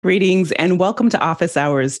Greetings and welcome to Office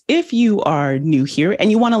Hours. If you are new here and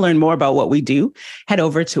you want to learn more about what we do, head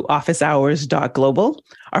over to officehours.global.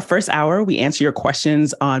 Our first hour, we answer your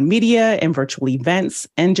questions on media and virtual events.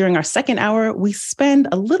 And during our second hour, we spend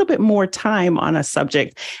a little bit more time on a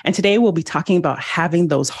subject. And today we'll be talking about having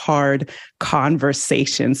those hard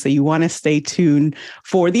conversations. So you want to stay tuned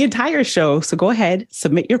for the entire show. So go ahead,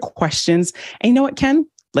 submit your questions. And you know what, Ken?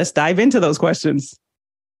 Let's dive into those questions.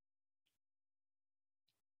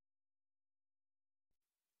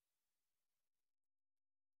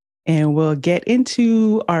 And we'll get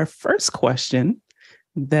into our first question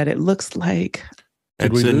that it looks like.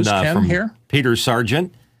 Did we lose Ken from here? Peter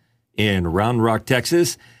Sargent in Round Rock,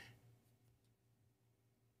 Texas.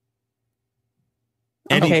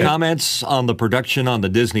 Any comments on the production on the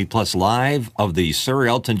Disney Plus Live of the Sir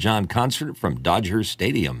Elton John concert from Dodger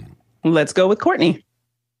Stadium? Let's go with Courtney.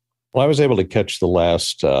 Well, I was able to catch the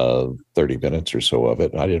last 30 minutes or so of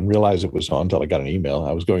it. I didn't realize it was on until I got an email.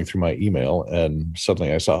 I was going through my email and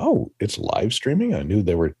suddenly I saw, oh, it's live streaming. I knew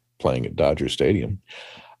they were playing at Dodger Stadium.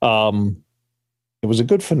 It was a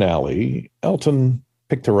good finale. Elton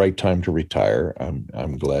picked the right time to retire.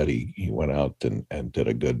 I'm glad he went out and did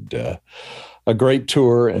a great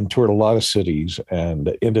tour and toured a lot of cities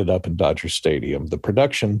and ended up in Dodger Stadium. The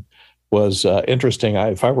production was interesting.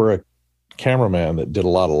 If I were a cameraman that did a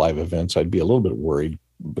lot of live events, I'd be a little bit worried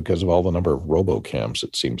because of all the number of RoboCams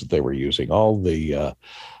it seems that they were using. All the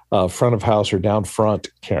front of house or down front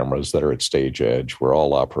cameras that are at stage edge were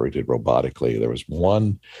all operated robotically. There was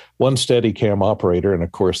one steady cam operator, and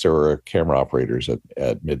of course there were camera operators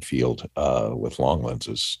at midfield with long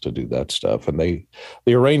lenses to do that stuff. And the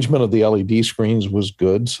arrangement of the LED screens was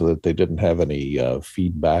good so that they didn't have any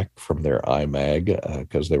feedback from their iMag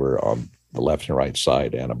because they were on the left and right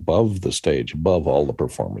side and above the stage, above all the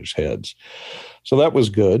performers' heads. So that was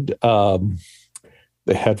good.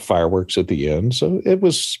 They had fireworks at the end, so it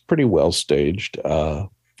was pretty well staged. And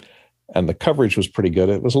the coverage was pretty good.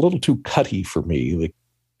 It was a little too cutty for me.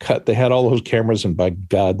 They had all those cameras, and by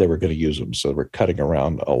God, they were going to use them. So they were cutting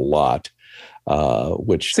around a lot. So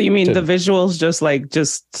you mean the visuals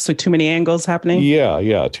just so too many angles happening? Yeah.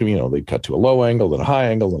 They cut to a low angle, then a high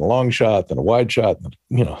angle, then a long shot, then a wide shot,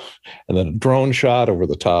 and then a drone shot over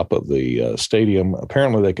the top of the stadium.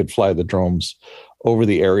 Apparently, they could fly the drones over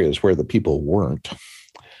the areas where the people weren't,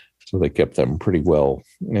 so they kept them pretty well,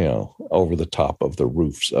 over the top of the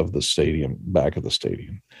roofs of the stadium, back of the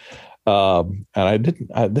stadium. And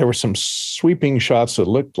there were some sweeping shots that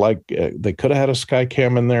looked like they could have had a sky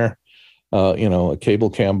cam in there. A cable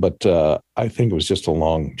cam, but I think it was just a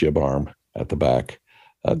long jib arm at the back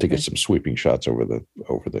to get some sweeping shots over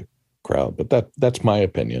the crowd. But that's my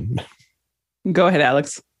opinion. Go ahead,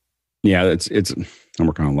 Alex. Yeah, it's I'm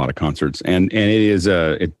working on a lot of concerts, and it is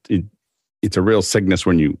it's a real sickness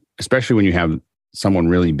especially when you have someone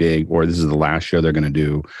really big, or this is the last show they're going to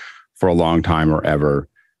do for a long time or ever.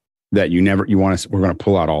 That we're going to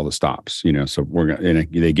pull out all the stops, So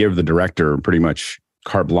they give the director pretty much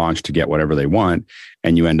carte blanche to get whatever they want,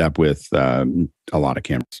 and you end up with a lot of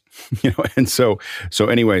cameras, And so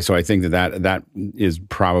I think that is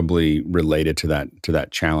probably related to that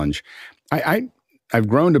challenge. I've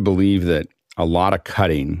grown to believe that a lot of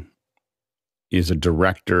cutting is a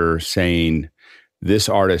director saying this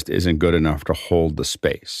artist isn't good enough to hold the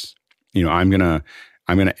space. I'm gonna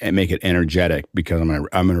make it energetic because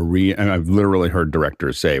I've literally heard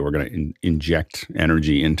directors say we're gonna inject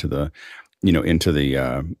energy into the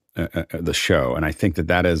show. And I think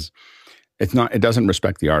that is, it doesn't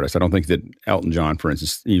respect the artist. I don't think that Elton John, for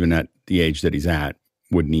instance, even at the age that he's at,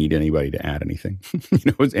 would need anybody to add anything,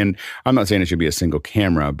 and I'm not saying it should be a single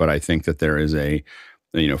camera, but I think that there is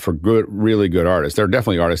for really good artists, there are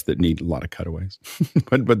definitely artists that need a lot of cutaways,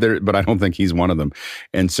 but I don't think he's one of them.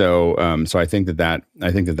 And so I think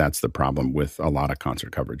that's the problem with a lot of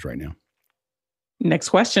concert coverage right now. Next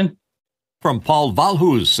question. From Paul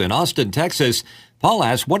Valhus in Austin, Texas. Paul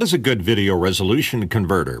asks, what is a good video resolution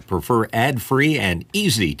converter? Prefer ad-free and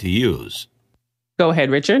easy to use. Go ahead,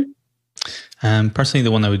 Richard. Personally,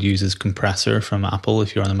 the one I would use is Compressor from Apple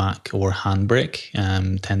if you're on a Mac, or Handbrake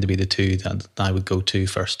tend to be the two that I would go to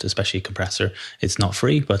first, especially Compressor. It's not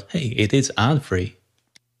free, but hey, it is ad-free.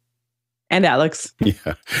 And Alex.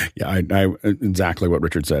 Yeah, I exactly what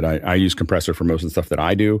Richard said. I use Compressor for most of the stuff that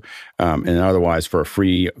I do, and otherwise for a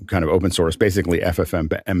free kind of open source, basically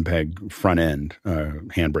FFmpeg front end,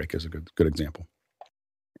 Handbrake is a good example.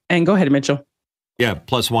 And go ahead, Mitchell. Yeah,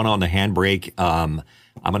 +1 on the Handbrake.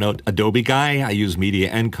 I'm an Adobe guy. I use Media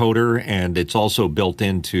Encoder, and it's also built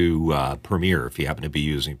into Premiere if you happen to be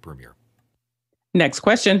using Premiere. Next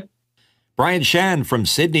question. Brian Shan from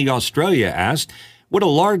Sydney, Australia asked, Would a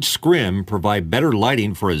large scrim provide better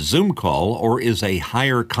lighting for a Zoom call, or is a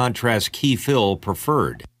higher contrast key fill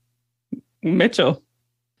preferred? Mitchell.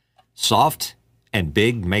 Soft and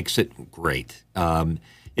big makes it great.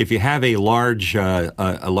 If you have a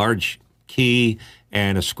large key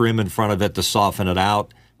and a scrim in front of it to soften it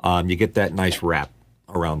out, you get that nice wrap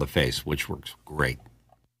around the face, which works great.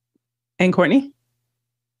 And Courtney?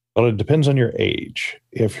 Well, it depends on your age.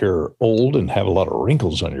 If you're old and have a lot of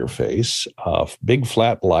wrinkles on your face, big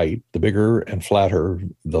flat light, the bigger and flatter,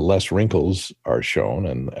 the less wrinkles are shown,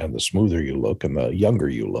 and the smoother you look and the younger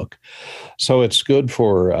you look. So it's good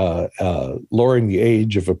for lowering the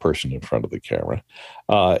age of a person in front of the camera.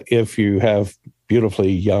 If you have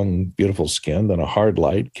beautifully young, beautiful skin, then a hard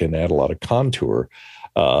light can add a lot of contour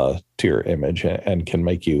to your image and can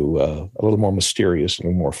make you a little more mysterious, a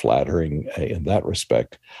little more flattering in that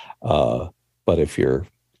respect. But if you're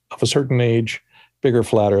of a certain age, bigger,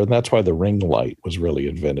 flatter, and that's why the ring light was really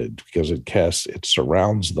invented, because it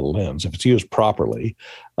surrounds the lens. If it's used properly,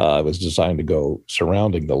 it was designed to go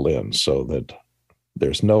surrounding the lens so that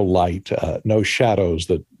there's no light, no shadows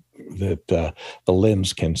that the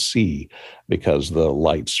lens can see, because the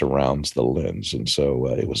light surrounds the lens. And so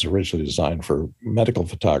it was originally designed for medical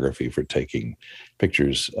photography, for taking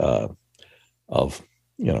pictures of,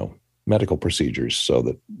 medical procedures, so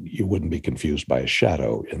that you wouldn't be confused by a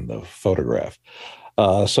shadow in the photograph.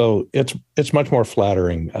 So it's much more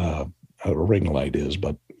flattering, a ring light is,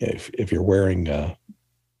 but if you're wearing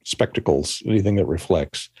spectacles, anything that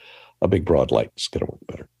reflects, a big broad light is going to work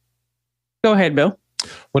better. Go ahead, Bill.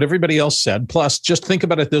 What everybody else said. Plus, just think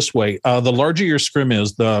about it this way. The larger your scrim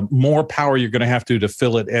is, the more power you're going to have to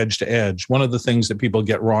fill it edge to edge. One of the things that people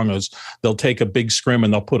get wrong is they'll take a big scrim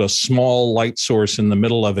and they'll put a small light source in the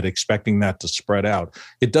middle of it, expecting that to spread out.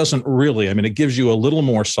 It doesn't really. It gives you a little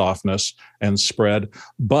more softness and spread,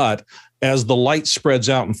 but as the light spreads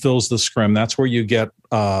out and fills the scrim, that's where you get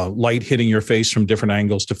light hitting your face from different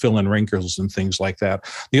angles to fill in wrinkles and things like that.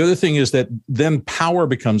 The other thing is that then power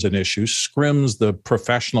becomes an issue. Scrims, the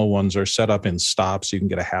professional ones, are set up in stops. You can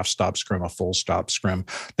get a half stop scrim, a full stop scrim.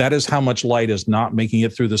 That is how much light is not making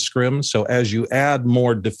it through the scrim. So as you add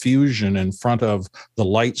more diffusion in front of the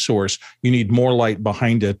light source, you need more light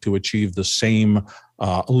behind it to achieve the same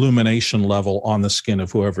illumination level on the skin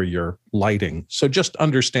of whoever you're lighting. So just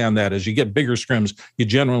understand that as you get bigger scrims, you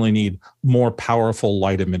generally need more powerful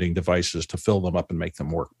light emitting devices to fill them up and make them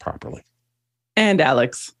work properly. And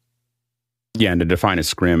Alex. Yeah, and to define a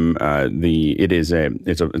scrim,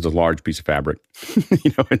 it's a large piece of fabric,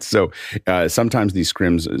 and so sometimes these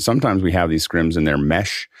scrims, sometimes we have these scrims in their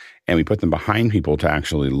mesh, and we put them behind people to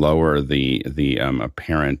actually lower the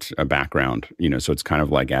apparent background, so it's kind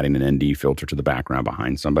of like adding an ND filter to the background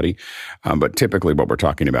behind somebody. But typically what we're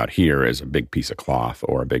talking about here is a big piece of cloth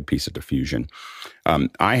or a big piece of diffusion.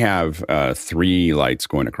 I have 3 lights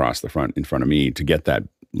going across the front in front of me to get that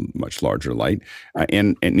much larger light,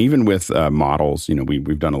 and even with models,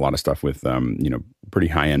 we've done a lot of stuff with pretty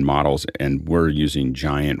high end models, and we're using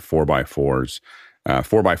giant 4x4s,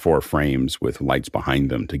 4x4 frames with lights behind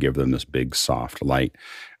them to give them this big soft light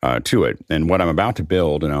to it. And what I'm about to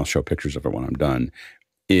build, and I'll show pictures of it when I'm done,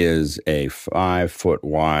 is a 5-foot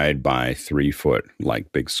wide by 3-foot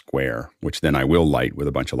big square, which then I will light with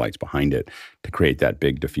a bunch of lights behind it to create that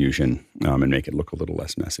big diffusion and make it look a little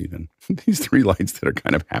less messy than these 3 lights that are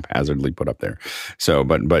kind of haphazardly put up there. So,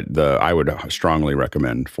 but I would strongly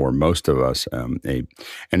recommend for most of us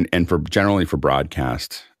and for generally for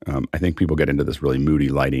broadcast. I think people get into this really moody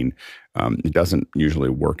lighting. It doesn't usually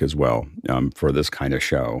work as well for this kind of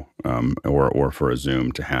show or for a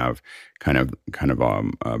Zoom to have kind of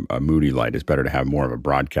a moody light. It's better to have more of a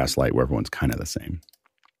broadcast light where everyone's kind of the same.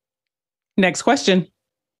 Next question.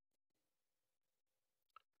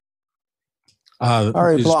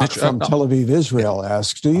 Ari Block from Tel Aviv, Israel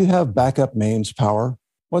asks, do you have backup mains power?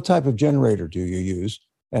 What type of generator do you use?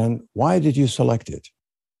 And why did you select it?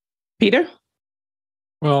 Peter?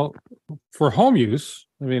 Well, for home use,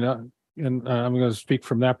 and I'm going to speak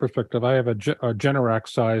from that perspective. I have a Generac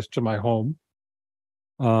size to my home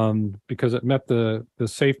because it met the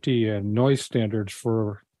safety and noise standards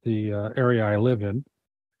for the area I live in.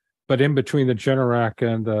 But in between the Generac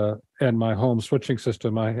and my home switching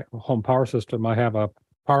system, my home power system, I have a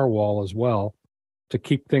power wall as well to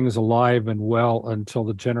keep things alive and well until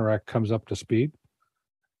the Generac comes up to speed.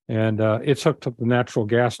 And it's hooked up the natural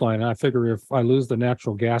gas line. And I figure if I lose the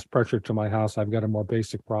natural gas pressure to my house, I've got a more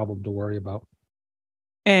basic problem to worry about.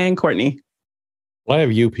 And Courtney? Well, I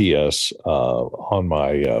have UPS on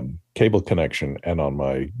my cable connection and on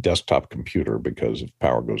my desktop computer, because if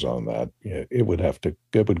power goes on that, it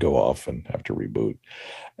would go off and have to reboot.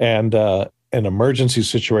 And in emergency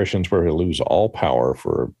situations where we lose all power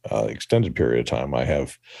for an extended period of time, I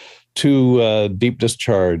have two deep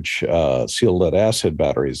discharge sealed lead acid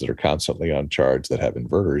batteries that are constantly on charge that have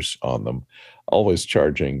inverters on them, always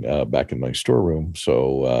charging back in my storeroom.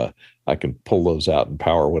 So I can pull those out and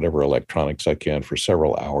power whatever electronics I can for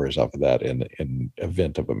several hours off of that in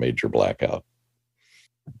event of a major blackout.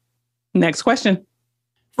 Next question.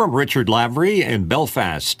 From Richard Lavery in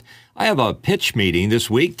Belfast. I have a pitch meeting this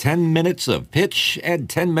week, 10 minutes of pitch and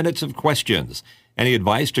 10 minutes of questions. Any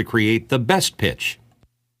advice to create the best pitch?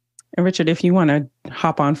 And Richard, if you want to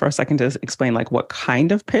hop on for a second to explain like what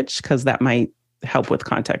kind of pitch, because that might help with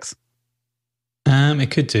context. It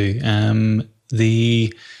could do.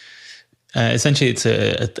 Essentially, it's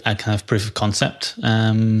a kind of proof of concept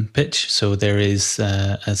pitch. So there is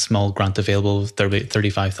a small grant available,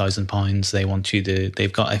 £35,000. They want you to.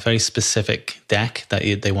 They've got a very specific deck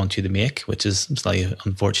that they want you to make, which is slightly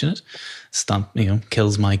unfortunate.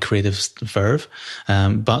 Kills my creative verve.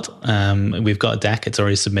 But we've got a deck. It's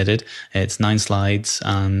already submitted. It's 9 slides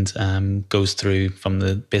and goes through from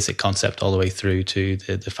the basic concept all the way through to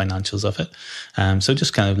the financials of it. So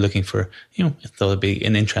just kind of looking for, I thought it'd be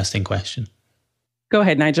an interesting question. Go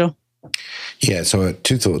ahead, Nigel. Yeah, so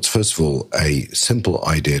 2 thoughts. First of all, a simple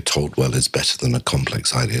idea told well is better than a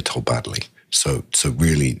complex idea told badly. So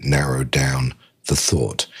really narrow down the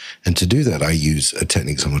thought. And to do that, I use a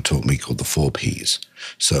technique someone taught me called the 4 Ps.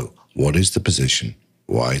 So what is the position?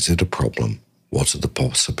 Why is it a problem? What are the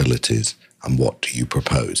possibilities? And what do you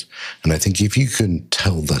propose? And I think if you can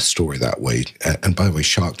tell the story that way, and by the way,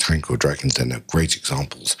 Shark Tank or Dragon's Den are great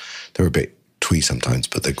examples. They're a bit twee sometimes,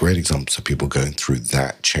 but they're great examples of people going through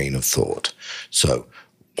that chain of thought. So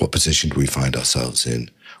what position do we find ourselves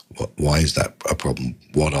in? Why is that a problem?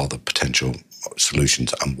 What are the potential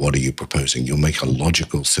solutions? And what are you proposing? You'll make a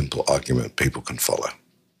logical, simple argument people can follow.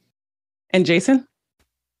 And Jason?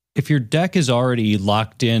 If your deck is already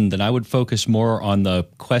locked in, then I would focus more on the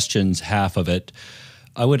questions half of it.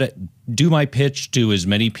 I would do my pitch to as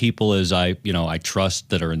many people as I trust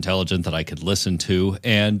that are intelligent that I could listen to,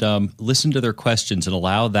 and listen to their questions and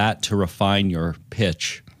allow that to refine your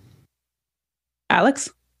pitch. Alex?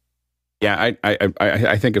 Yeah,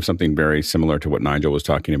 I think of something very similar to what Nigel was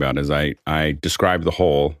talking about. Is I describe the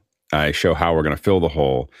hole, I show how we're going to fill the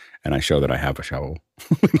hole, and I show that I have a shovel,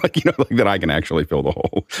 like that I can actually fill the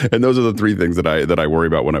hole. And those are the 3 things that I worry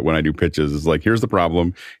about when I do pitches. Is like, here's the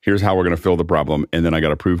problem, here's how we're going to fill the problem, and then I got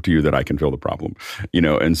to prove to you that I can fill the problem.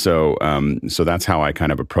 And so that's how I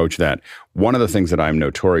kind of approach that. One of the things that I'm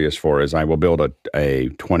notorious for is I will build a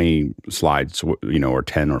 20 slides, or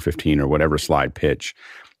 10 or 15 or whatever slide pitch.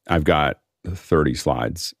 I've got 30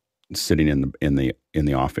 slides sitting in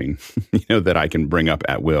the offing, that I can bring up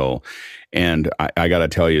at will. And I got to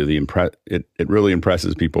tell you, it really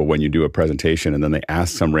impresses people when you do a presentation and then they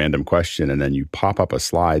ask some random question and then you pop up a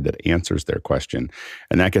slide that answers their question.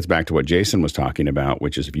 And that gets back to what Jason was talking about,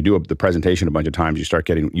 which is if you do the presentation a bunch of times, you start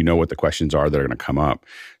getting, what the questions are that are going to come up.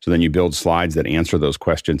 So then you build slides that answer those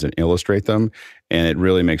questions and illustrate them. And it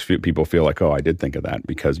really makes people feel like, oh, I did think of that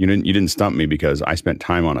because you didn't stump me because I spent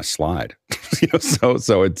time on a slide.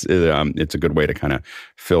 So it's a good way to kind of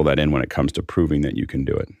fill that in when it comes to proving that you can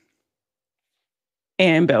do it.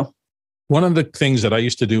 And Bill. One of the things that I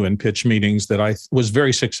used to do in pitch meetings that I was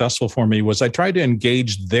very successful for me was I tried to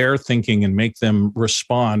engage their thinking and make them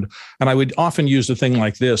respond. And I would often use a thing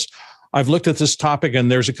like this. I've looked at this topic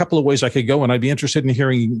and there's a couple of ways I could go, and I'd be interested in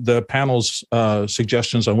hearing the panel's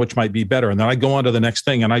suggestions on which might be better. And then I'd go on to the next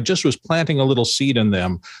thing. And I just was planting a little seed in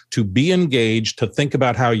them to be engaged, to think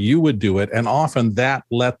about how you would do it. And often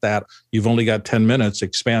you've only got 10 minutes,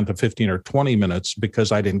 expand to 15 or 20 minutes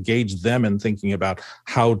because I'd engage them in thinking about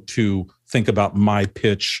how to think about my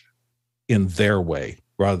pitch in their way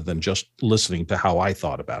rather than just listening to how I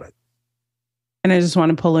thought about it. And I just want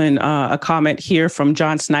to pull in a comment here from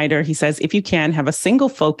John Snyder. He says, if you can have a single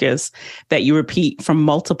focus that you repeat from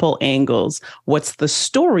multiple angles, what's the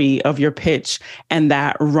story of your pitch? And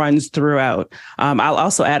that runs throughout. I'll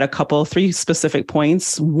also add 3 specific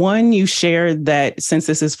points. One, you shared that since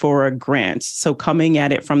this is for a grant, so coming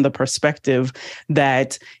at it from the perspective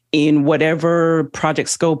that in whatever project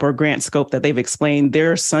scope or grant scope that they've explained,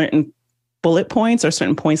 there are certain bullet points or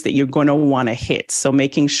certain points that you're going to want to hit. So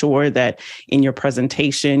making sure that in your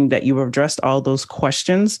presentation that you have addressed all those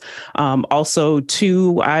questions. Also,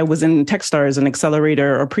 2, I was in Techstars, an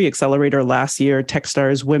accelerator or pre-accelerator last year,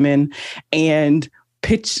 Techstars Women, and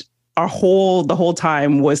pitch the whole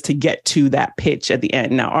time was to get to that pitch at the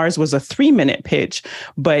end. Now, ours was a 3-minute pitch,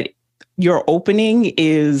 but your opening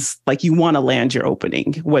is like you want to land your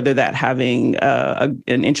opening, whether that having an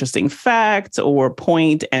interesting fact or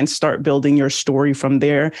point, and start building your story from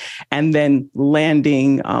there, and then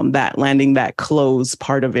landing that close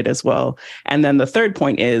part of it as well. And then the third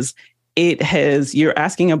point is you're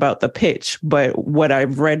asking about the pitch, but what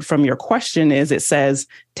I've read from your question is it says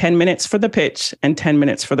 10 minutes for the pitch and 10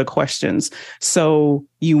 minutes for the questions. So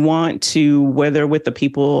you want to, whether with the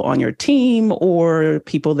people on your team or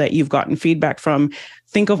people that you've gotten feedback from,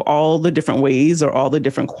 think of all the different ways or all the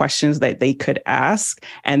different questions that they could ask,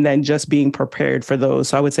 and then just being prepared for those.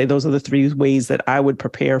 So I would say those are the 3 ways that I would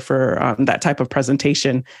prepare for that type of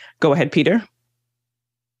presentation. Go ahead, Peter.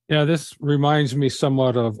 Yeah, this reminds me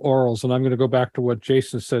somewhat of orals, and I'm going to go back to what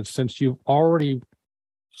Jason said. Since you've already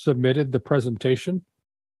submitted the presentation,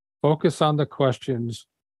 focus on the questions,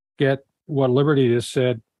 get what Liberty just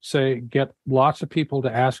said, get lots of people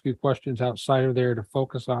to ask you questions outside of there to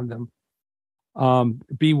focus on them.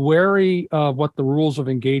 Be wary of what the rules of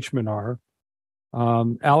engagement are.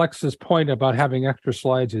 Alex's point about having extra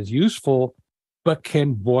slides is useful, but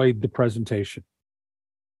can void the presentation.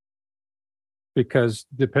 Because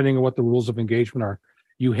depending on what the rules of engagement are,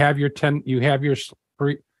 you have your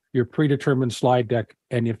predetermined slide deck,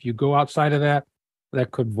 and if you go outside of that,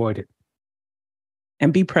 that could void it.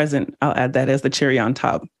 And be present. I'll add that as the cherry on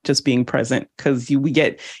top, just being present, because we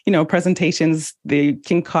get, presentations, they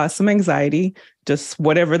can cause some anxiety, just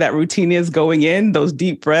whatever that routine is going in, those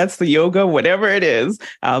deep breaths, the yoga, whatever it is,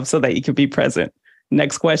 so that you can be present.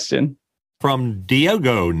 Next question. From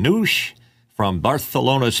Diego Nush. From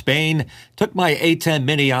Barcelona, Spain, took my A10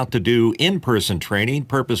 Mini out to do in-person training.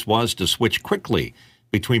 Purpose was to switch quickly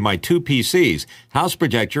between my 2 PCs. House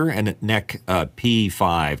projector and NEC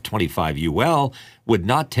P525UL would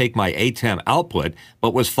not take my ATEM output,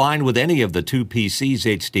 but was fine with any of the 2 PCs'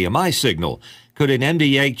 HDMI signal. Could an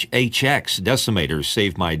MDHX decimator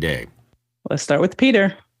save my day? Let's start with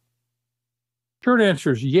Peter. Short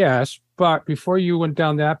answer is yes, but before you went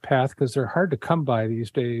down that path, because they're hard to come by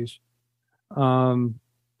these days,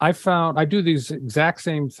 I found I do these exact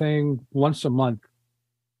same thing once a month,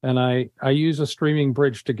 and I use a streaming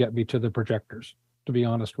bridge to get me to the projectors, to be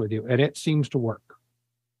honest with you, and it seems to work.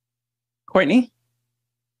 Courtney?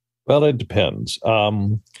 Well, it depends.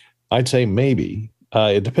 I'd say maybe.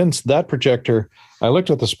 It depends. That projector, I looked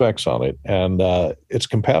at the specs on it, and its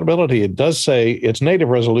compatibility, it does say its native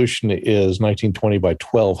resolution is 1920 by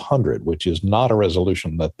 1200, which is not a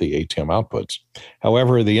resolution that the ATEM outputs.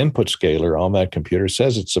 However, the input scaler on that computer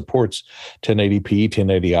says it supports 1080p,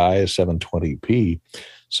 1080i, 720p.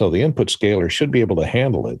 So the input scaler should be able to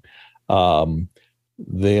handle it. The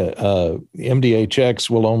MDHX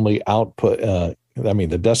will only output...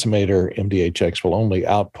 the decimator MDHX will only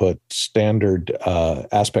output standard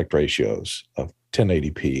aspect ratios of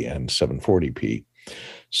 1080p and 740p.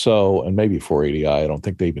 So, and maybe 480i. I don't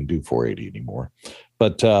think they even do 480 anymore.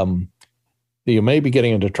 But you may be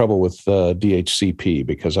getting into trouble with DHCP,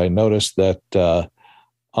 because I noticed that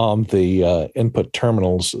on the input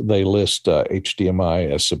terminals, they list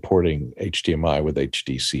HDMI as supporting HDMI with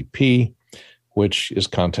HDCP, which is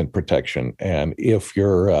content protection. And if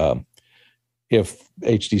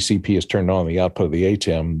HDCP is turned on the output of the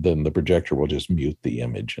ATEM, then the projector will just mute the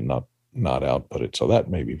image and not output it. So that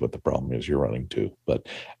may be what the problem is you're running to. But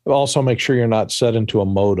also make sure you're not set into a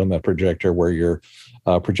mode on that projector where you're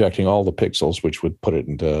projecting all the pixels, which would put it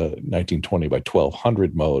into 1920 by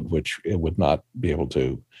 1200 mode, which it would not be able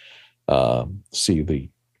to see the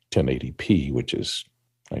 1080p, which is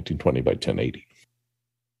 1920 by 1080.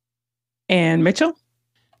 And Mitchell?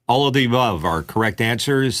 All of the above are correct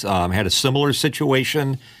answers. Had a similar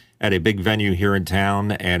situation at a big venue here in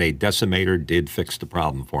town, and a decimator did fix the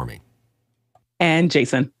problem for me. And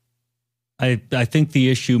Jason? I think the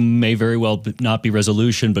issue may very well not be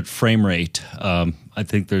resolution, but frame rate. I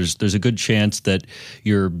think there's a good chance that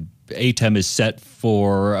your ATEM is set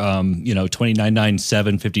for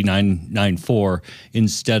 2997, 5994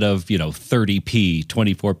 instead of 30p,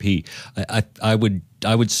 24p.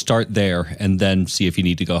 I would start there and then see if you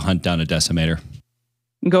need to go hunt down a decimator.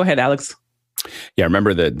 Go ahead, Alex. Yeah,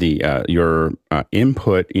 remember that your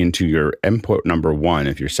input into your input number 1,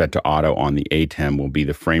 if you're set to auto on the ATEM, will be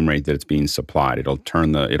the frame rate that it's being supplied. It'll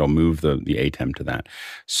move the ATEM to that.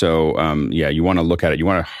 So you want to look at it. You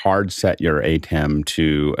want to hard set your ATEM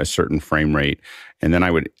to a certain frame rate, and then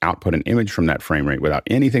I would output an image from that frame rate without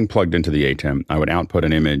anything plugged into the ATEM. I would output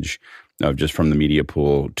an image of just from the media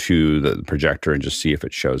pool to the projector and just see if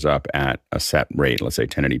it shows up at a set rate, let's say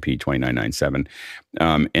 1080p 2997.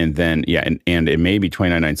 And then, and it may be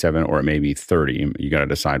 2997 or it may be 30. You got to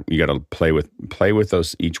decide, you got to play with play with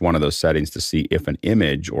each one of those settings to see if an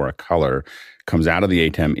image or a color comes out of the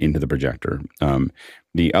ATEM into the projector.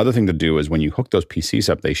 The other thing to do is when you hook those PCs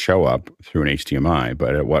up, they show up through an HDMI,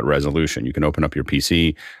 but at what resolution? You can open up your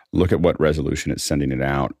PC, look at what resolution it's sending it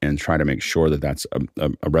out, and try to make sure that that's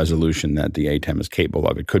a resolution that the ATEM is capable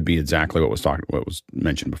of. It could be exactly what was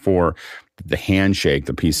mentioned before. The handshake,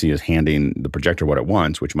 the PC is handing the projector what it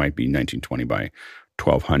wants, which might be 1920 by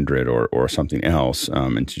 1200 or something else,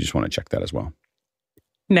 and you just want to check that as well.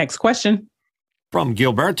 Next question. From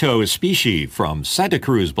Gilberto Espici from Santa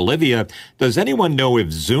Cruz, Bolivia, does anyone know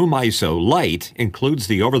if Zoom ISO Lite includes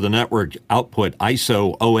the over-the-network output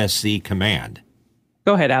ISO OSC command?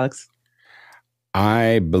 Go ahead, Alex.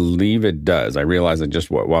 I believe it does. I realized that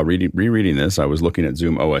just while rereading this, I was looking at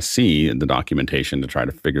Zoom OSC, the documentation, to try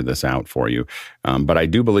to figure this out for you. But I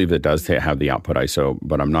do believe it does have the output ISO,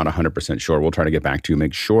 but I'm not 100% sure. We'll try to get back to you.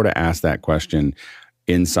 Make sure to ask that question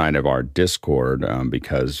inside of our Discord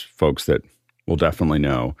because folks that will definitely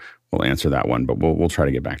know will answer that one, but we'll try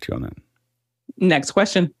to get back to you on that. Next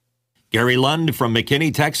question. Gary Lund from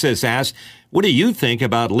McKinney, Texas asks, what do you think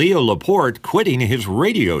about Leo Laporte quitting his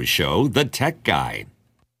radio show, The Tech Guy?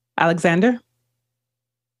 Alexander?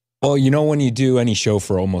 Well, when you do any show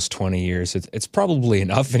for almost 20 years, it's probably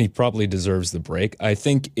enough, and he probably deserves the break. I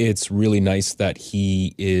think it's really nice that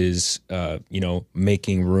he is,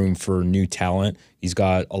 making room for new talent. He's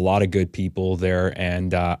got a lot of good people there,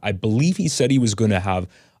 and I believe he said he was going to have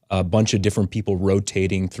a bunch of different people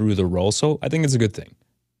rotating through the role, so I think it's a good thing.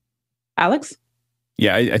 Alex?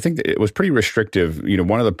 Yeah, I think that it was pretty restrictive.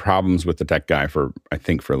 One of the problems with The Tech Guy for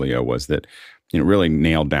Leo was that really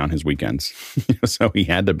nailed down his weekends. So he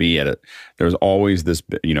had to be at it. There's always this,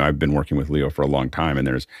 I've been working with Leo for a long time, and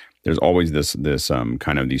there's always this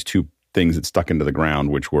kind of these two things that stuck into the ground,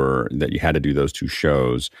 which were that you had to do those two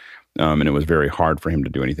shows. And it was very hard for him to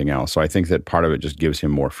do anything else. So I think that part of it just gives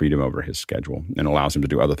him more freedom over his schedule and allows him to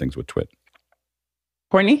do other things with Twit.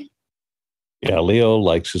 Courtney? Yeah, Leo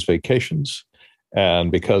likes his vacations.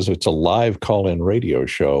 And because it's a live call-in radio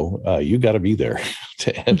show, you got to be there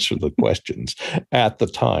to answer the questions at the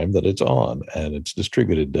time that it's on. And it's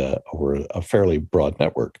distributed over a fairly broad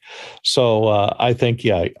network. So I think,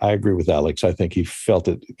 I agree with Alex. I think he felt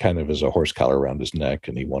it kind of as a horse collar around his neck,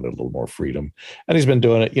 and he wanted a little more freedom. And he's been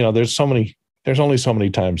doing it. There's only so many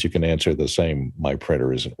times you can answer the same, my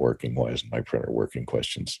printer isn't working, why isn't my printer working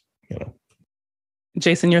questions,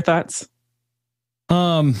 Jason, your thoughts?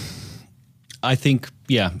 I think,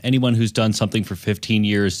 anyone who's done something for 15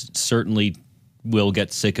 years certainly will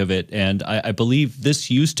get sick of it. And I believe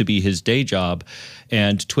this used to be his day job,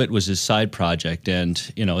 and Twit was his side project. And,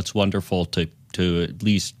 it's wonderful to at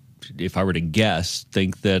least, if I were to guess,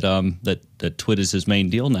 think that that Twit is his main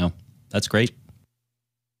deal now. That's great.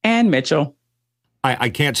 And Mitchell. I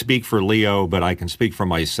can't speak for Leo, but I can speak for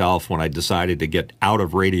myself. When I decided to get out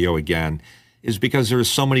of radio again, is because there's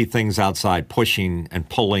so many things outside pushing and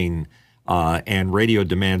pulling, and radio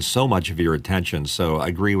demands so much of your attention. So I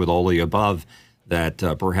agree with all the above that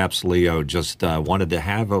perhaps Leo just wanted to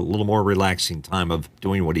have a little more relaxing time of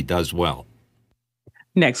doing what he does well.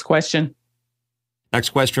 Next question.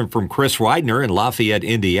 Next question from Chris Widener in Lafayette,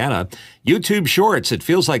 Indiana. YouTube Shorts, it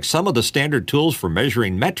feels like some of the standard tools for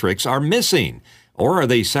measuring metrics are missing, or are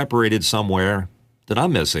they separated somewhere that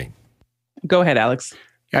I'm missing? Go ahead, Alex.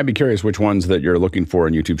 I'd be curious which ones that you're looking for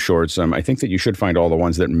in YouTube Shorts. I think that you should find all the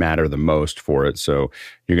ones that matter the most for it. So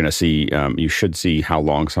you're going to see, you should see how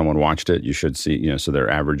long someone watched it. You should see, so their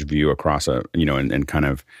average view across and kind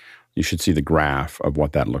of, you should see the graph of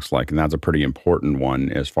what that looks like. And that's a pretty important one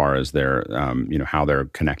as far as their, how they're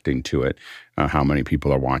connecting to it, how many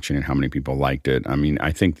people are watching and how many people liked it.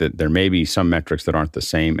 I think that there may be some metrics that aren't the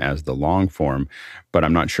same as the long form, but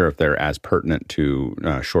I'm not sure if they're as pertinent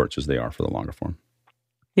to Shorts as they are for the longer form.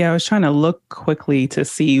 Yeah, I was trying to look quickly to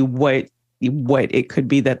see what it could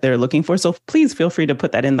be that they're looking for. So please feel free to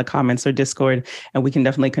put that in the comments or Discord, and we can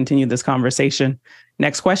definitely continue this conversation.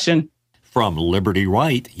 Next question. From Liberty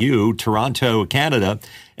Wright, Toronto, Canada.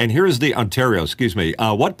 And here's the Ontario,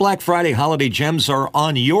 what Black Friday holiday gems are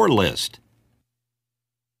on your list?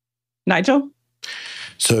 Nigel?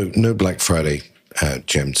 So no Black Friday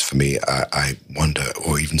gems for me. I wonder,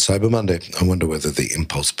 or even Cyber Monday, I wonder whether the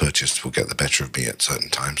impulse purchase will get the better of me at certain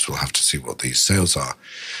times. We'll have to see what these sales are.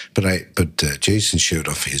 But Jason showed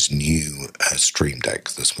off his new Stream Deck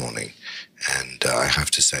this morning, and I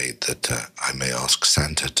have to say that I may ask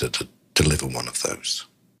Santa to deliver one of those.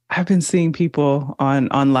 I've been seeing people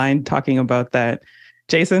online talking about that.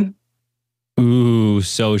 Jason? Ooh,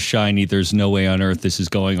 so shiny. There's no way on earth this is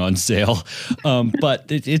going on sale. But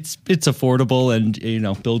it's affordable,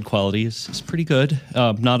 and build quality is pretty good.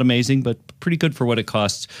 Not amazing, but pretty good for what it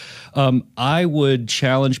costs. I would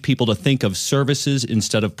challenge people to think of services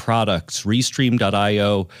instead of products.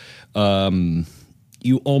 Restream.io,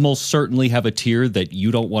 you almost certainly have a tier that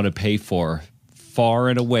you don't want to pay for. Far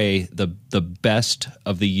and away, the best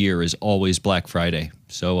of the year is always Black Friday.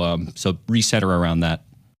 So recenter around that.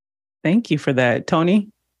 Thank you for that, Tony.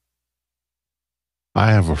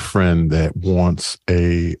 I have a friend that wants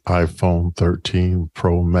a iPhone 13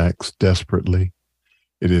 Pro Max desperately.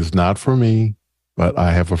 It is not for me, but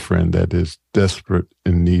I have a friend that is desperate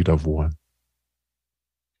in need of one.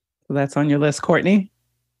 So that's on your list, Courtney.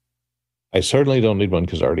 I certainly don't need one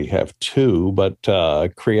because I already have two, but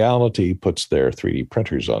Creality puts their 3D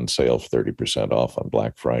printers on sale for 30% off on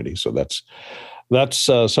Black Friday. So that's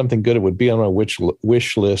something good. It would be on my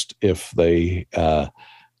wish list if they,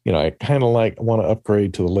 I kind of want to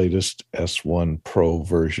upgrade to the latest S1 Pro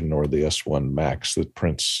version or the S1 Max that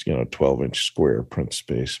prints, 12-inch square print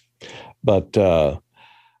space. But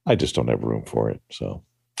I just don't have room for it. So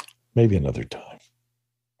maybe another time.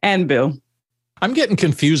 And Bill. I'm getting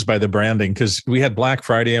confused by the branding because we had Black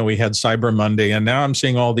Friday and we had Cyber Monday, and now I'm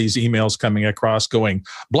seeing all these emails coming across going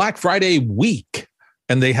Black Friday week.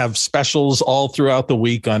 And they have specials all throughout the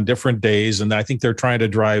week on different days. And I think they're trying to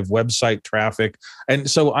drive website traffic.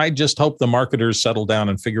 And so I just hope the marketers settle down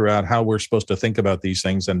and figure out how we're supposed to think about these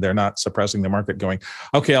things. And they're not suppressing the market going,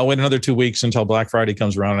 okay, I'll wait another 2 weeks until Black Friday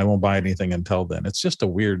comes around. And I won't buy anything until then. It's just a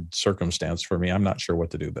weird circumstance for me. I'm not sure what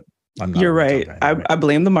to do, but I'm not. You're right. Anyway. I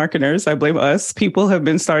blame the marketers. I blame us. People have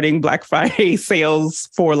been starting Black Friday sales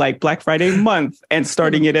for like Black Friday month and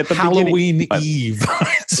starting it at the Halloween Eve.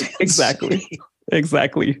 Exactly.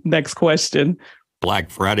 Next question. Black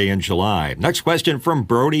Friday in July. Next question from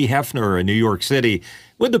Brody Hefner in New York City.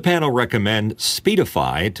 Would the panel recommend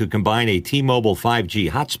Speedify to combine a T-Mobile 5G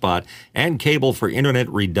hotspot and cable for internet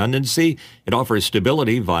redundancy? It offers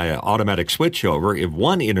stability via automatic switchover if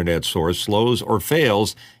one internet source slows or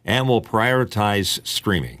fails and will prioritize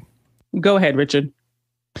streaming. Go ahead, Richard.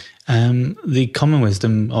 The common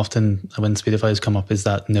wisdom often when Speedify has come up is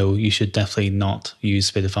that no, you should definitely not use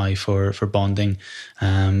Speedify for bonding.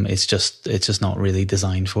 It's just not really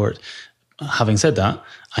designed for it. Having said that,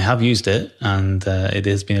 I have used it, and it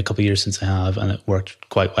has been a couple of years since I have, and it worked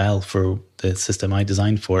quite well for the system I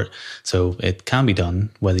designed for it. So it can be done.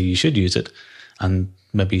 Whether you should use it, and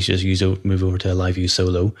maybe you should just move over to a LiveView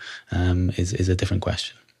Solo, is a different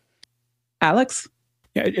question. Alex?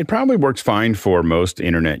 Yeah, it probably works fine for most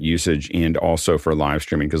internet usage and also for live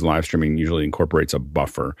streaming, because live streaming usually incorporates a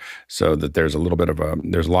buffer, so that there's a little bit of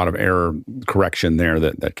there's a lot of error correction there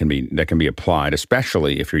that can be applied,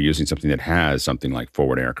 especially if you're using something that has something like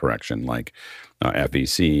forward error correction, like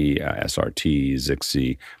FEC, SRT,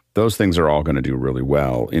 Zixi. Those things are all going to do really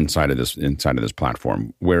well inside of this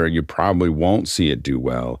platform. Where you probably won't see it do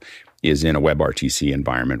well is in a WebRTC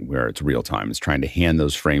environment where it's real time. It's trying to hand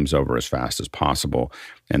those frames over as fast as possible,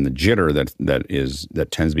 and the jitter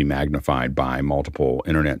that tends to be magnified by multiple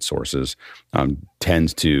internet sources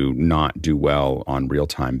tends to not do well on real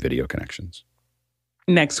time video connections.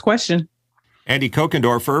 Next question. Andy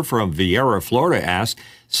Kokendorfer from Vieira, Florida asks,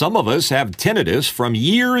 some of us have tinnitus from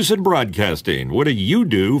years in broadcasting. What do you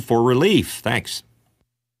do for relief? Thanks.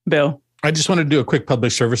 Bill. I just wanted to do a quick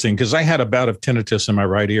public servicing because I had a bout of tinnitus in my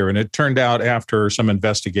right ear, and it turned out after some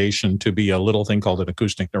investigation to be a little thing called an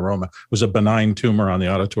acoustic neuroma. It was a benign tumor on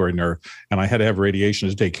the auditory nerve, and I had to have radiation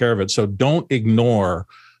to take care of it. So don't ignore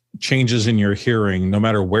changes in your hearing, no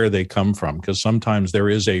matter where they come from, because sometimes there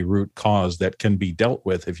is a root cause that can be dealt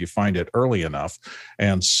with if you find it early enough.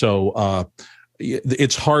 And so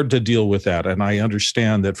it's hard to deal with that. And I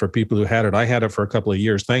understand that for people who had it, I had it for a couple of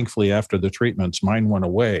years. Thankfully, after the treatments, mine went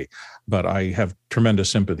away. But I have tremendous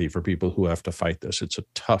sympathy for people who have to fight this. It's a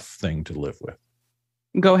tough thing to live with.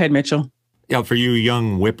 Go ahead, Mitchell. Yeah, for you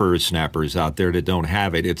young whippersnappers out there that don't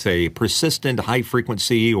have it, it's a persistent high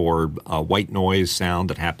frequency or white noise sound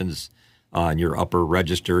that happens in your upper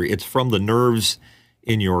register. It's from the nerves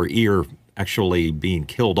in your ear actually being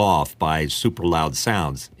killed off by super loud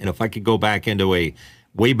sounds. And if I could go back into a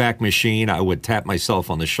Wayback Machine, I would tap myself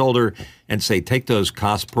on the shoulder and say, take those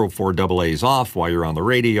COS Pro 4 AA's off while you're on the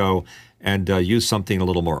radio and use something a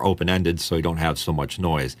little more open-ended so you don't have so much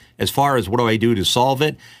noise. As far as what do I do to solve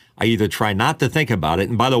it, I either try not to think about it,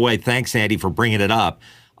 and by the way, thanks, Andy, for bringing it up,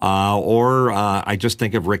 or I just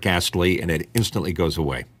think of Rick Astley and it instantly goes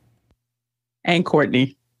away. And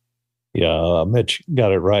Courtney. Yeah, Mitch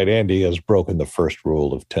got it right. Andy has broken the first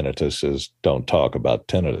rule of tinnitus is don't talk about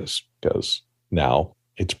tinnitus, because now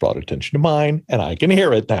it's brought attention to mine and I can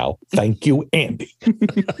hear it now. Thank you, Andy.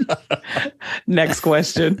 Next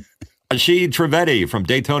question. Rashid Trivedi from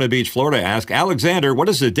Daytona Beach, Florida asks, Alexander, what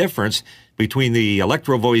is the difference between the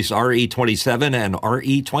Electro Voice RE27 and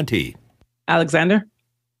RE20? Alexander?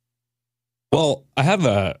 Well, I have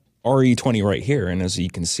a RE20 right here, and as you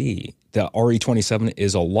can see, the RE27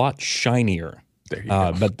 is a lot shinier. There you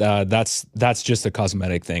go. But that's just a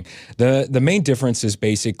cosmetic thing. The main difference is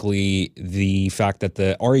basically the fact that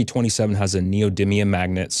the RE27 has a neodymium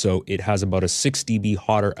magnet, so it has about a 6 dB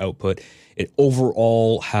hotter output. It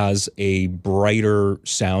overall has a brighter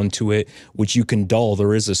sound to it, which you can dull.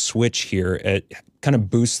 There is a switch here. It kind of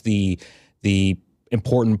boosts the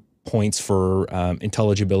important points for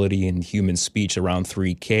intelligibility in human speech around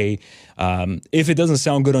 3K. If it doesn't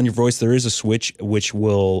sound good on your voice, there is a switch which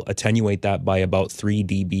will attenuate that by about 3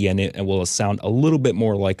 dB, and it will sound a little bit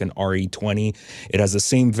more like an RE20. It has the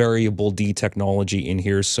same variable D technology in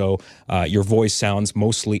here, so your voice sounds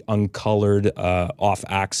mostly uncolored, off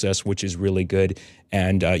axis, which is really good,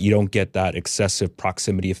 and you don't get that excessive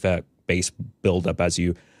proximity effect bass buildup as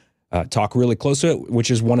you talk really close to it, which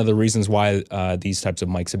is one of the reasons why these types of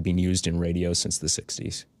mics have been used in radio since the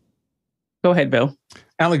 60s. Go ahead, Bill.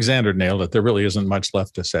 Alexander nailed it. There really isn't much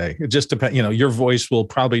left to say. It just depends. Your voice will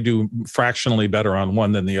probably do fractionally better on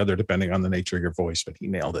one than the other, depending on the nature of your voice, but he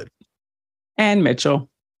nailed it. And Mitchell.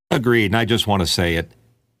 Agreed. And I just want to say it.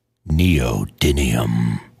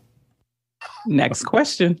 Neodymium. Next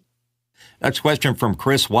question. Next question from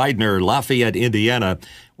Chris Widener, Lafayette, Indiana.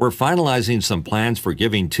 We're finalizing some plans for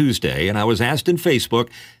Giving Tuesday, and I was asked in Facebook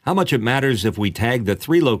how much it matters if we tag the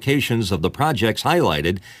 3 locations of the projects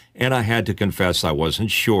highlighted, and I had to confess I wasn't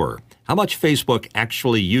sure. How much Facebook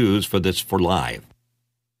actually use for this for live?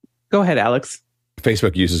 Go ahead, Alex.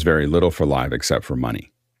 Facebook uses very little for live except for money.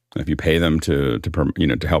 If you pay them to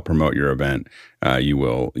help promote your event, you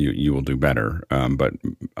will do better. But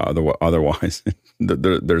otherwise,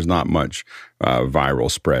 there's not much viral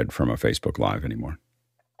spread from a Facebook Live anymore.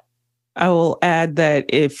 I will add that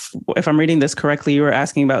if I'm reading this correctly, you were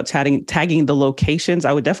asking about tagging the locations.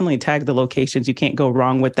 I would definitely tag the locations. You can't go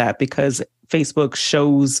wrong with that because Facebook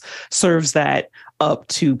serves that up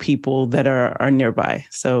to people that are nearby.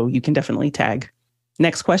 So you can definitely tag.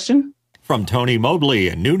 Next question. From Tony Mobley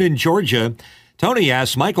in Noonan, Georgia. Tony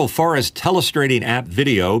asks, Michael Forrest's telestrating app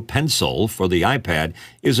video, Pencil, for the iPad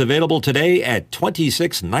is available today at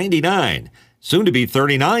 $26.99, soon to be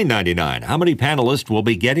 $39.99. How many panelists will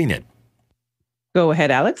be getting it? Go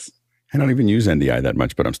ahead, Alex. I don't even use NDI that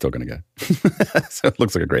much, but I'm still going to get it. So it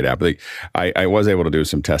looks like a great app. I was able to do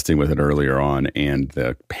some testing with it earlier on, and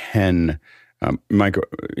the pen... Michael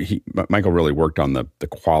really worked on the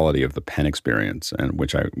quality of the pen experience, and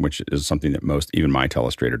which is something that even my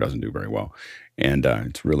telestrator doesn't do very well, and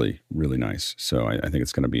it's really, really nice. So I think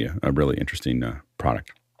it's going to be a really interesting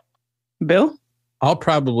product. Bill? I'll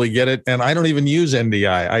probably get it, and I don't even use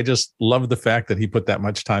NDI. I just love the fact that he put that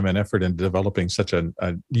much time and effort into developing such a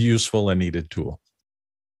useful and needed tool.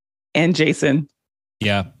 And Jason?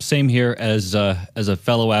 Yeah, same here as a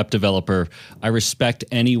fellow app developer. I respect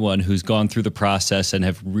anyone who's gone through the process and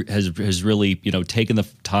has really taken the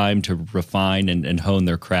time to refine and hone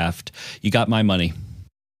their craft. You got my money.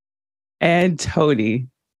 And Tony.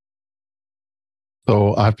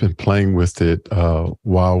 So I've been playing with it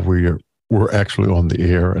while we're actually on the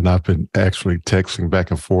air, and I've been actually texting back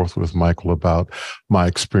and forth with Michael about my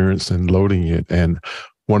experience in loading it. And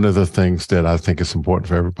one of the things that I think is important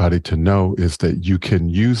for everybody to know is that you can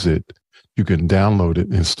use it, you can download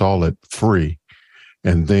it, install it free.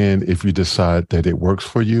 And then if you decide that it works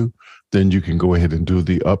for you, then you can go ahead and do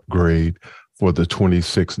the upgrade for the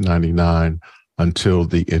 $26.99 until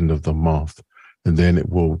the end of the month. And then it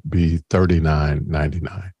will be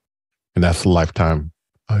 $39.99. And that's lifetime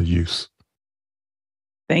use.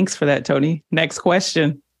 Thanks for that, Tony. Next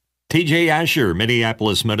question. TJ Asher,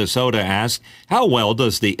 Minneapolis, Minnesota asks, how well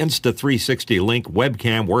does the Insta360 Link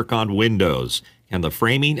webcam work on Windows? Can the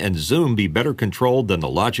framing and zoom be better controlled than the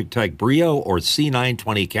Logitech Brio or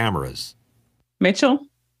C920 cameras? Mitchell?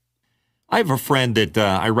 I have a friend that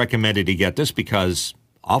I recommended he get this because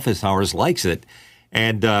Office Hours likes it.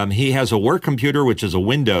 And he has a work computer, which is a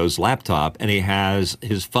Windows laptop, and he has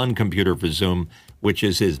his fun computer for Zoom, which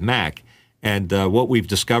is his Mac. And what we've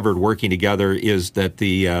discovered working together is that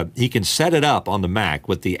he can set it up on the Mac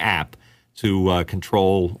with the app to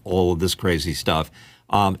control all of this crazy stuff,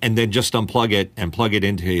 and then just unplug it and plug it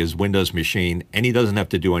into his Windows machine, and he doesn't have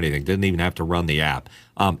to do anything. Doesn't even have to run the app.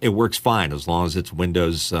 It works fine as long as it's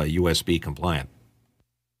Windows USB compliant.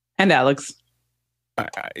 And Alex?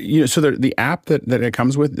 So the app that it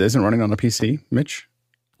comes with isn't running on a PC, Mitch?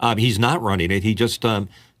 He's not running it. He just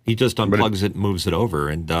unplugs it and moves it over,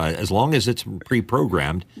 and as long as it's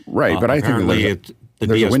pre-programmed, right? But I think The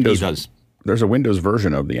there's DSP a Windows does. There's a Windows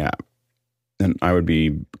version of the app, and I would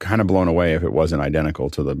be kind of blown away if it wasn't identical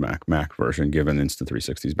to the Mac version, given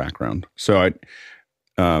Insta360's background. So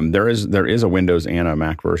there is a Windows and a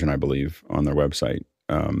Mac version, I believe, on their website.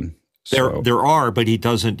 There are, but he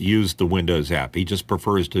doesn't use the Windows app. He just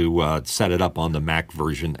prefers to set it up on the Mac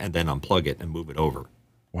version and then unplug it and move it over.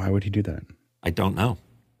 Why would he do that? I don't know.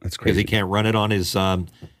 That's crazy. Because he can't run it on his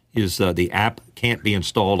the app can't be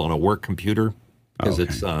installed on a work computer because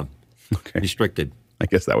it's restricted. I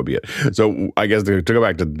guess that would be it. So I guess to go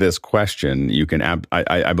back to this question, you can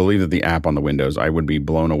I believe that the app on the Windows, I would be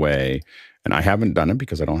blown away. And I haven't done it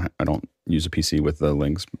because I don't use a PC with the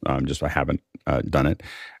links. Just I haven't done it.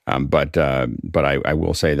 But I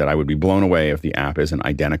will say that I would be blown away if the app isn't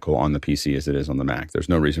identical on the PC as it is on the Mac. There's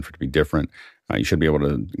no reason for it to be different. You should be able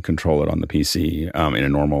to control it on the PC in a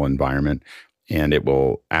normal environment, and it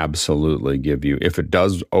will absolutely give you, if it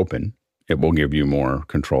does open, it will give you more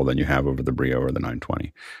control than you have over the Brio or the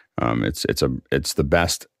 920. It's the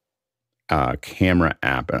best camera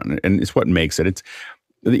app, and it's what makes it.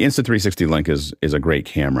 The Insta360 Link is a great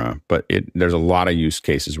camera, but there's a lot of use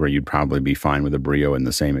cases where you'd probably be fine with a Brio in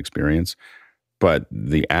the same experience. But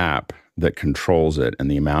the app that controls it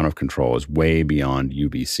and the amount of control is way beyond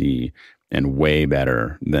UBC and way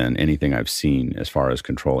better than anything I've seen as far as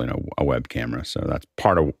controlling a web camera. So that's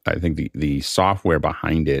part of, I think, the software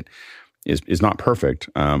behind it is not perfect.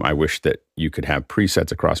 I wish that you could have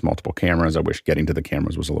presets across multiple cameras. I wish getting to the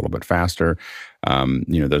cameras was a little bit faster.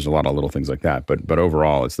 There's a lot of little things like that. But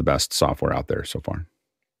overall, it's the best software out there so far.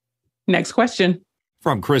 Next question.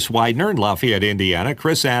 From Chris Widener in Lafayette, Indiana.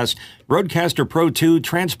 Chris asks, Rodecaster Pro 2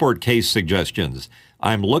 transport case suggestions.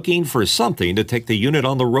 I'm looking for something to take the unit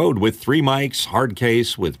on the road with 3 mics, hard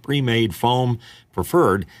case with pre-made foam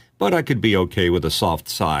preferred, but I could be okay with a soft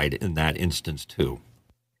side in that instance too.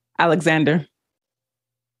 Alexander.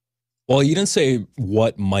 Well, you didn't say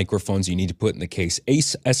what microphones you need to put in the case.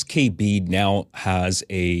 Ace SKB now has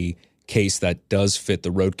a case that does fit the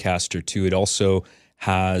Rodecaster 2. It also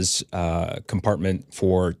has a compartment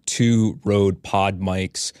for 2 Rode pod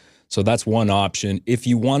mics. So that's one option. If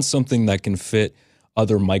you want something that can fit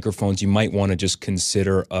other microphones, you might want to just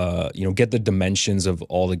consider, get the dimensions of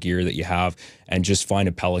all the gear that you have and just find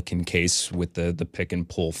a Pelican case with the pick and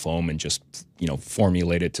pull foam and just,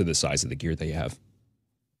 formulate it to the size of the gear that you have.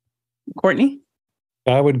 Courtney?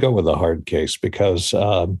 I would go with a hard case because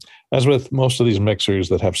as with most of these mixers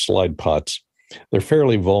that have slide pots, they're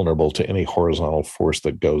fairly vulnerable to any horizontal force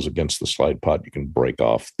that goes against the slide pot. You can break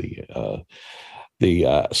off the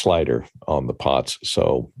slider on the pots.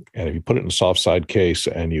 So, and if you put it in a soft side case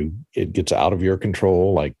and it gets out of your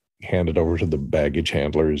control, like hand it over to the baggage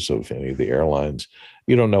handlers of any of the airlines,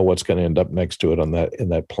 you don't know what's going to end up next to it in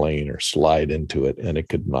that plane or slide into it, and it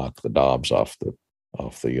could knock the knobs off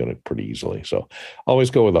the unit pretty easily. So always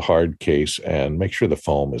go with a hard case and make sure the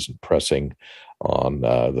foam isn't pressing on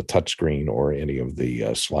the touchscreen or any of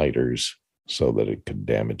the sliders so that it could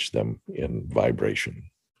damage them in vibration.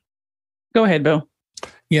 Go ahead, Bill.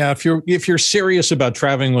 Yeah, if you're serious about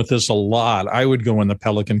traveling with this a lot, I would go in the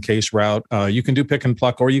Pelican case route. You can do pick and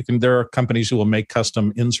pluck, or there are companies who will make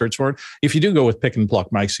custom inserts for it. If you do go with pick and pluck,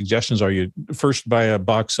 my suggestions are you first buy a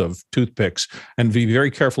box of toothpicks and be very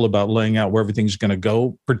careful about laying out where everything's going to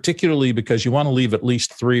go, particularly because you want to leave at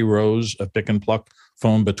least 3 rows of pick and pluck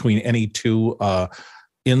foam between any 2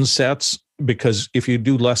 insets. Because if you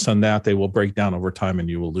do less than that, they will break down over time and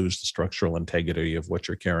you will lose the structural integrity of what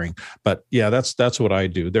you're carrying. But yeah, that's what I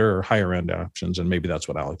do. There are higher end options, and maybe that's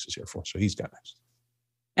what Alex is here for. So he's got it.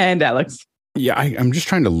 And Alex. Yeah, I'm just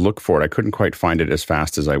trying to look for it. I couldn't quite find it as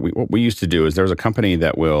fast as what we used to do is there was a company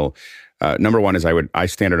that will, number one is I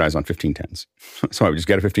standardize on 1510s. So I would just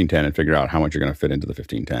get a 1510 and figure out how much you're going to fit into the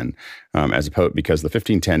 1510 as opposed, because the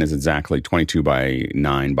 1510 is exactly 22 by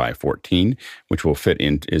 9 by 14, which will fit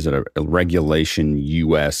in, is it a regulation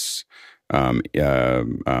US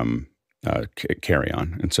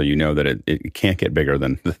carry-on. And so you know that it can't get bigger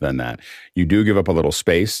than that. You do give up a little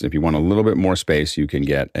space. If you want a little bit more space, you can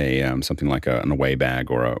get a something like an away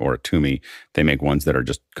bag or a Toomey. They make ones that are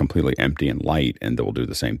just completely empty and light, and they will do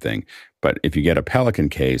the same thing. But if you get a Pelican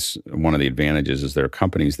case, one of the advantages is there are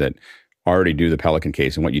companies that already do the Pelican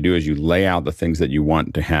case. And what you do is you lay out the things that you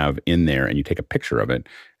want to have in there, and you take a picture of it,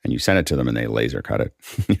 and you send it to them, and they laser cut it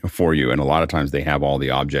for you. And a lot of times they have all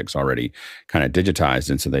the objects already kind of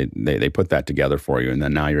digitized. And so they put that together for you. And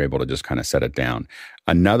then now you're able to just kind of set it down.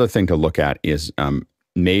 Another thing to look at is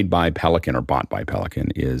made by Pelican or bought by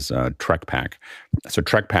Pelican is Trek Pack. So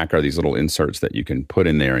Trek Pack are these little inserts that you can put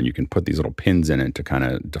in there, and you can put these little pins in it to kind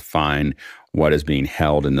of define what is being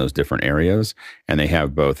held in those different areas. And they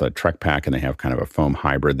have both a Trek Pack and they have kind of a foam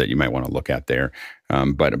hybrid that you might want to look at there.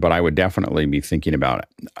 But I would definitely be thinking about,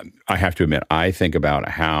 I have to admit, I think about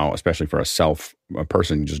how, especially for a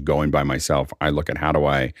person just going by myself, I look at how do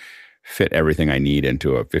I fit everything I need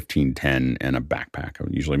into a 1510 and a backpack.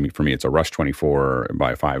 Usually for me, it's a Rush 24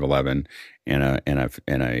 by 511 and a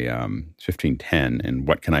 1510. And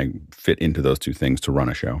what can I fit into those two things to run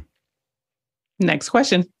a show? Next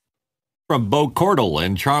question. From Bo Cordell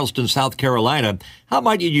in Charleston, South Carolina, how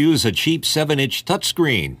might you use a cheap 7-inch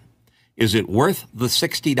touchscreen? Is it worth the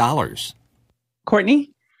 $60? Courtney?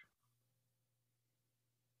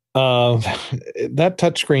 That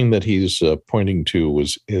touchscreen that he's pointing to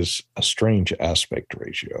is a strange aspect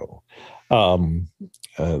ratio.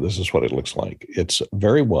 This is what it looks like. It's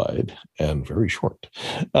very wide and very short.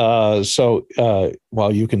 So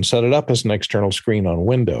while you can set it up as an external screen on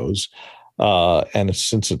Windows, and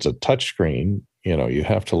since it's a touch screen, you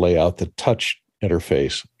have to lay out the touch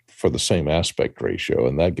interface for the same aspect ratio,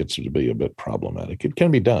 and that gets to be a bit problematic. It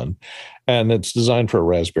can be done, and it's designed for a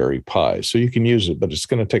Raspberry Pi, so you can use it, but it's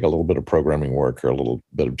going to take a little bit of programming work or a little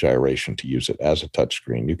bit of gyration to use it as a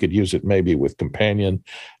touchscreen. You could use it maybe with Companion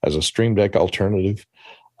as a Stream Deck alternative.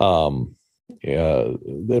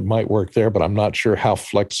 It might work there, but I'm not sure how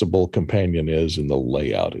flexible Companion is in the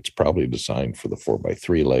layout. It's probably designed for the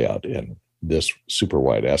 4x3 layout in this super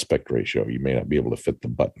wide aspect ratio. You may not be able to fit the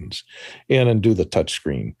buttons in and do the touch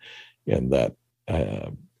screen in that,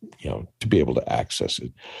 to be able to access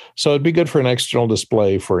it. So it'd be good for an external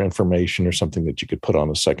display for information or something that you could put on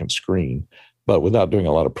a second screen. But without doing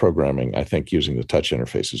a lot of programming, I think using the touch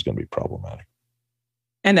interface is going to be problematic.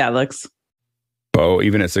 And Alex? Oh,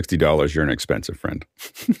 even at $60, you're an expensive friend.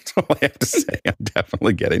 That's all I have to say. I'm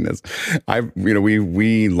definitely getting this.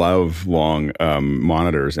 We love long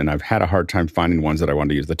monitors, and I've had a hard time finding ones that I want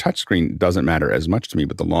to use. The touchscreen doesn't matter as much to me,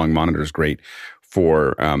 but the long monitor is great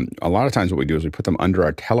for. A lot of times, what we do is we put them under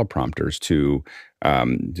our teleprompters to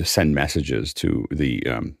send messages to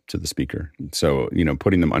the speaker. So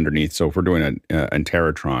putting them underneath. So if we're doing an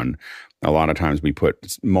Teratron, a lot of times we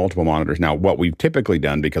put multiple monitors. Now, what we've typically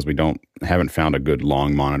done, because we haven't found a good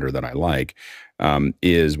long monitor that I like,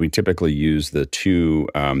 is we typically use the two,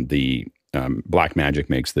 Blackmagic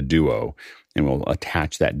makes the Duo, and we'll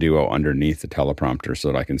attach that Duo underneath the teleprompter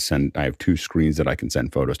so that I have two screens that I can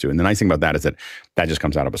send photos to. And the nice thing about that is that just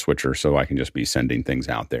comes out of a switcher, so I can just be sending things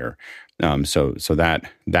out there. So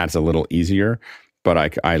that's a little easier.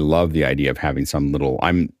 But I love the idea of having some little.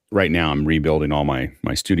 Right now I'm rebuilding all my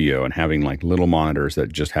studio, and having like little monitors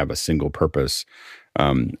that just have a single purpose,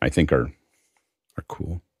 I think are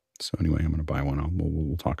cool. So anyway, I'm going to buy one.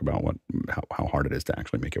 We'll talk about how hard it is to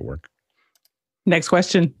actually make it work. Next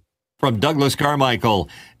question. From Douglas Carmichael.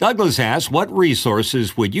 Douglas asks, what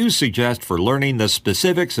resources would you suggest for learning the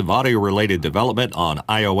specifics of audio-related development on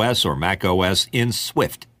iOS or macOS in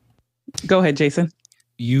Swift? Go ahead, Jason.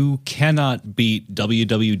 You cannot beat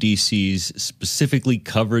WWDC's specifically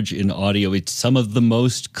coverage in audio. It's some of the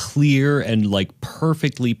most clear and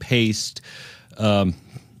perfectly paced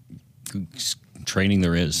training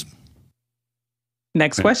there is.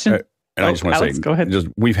 Next question. And I just want to say, go ahead.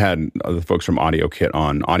 We've had the folks from AudioKit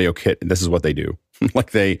on. AudioKit, this is what they do.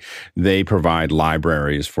 They provide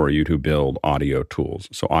libraries for you to build audio tools.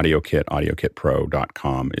 So AudioKit,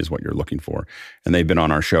 audiokitpro.com is what you're looking for. And they've been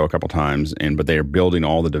on our show a couple times, but they are building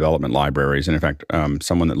all the development libraries. And in fact,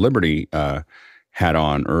 someone that Liberty had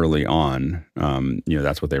on early on,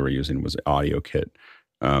 that's what they were using was AudioKit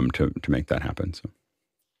to make that happen. So,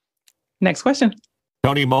 next question.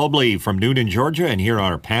 Tony Mobley from Newnan, Georgia, and here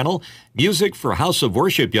on our panel. Music for House of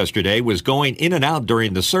Worship yesterday was going in and out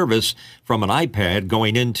during the service from an iPad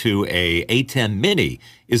going into a A10 Mini.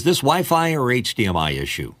 Is this Wi-Fi or HDMI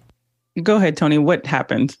issue? Go ahead, Tony. What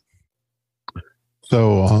happened?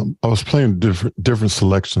 So I was playing different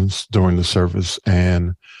selections during the service,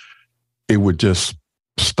 and it would just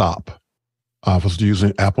stop. I was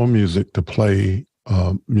using Apple Music to play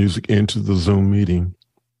music into the Zoom meeting,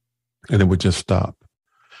 and it would just stop.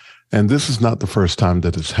 And this is not the first time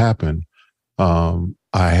that it's happened. I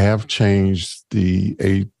have changed the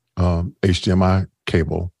HDMI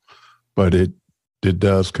cable, but it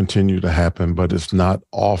does continue to happen, but it's not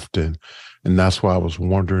often. And that's why I was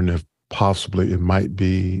wondering if possibly it might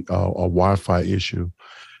be a Wi-Fi issue.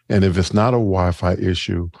 And if it's not a Wi-Fi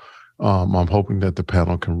issue, I'm hoping that the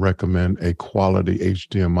panel can recommend a quality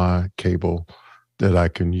HDMI cable that I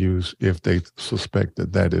can use if they suspect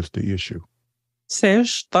that is the issue.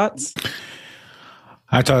 Serge, thoughts?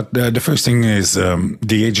 I thought the first thing is the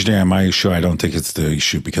HDMI issue. I don't think it's the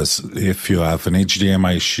issue, because if you have an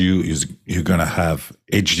HDMI issue, you're going to have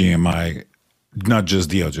HDMI, not just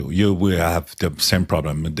the audio. You will have the same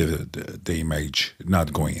problem with the image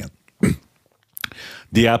not going in.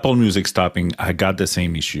 The Apple Music stopping, I got the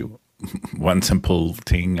same issue. One simple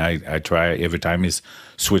thing I try every time is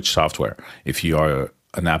switch software. If you are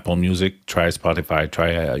an Apple Music, try Spotify,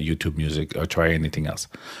 try YouTube Music, or try anything else.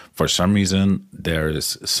 For some reason, there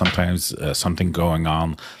is sometimes something going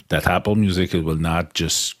on that Apple Music will not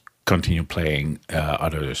just continue playing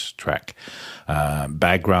others' track.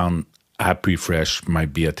 Background app refresh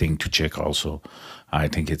might be a thing to check also. I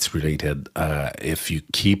think it's related. If you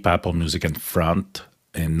keep Apple Music in front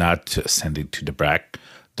and not send it to the back,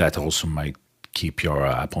 that also might keep your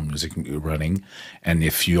Apple Music running. And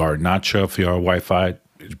if you are not sure of your Wi-Fi,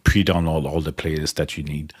 pre-download all the playlists that you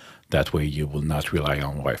need. That way you will not rely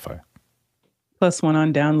on Wi-Fi. +1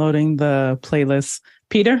 on downloading the playlists.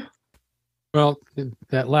 Peter? Well,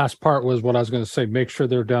 that last part was what I was going to say. Make sure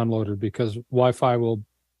they're downloaded, because Wi-Fi will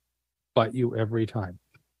bite you every time.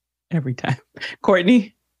 Every time.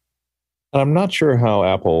 Courtney? I'm not sure how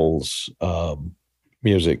Apple's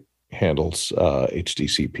music handles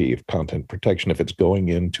HDCP content protection if it's going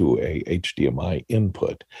into a HDMI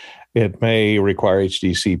input. It may require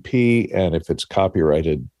HDCP, and if it's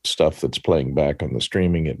copyrighted stuff that's playing back on the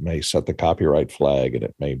streaming, it may set the copyright flag, and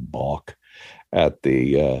it may balk at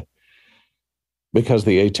the because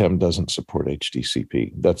the ATEM doesn't support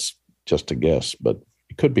HDCP. That's just a guess, but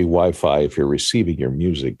it could be Wi-Fi if you're receiving your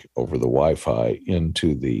music over the Wi-Fi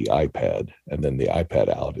into the iPad, and then the iPad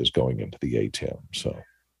out is going into the ATEM. So.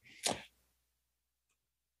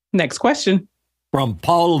 Next question. From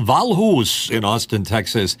Paul Valhus in Austin,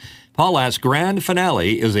 Texas. Paul asks, Grand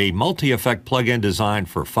Finale is a multi-effect plugin designed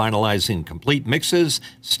for finalizing complete mixes,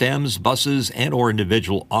 stems, buses, and or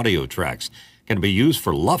individual audio tracks. Can be used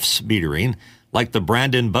for LUFS metering, like the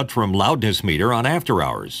Brandon Buttram loudness meter on After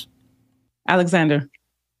Hours. Alexander.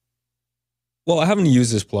 Well, I haven't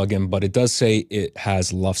used this plugin, but it does say it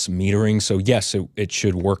has LUFS metering. So yes, it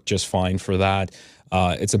should work just fine for that.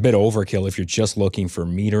 It's a bit overkill if you're just looking for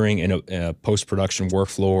metering in a post-production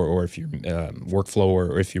workflow, or if you're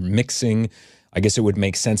if you're mixing. I guess it would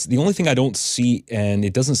make sense. The only thing I don't see, and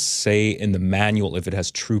it doesn't say in the manual if it has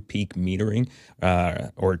true peak metering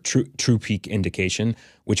or true peak indication,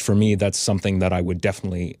 which for me, that's something that I would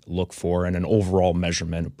definitely look for in an overall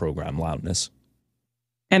measurement of program loudness.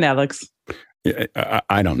 And Alex. Yeah,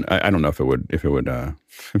 I don't know if it would if it would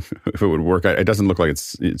work. It doesn't look like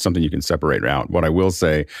it's something you can separate out. What I will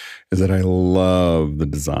say is that I love the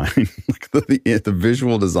design, like the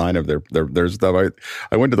visual design of their stuff.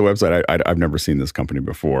 I went to the website. I've never seen this company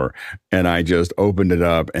before, and I just opened it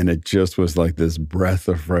up, and it just was like this breath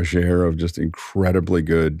of fresh air of just incredibly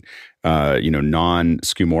good,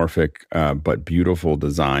 non-skeuomorphic but beautiful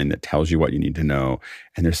design that tells you what you need to know.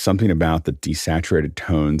 And there's something about the desaturated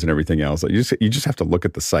tones and everything else. You just have to look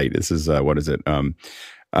at the site. This is what is it?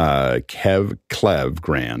 Clev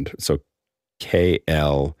Grand. So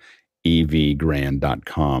KLEV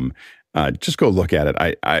Grand.com. Just go look at it.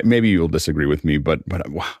 I maybe you'll disagree with me, but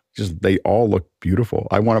wow, just they all look beautiful.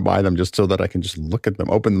 I want to buy them just so that I can just look at them,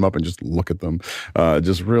 open them up, and just look at them.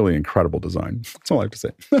 Just really incredible design. That's all I have to say.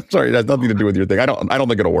 Sorry, it has nothing to do with your thing. I don't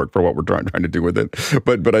think it'll work for what we're trying to do with it.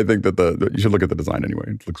 But I think that you should look at the design anyway.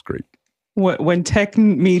 It looks great. When tech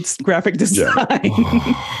meets graphic design.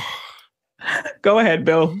 Yeah. Go ahead,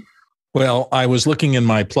 Bill. Well, I was looking in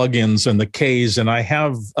my plugins and the Ks, and I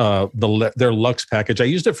have their Lux package. I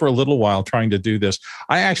used it for a little while trying to do this.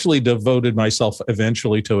 I actually devoted myself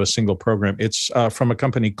eventually to a single program. It's from a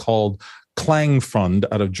company called Klangfund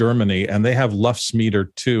out of Germany, and they have LUFS meter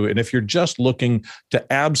too. And if you're just looking to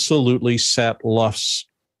absolutely set LUFS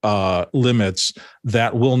limits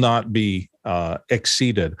that will not be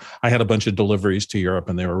exceeded. I had a bunch of deliveries to Europe,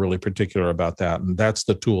 and they were really particular about that. And that's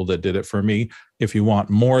the tool that did it for me. If you want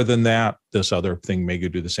more than that, this other thing may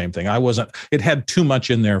do the same thing. It had too much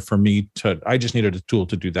in there for me I just needed a tool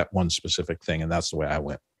to do that one specific thing. And that's the way I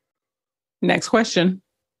went. Next question.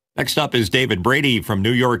 Next up is David Brady from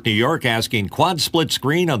New York, New York, asking quad split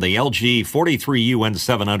screen on the LG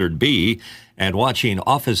 43UN700B and watching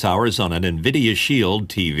Office Hours on an NVIDIA Shield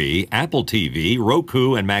TV, Apple TV,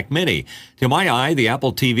 Roku, and Mac Mini. To my eye, the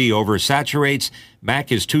Apple TV oversaturates,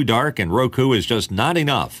 Mac is too dark, and Roku is just not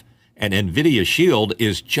enough. And NVIDIA Shield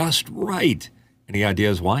is just right. Any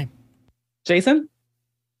ideas why? Jason?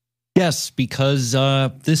 Yes, because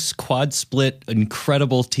this quad split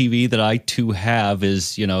incredible TV that I too have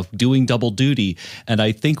is, doing double duty. And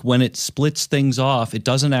I think when it splits things off, it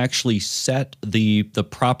doesn't actually set the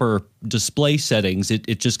proper display settings,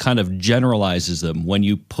 it just kind of generalizes them when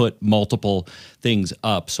you put multiple things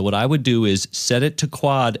up. So what I would do is set it to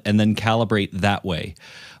quad and then calibrate that way.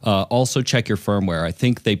 Also check your firmware. I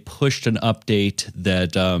think they pushed an update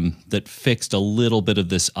that fixed a little bit of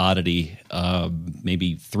this oddity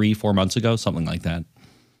maybe 3-4 months ago, something like that.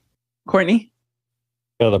 Courtney?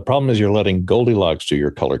 Yeah, the problem is you're letting Goldilocks do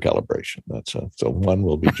your color calibration. So one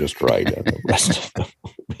will be just right, and the rest of them.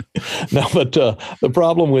 No, but the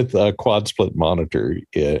problem with a quad split monitor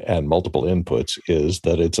and multiple inputs is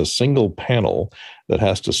that it's a single panel that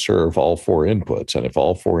has to serve all 4 inputs. And if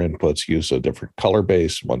all 4 inputs use a different color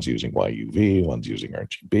base, one's using YUV, one's using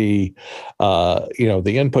RGB,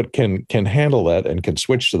 the input can handle that and can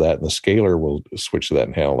switch to that, and the scaler will switch to that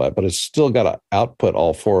and handle that. But it's still got to output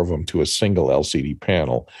all 4 of them to a single LCD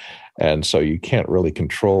panel. And so you can't really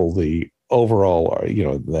control the overall,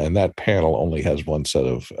 and that panel only has one set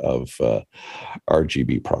of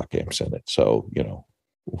RGB proc amps in it. So,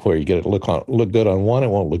 where you get it look good on one, it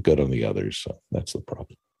won't look good on the others. So that's the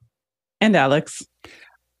problem. And Alex?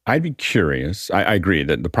 I'd be curious. I agree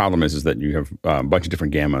that the problem is that you have a bunch of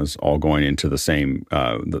different gammas all going into the same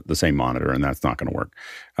the same monitor, and that's not going to work.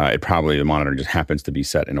 The monitor just happens to be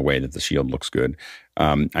set in a way that the shield looks good.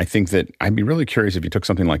 I think that I'd be really curious if you took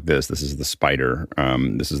something like this. This is the Spider.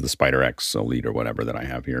 This is the Spider X Elite or whatever that I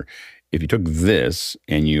have here. If you took this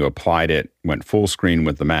and you applied it, went full screen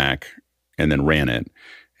with the Mac, and then ran it,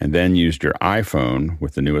 and then used your iPhone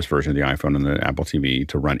with the newest version of the iPhone and the Apple TV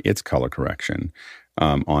to run its color correction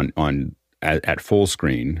at full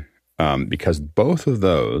screen, because both of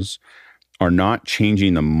those are not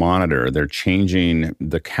changing the monitor. They're changing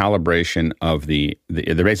the calibration of they're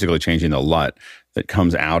basically changing the LUT that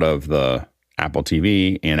comes out of the Apple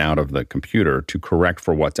TV and out of the computer to correct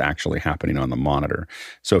for what's actually happening on the monitor.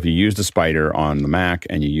 So if you use the Spider on the Mac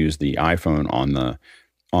and you use the iPhone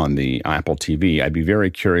on the Apple TV, I'd be very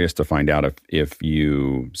curious to find out if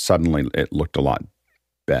you suddenly it looked a lot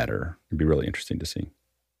better. It'd be really interesting to see.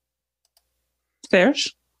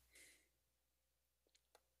 Serge?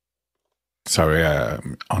 Sorry, I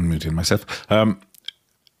unmuted myself.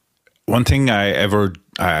 One thing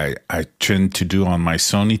I tend to do on my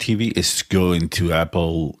Sony TV is go into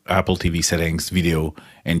Apple TV settings, video,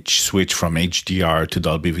 and switch from HDR to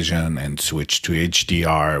Dolby Vision and switch to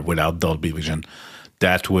HDR without Dolby Vision.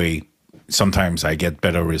 That way, sometimes I get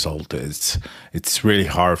better result. It's really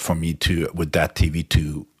hard for me with that TV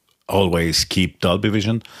to always keep Dolby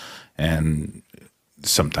Vision, and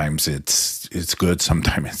sometimes it's good,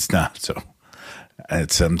 sometimes it's not. So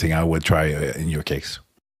it's something I would try in your case.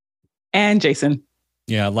 And Jason.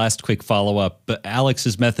 Yeah, last quick follow-up. But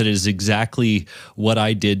Alex's method is exactly what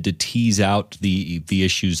I did to tease out the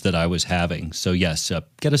issues that I was having. So yes,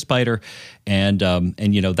 get a Spider, and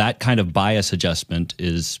that kind of bias adjustment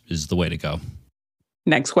is the way to go.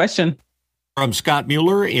 Next question. From Scott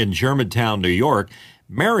Mueller in Germantown, New York.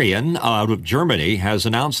 Marion out of Germany has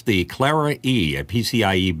announced the Clara E, a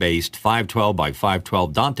PCIe-based 512 by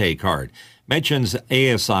 512 Dante card. Mentions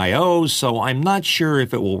ASIO, so I'm not sure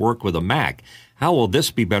if it will work with a Mac. How will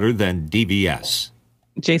this be better than DVS?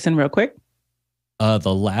 Jason, real quick.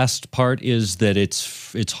 The last part is that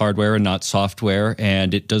it's hardware and not software,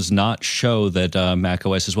 and it does not show that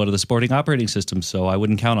macOS is one of the supporting operating systems, so I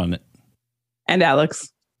wouldn't count on it. And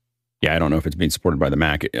Alex? Yeah, I don't know if it's being supported by the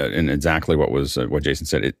Mac, and exactly what Jason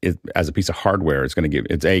said. It as a piece of hardware, it's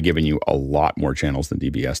giving you a lot more channels than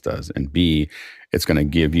DVS does, and B, it's going to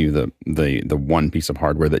give you the one piece of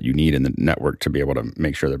hardware that you need in the network to be able to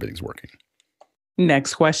make sure that everything's working.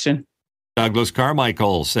 Next question. Douglas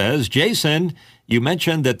Carmichael says, Jason, you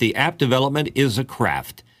mentioned that the app development is a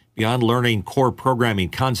craft. Beyond learning core programming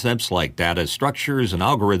concepts like data structures and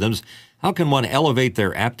algorithms, how can one elevate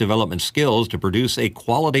their app development skills to produce a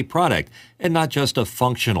quality product and not just a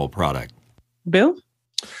functional product? Bill?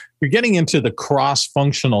 You're getting into the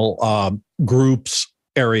cross-functional groups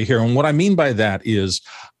area here. And what I mean by that is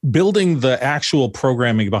building the actual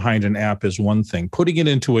programming behind an app is one thing. Putting it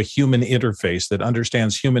into a human interface that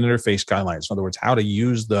understands human interface guidelines, in other words, how to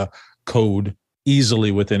use the code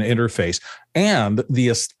easily with an interface, and the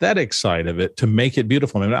aesthetic side of it to make it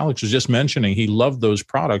beautiful. I mean, Alex was just mentioning he loved those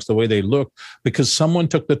products, the way they look, because someone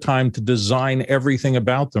took the time to design everything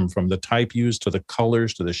about them, from the type used to the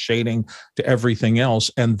colors to the shading to everything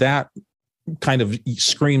else. And that kind of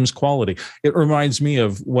screams quality. It reminds me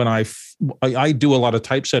of when I do a lot of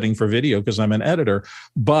typesetting for video because I'm an editor,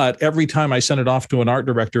 but every time I send it off to an art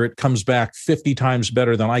director, it comes back 50 times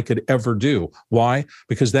better than I could ever do. Why?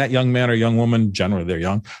 Because that young man or young woman, generally they're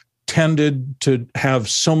young, tended to have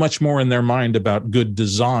so much more in their mind about good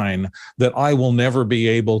design that I will never be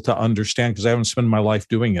able to understand because I haven't spent my life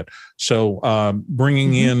doing it. So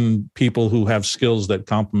bringing in people who have skills that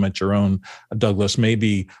complement your own, Douglas, may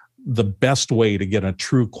be the best way to get a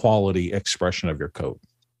true quality expression of your code.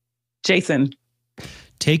 Jason.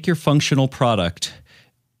 Take your functional product,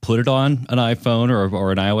 put it on an iPhone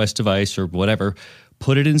or an iOS device or whatever,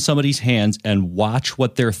 put it in somebody's hands and watch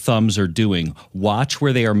what their thumbs are doing. Watch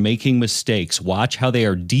where they are making mistakes. Watch how they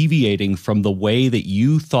are deviating from the way that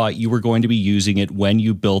you thought you were going to be using it when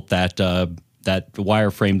you built that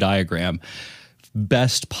wireframe diagram.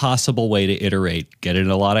 Best possible way to iterate. Get it in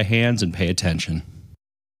a lot of hands and pay attention.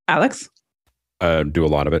 Alex? Do a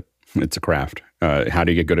lot of it. It's a craft. How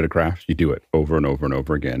do you get good at a craft? You do it over and over and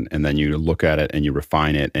over again. And then you look at it and you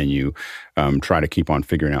refine it and you try to keep on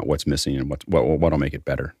figuring out what's missing and what'll make it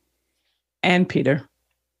better. And Peter?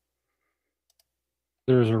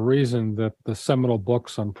 There's a reason that the seminal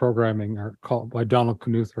books on programming are called by Donald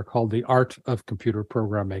Knuth are called The Art of Computer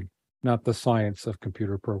Programming, not the science of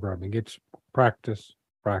computer programming. It's practice,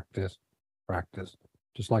 practice, practice,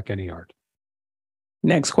 just like any art.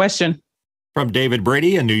 Next question. From David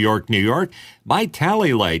Brady in New York, New York. My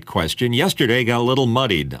tally light question yesterday got a little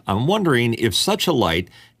muddied. I'm wondering if such a light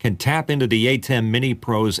can tap into the ATEM Mini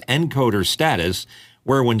Pro's encoder status,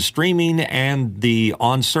 where when streaming and the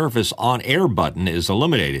on-surface on-air button is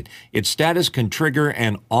eliminated, its status can trigger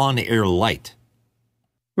an on-air light.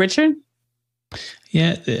 Richard?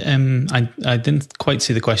 Yeah, I didn't quite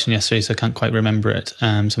see the question yesterday, so I can't quite remember it. So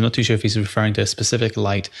I'm not too sure if he's referring to a specific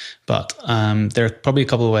light, but there are probably a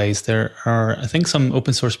couple of ways. There are, I think, some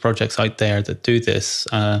open source projects out there that do this.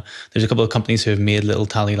 There's a couple of companies who have made little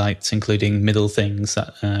tally lights, including Middle Things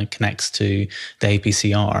that connects to the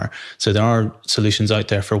APCR. So there are solutions out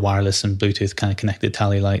there for wireless and Bluetooth kind of connected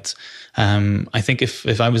tally lights. I think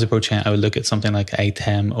if I was approaching it, I would look at something like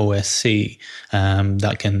ATEM OSC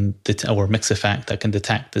that can or Mixeffect that can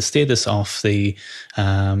detect the status of the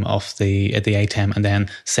ATEM and then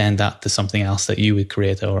send that to something else that you would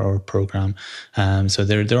create or program. So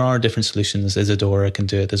there are different solutions. Isadora can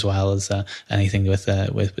do it as well as anything with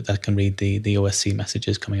that can read the OSC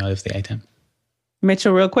messages coming out of the ATEM.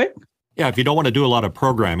 Mitchell, real quick. Yeah, if you don't want to do a lot of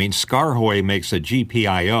programming, Skarhoy makes a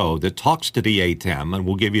GPIO that talks to the ATEM and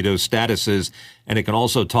will give you those statuses, and it can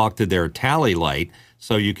also talk to their tally light.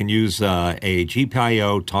 So you can use a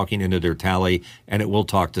GPIO talking into their tally, and it will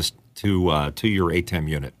talk to your ATEM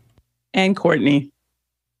unit. And Courtney.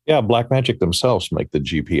 Yeah, Blackmagic themselves make the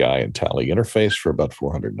GPI and Tally interface for about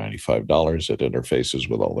 $495. It interfaces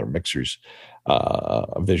with all their mixers,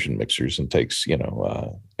 vision mixers, and takes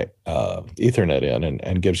Ethernet in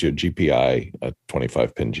and gives you a GPI, a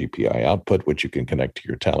 25-pin GPI output, which you can connect to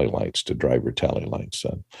your Tally lights to drive your Tally lights.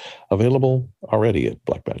 Available already at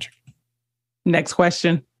Blackmagic. Next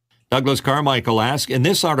question. Douglas Carmichael asks, in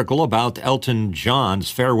this article about Elton John's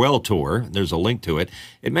farewell tour, there's a link to it,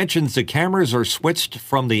 it mentions the cameras are switched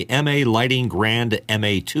from the MA Lighting Grand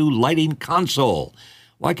MA2 lighting console.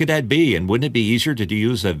 Why could that be? And wouldn't it be easier to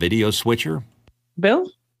use a video switcher? Bill?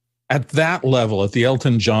 At that level, at the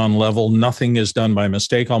Elton John level, nothing is done by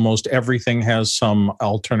mistake. Almost everything has some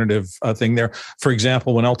alternative thing there. For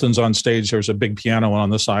example, when Elton's on stage, there's a big piano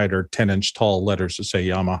on the side or 10-inch tall letters that say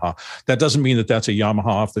Yamaha. That doesn't mean that that's a Yamaha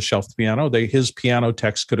off-the-shelf piano. His piano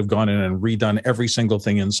techs could have gone in and redone every single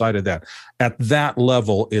thing inside of that. At that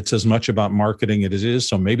level, it's as much about marketing as it is.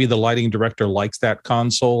 So maybe the lighting director likes that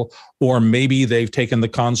console, or maybe they've taken the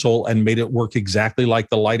console and made it work exactly like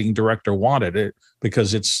the lighting director wanted it,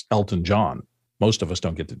 because it's Elton John. Most of us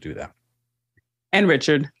don't get to do that. And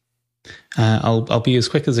Richard? I'll be as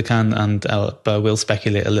quick as I can, but I will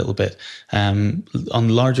speculate a little bit. On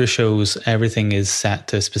larger shows, everything is set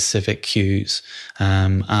to specific cues,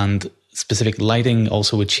 and specific lighting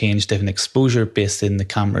also would change different exposure based in the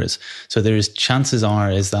cameras. So there's chances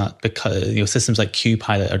are is that because systems like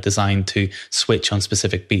QPilot are designed to switch on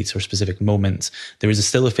specific beats or specific moments, there is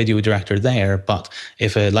still a video director there, but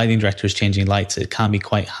if a lighting director is changing lights, it can be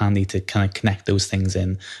quite handy to kind of connect those things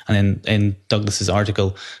in. And in Douglas's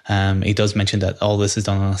article, he does mention that all this is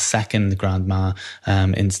done on a second Grandma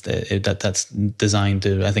that's designed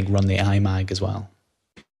to, I think, run the iMag as well.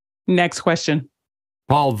 Next question.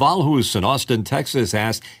 Paul Valhus in Austin, Texas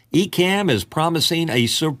asks, Ecamm is promising a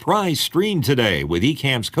surprise stream today with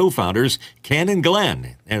Ecamm's co-founders, Ken and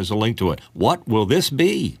Glenn. There's a link to it. What will this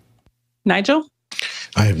be? Nigel?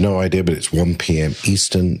 I have no idea, but it's 1 p.m.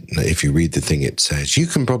 Eastern. If you read the thing, it says, you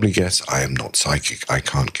can probably guess. I am not psychic. I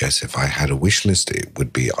can't guess. If I had a wish list, it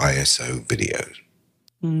would be ISO videos.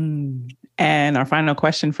 And our final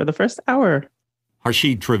question for the first hour.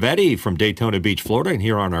 Harshid Trivedi from Daytona Beach, Florida, and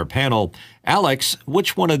here on our panel, Alex,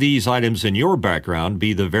 which one of these items in your background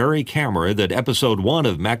be the very camera that episode 1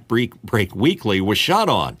 of Mac Break Weekly was shot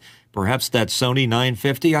on? Perhaps that Sony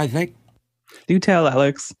 950, I think? Do tell,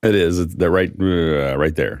 Alex. It is. It's right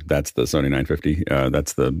there. That's the Sony 950.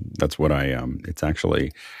 That's what I it's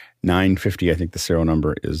actually 950. I think the serial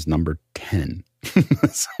number is number 10.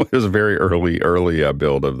 So it was a very early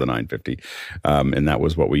build of the 950, and that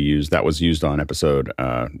was what we used. That was used on episode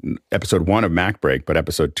 1 of Mac Break, but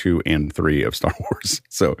episode 2 and 3 of Star Wars.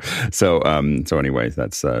 So anyways,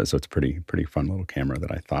 that's so it's a pretty fun little camera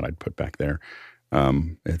that I thought I'd put back there. I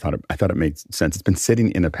thought it made sense. It's been sitting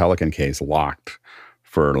in a Pelican case locked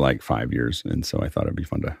for like 5 years, and so I thought it'd be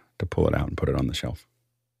fun to pull it out and put it on the shelf.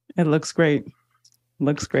 It looks great.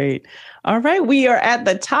 Looks great. All right. We are at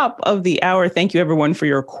the top of the hour. Thank you, everyone, for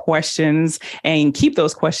your questions, and keep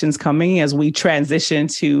those questions coming as we transition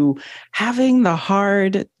to having the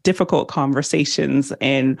hard, difficult conversations.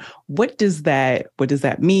 And what does that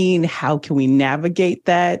mean? How can we navigate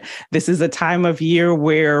that? This is a time of year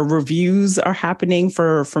where reviews are happening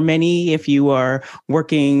for many. If you are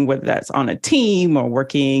working, whether that's on a team or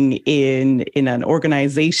working in an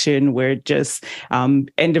organization where just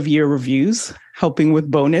end of year reviews, helping with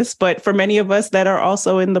bonus. But for many of us that are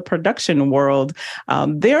also in the production world,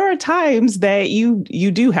 there are times that you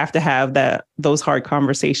do have to have those hard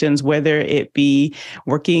conversations, whether it be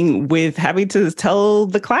working with having to tell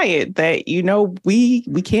the client that,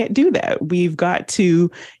 we can't do that. We've got to,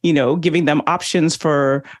 giving them options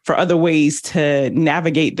for other ways to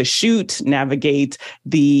navigate the shoot, navigate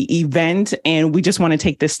the event. And we just want to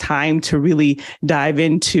take this time to really dive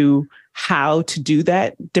into how to do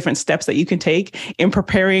that, different steps that you can take. In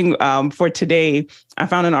preparing for today, I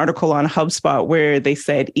found an article on HubSpot where they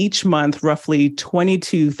said each month, roughly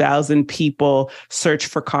 22,000 people search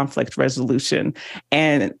for conflict resolution.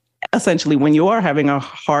 And essentially, when you are having a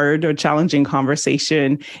hard or challenging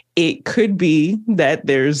conversation, it could be that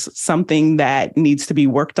there's something that needs to be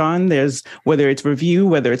worked on. Whether it's review,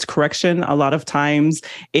 whether it's correction, a lot of times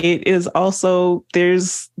it is also,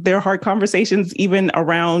 there are hard conversations even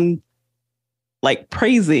around like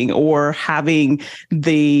praising or having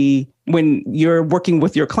when you're working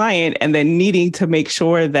with your client and then needing to make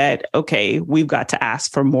sure that, okay, we've got to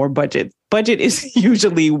ask for more budget. Budget is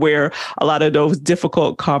usually where a lot of those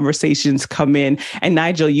difficult conversations come in. And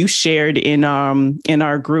Nigel, you shared in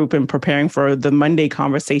our group in preparing for the Monday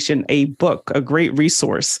conversation, a book, a great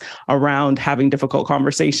resource around having difficult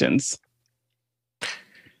conversations.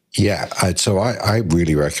 Yeah, so I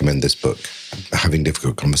really recommend this book, Having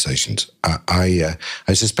Difficult Conversations. I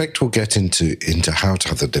suspect we'll get into how to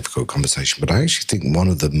have the difficult conversation, but I actually think one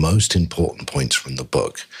of the most important points from the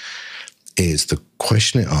book is the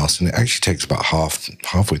question it asks, and it actually takes about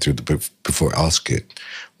halfway through the book before it asks it,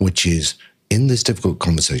 which is, in this difficult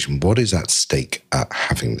conversation, what is at stake at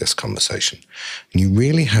having this conversation? And you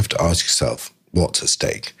really have to ask yourself, what's at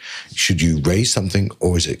stake? Should you raise something,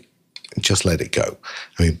 or is it just let it go?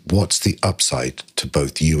 I mean, what's the upside to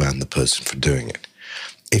both you and the person for doing it?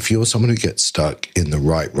 If you're someone who gets stuck in the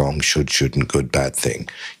right, wrong, should, shouldn't, good, bad thing,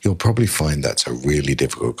 you'll probably find that's a really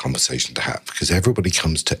difficult conversation to have, because everybody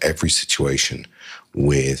comes to every situation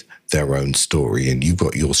with their own story, and you've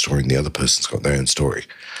got your story and the other person's got their own story.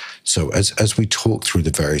 So as we talk through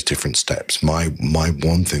the various different steps, my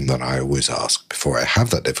one thing that I always ask before I have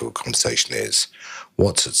that difficult conversation is,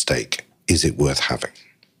 what's at stake? Is it worth having?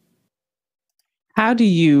 How do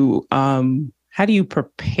you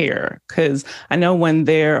prepare? Because I know when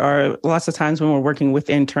there are lots of times when we're working with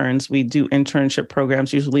interns, we do internship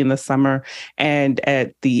programs usually in the summer. And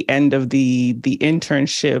at the end of the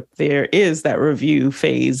internship, there is that review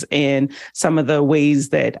phase. And some of the ways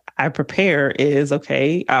that I prepare is,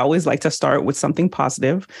 okay, I always like to start with something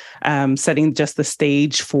positive, setting just the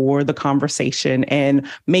stage for the conversation and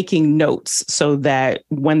making notes so that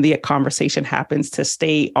when the conversation happens, to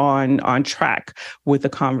stay on track with the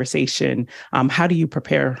conversation. How do you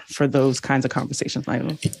prepare for those kinds of conversations,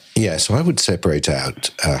 Lionel? Yeah, so I would separate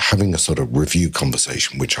out having a sort of review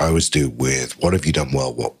conversation, which I always do with what have you done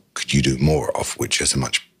well, what could you do more of, which is a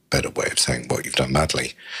much better way of saying what you've done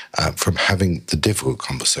badly, from having the difficult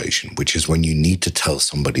conversation, which is when you need to tell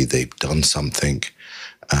somebody they've done something,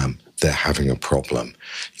 they're having a problem.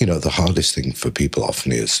 The hardest thing for people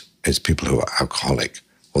often is people who are alcoholic,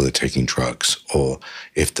 or they're taking drugs, or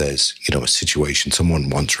if there's, a situation, someone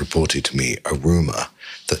once reported to me a rumor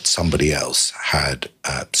that somebody else had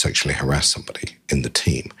sexually harassed somebody in the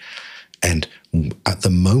team. And at the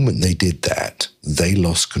moment they did that, they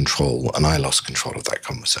lost control and I lost control of that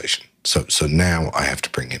conversation. So now I have to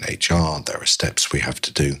bring in HR. There are steps we have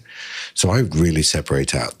to do. So I would really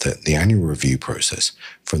separate out the annual review process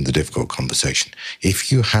from the difficult conversation.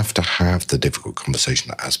 If you have to have the difficult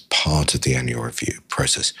conversation as part of the annual review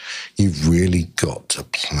process, you've really got to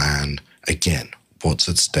plan again. What's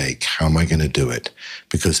at stake? How am I going to do it?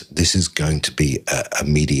 Because this is going to be a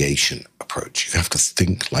mediation approach. You have to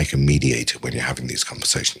think like a mediator when you're having these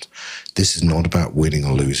conversations. This is not about winning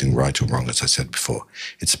or losing, right or wrong, as I said before.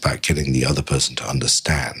 It's about getting the other person to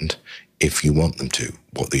understand, if you want them to,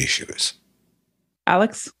 what the issue is.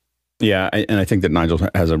 Alex? Yeah, and I think that Nigel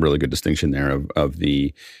has a really good distinction there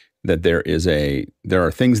that there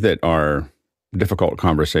are things that are difficult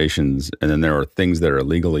conversations, and then there are things that are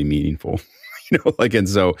legally meaningful. And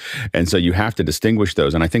so you have to distinguish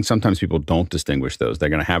those. And I think sometimes people don't distinguish those. They're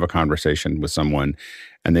going to have a conversation with someone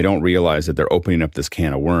and they don't realize that they're opening up this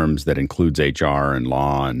can of worms that includes HR and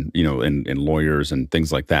law and, and lawyers and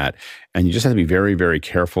things like that. And you just have to be very, very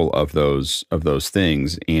careful of those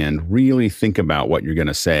things and really think about what you're going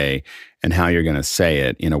to say and how you're going to say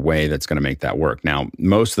it in a way that's going to make that work. Now,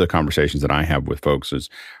 most of the conversations that I have with folks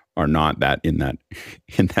are not that in that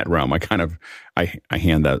realm. I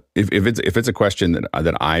hand that if it's a question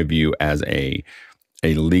that I view as a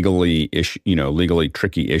legally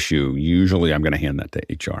tricky issue, usually I'm going to hand that to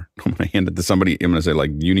HR. I'm going to hand it to somebody. I'm going to say,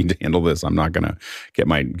 like, you need to handle this. I'm not going to get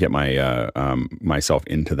myself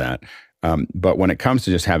into that. But when it comes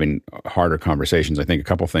to just having harder conversations, I think a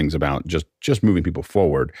couple things about just moving people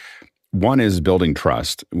forward. One is building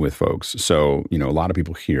trust with folks. So, a lot of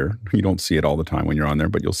people here, you don't see it all the time when you're on there,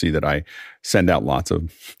 but you'll see that I send out lots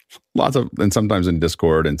of, and sometimes in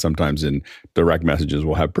Discord and sometimes in direct messages,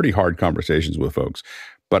 we'll have pretty hard conversations with folks.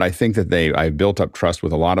 But I think that I've built up trust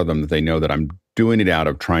with a lot of them that they know that I'm doing it out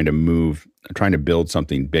of trying to build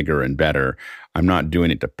something bigger and better. I'm not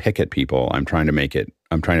doing it to pick at people. I'm trying to make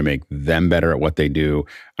them better at what they do.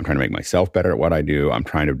 I'm trying to make myself better at what I do. I'm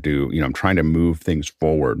trying to move things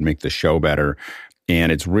forward, make the show better.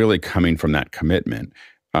 And it's really coming from that commitment.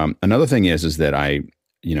 Another thing is that I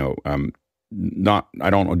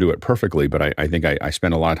don't do it perfectly, but I think I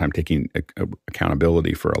spend a lot of time taking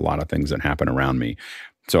accountability for a lot of things that happen around me.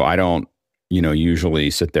 So I don't, usually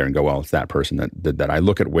sit there and go, well, it's that person that I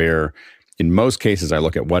look at where, in most cases, I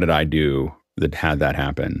look at what did I do that had that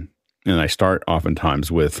happen. And I start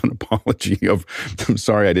oftentimes with an apology of, I'm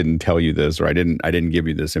sorry I didn't tell you this, or I didn't give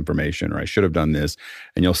you this information, or I should have done this.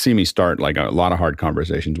 And you'll see me start like a lot of hard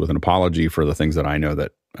conversations with an apology for the things that I know,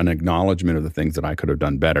 that an acknowledgement of the things that I could have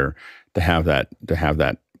done better, to have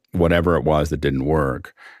that whatever it was that didn't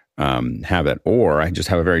work, have it, or I just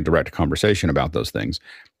have a very direct conversation about those things.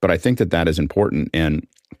 But I think that is important. And,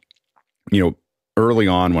 early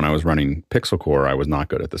on when I was running Pixel Core, I was not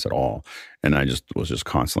good at this at all. And I was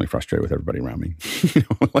constantly frustrated with everybody around me,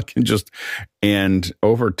 and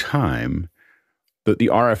over time, the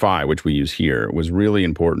RFI, which we use here, was really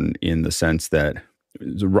important in the sense that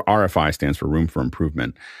RFI stands for room for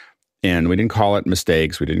improvement. And we didn't call it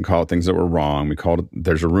mistakes. We didn't call it things that were wrong. We called it,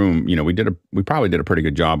 there's a room, we probably did a pretty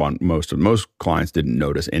good job on most clients didn't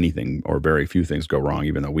notice anything or very few things go wrong,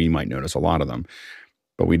 even though we might notice a lot of them.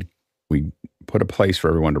 But we put a place for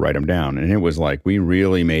everyone to write them down. And it was like, we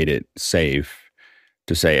really made it safe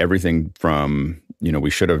to say everything from,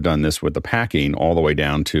 we should have done this with the packing all the way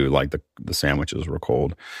down to like the sandwiches were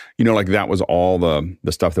cold. That was all the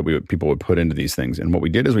stuff that people would put into these things. And what we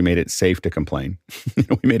did is we made it safe to complain.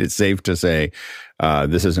 We made it safe to say,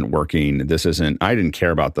 this isn't working. I didn't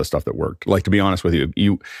care about the stuff that worked. Like, to be honest with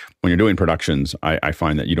you, when you're doing productions, I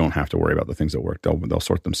find that you don't have to worry about the things that work. They'll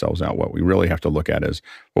sort themselves out. What we really have to look at is,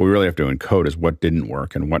 what we really have to encode is what didn't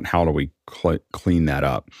work and how do we clean that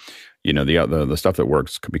up. The stuff that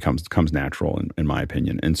works comes natural in my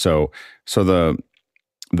opinion. And so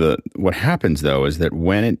what happens though is that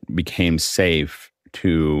when it became safe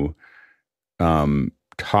to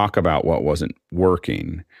talk about what wasn't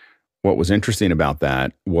working, what was interesting about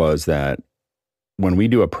that was that when we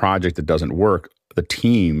do a project that doesn't work,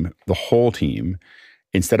 the whole team,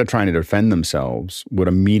 instead of trying to defend themselves, would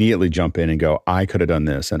immediately jump in and go, I could have done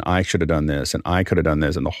this, and I should have done this, and I could have done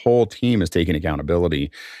this. And the whole team is taking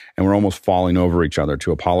accountability, and we're almost falling over each other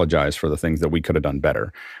to apologize for the things that we could have done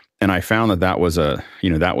better. And I found that was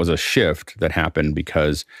a shift that happened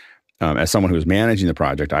because as someone who was managing the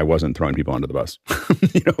project, I wasn't throwing people under the bus.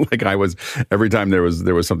 I was, every time there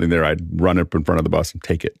was something there, I'd run up in front of the bus and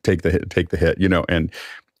take the hit,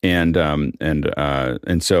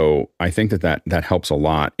 and so I think that helps a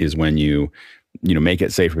lot, is when you make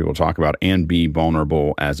it safe for people to talk about and be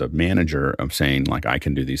vulnerable as a manager of saying like, I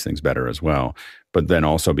can do these things better as well. But then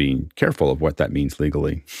also being careful of what that means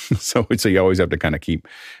legally. So you always have to kind of keep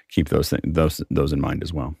those in mind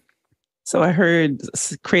as well. So I heard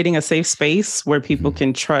creating a safe space where people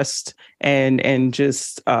can trust and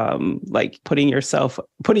just like putting yourself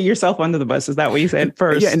under the bus. Is that what you said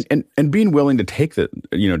first? Yeah, and being willing to take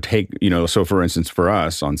so for instance, for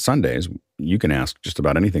us on Sundays, you can ask just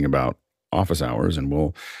about anything about office hours and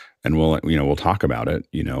we'll talk about it,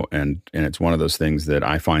 and it's one of those things that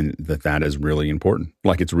I find that is really important.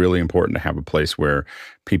 Like it's really important to have a place where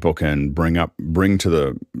people can bring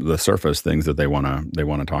to the surface things that they want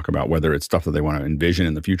to talk about, whether it's stuff that they want to envision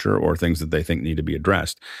in the future or things that they think need to be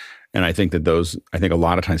addressed. And I think that a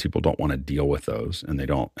lot of times people don't want to deal with those, and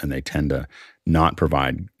they tend to not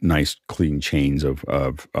provide nice, clean chains of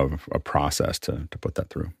a process to put that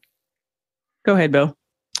through. Go ahead, Bill.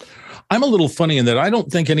 I'm a little funny in that I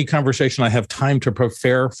don't think any conversation I have time to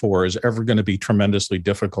prepare for is ever going to be tremendously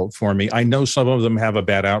difficult for me. I know some of them have a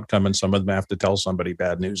bad outcome and some of them have to tell somebody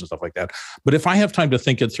bad news and stuff like that. But if I have time to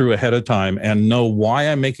think it through ahead of time and know why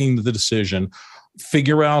I'm making the decision,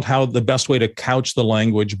 figure out how the best way to couch the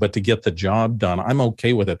language, but to get the job done, I'm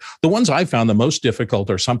okay with it. The ones I found the most difficult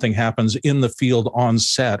are something happens in the field on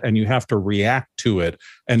set and you have to react to it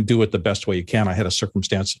and do it the best way you can. I had a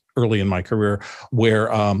circumstance early in my career where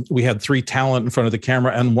we had 3 talent in front of the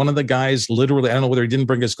camera, and one of the guys literally, I don't know whether he didn't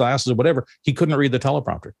bring his glasses or whatever, he couldn't read the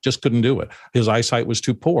teleprompter, just couldn't do it. His eyesight was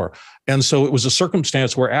too poor. And so it was a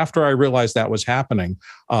circumstance where after I realized that was happening,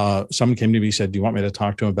 someone came to me and said, do you want me to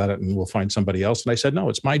talk to him about it and we'll find somebody else? And I said, no,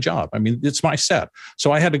 it's my job. I mean, it's my set.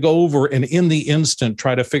 So I had to go over and in the instant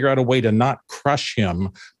try to figure out a way to not crush him,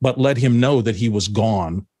 but let him know that he was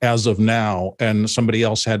gone as of now, and somebody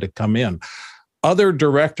else had to come in. Other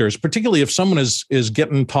directors, particularly if someone is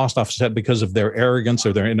getting tossed off set because of their arrogance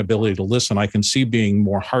or their inability to listen, I can see being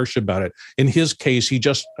more harsh about it. In his case,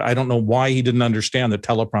 I don't know why he didn't understand that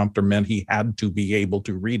teleprompter meant he had to be able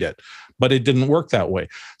to read it, but it didn't work that way.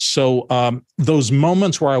 So those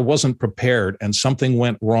moments where I wasn't prepared and something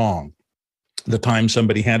went wrong, the time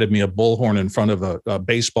somebody handed me a bullhorn in front of a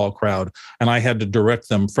baseball crowd and I had to direct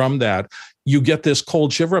them from that, you get this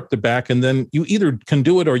cold shiver up the back, and then you either can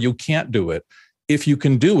do it or you can't do it. If you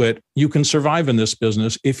can do it, you can survive in this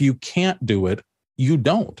business. If you can't do it, you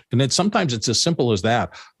don't. And sometimes it's as simple as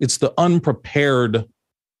that. It's the unprepared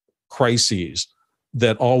crises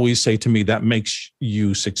that always say to me that makes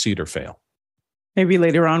you succeed or fail. Maybe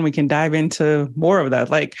later on we can dive into more of that.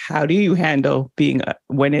 Like, how do you handle being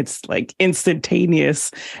when it's like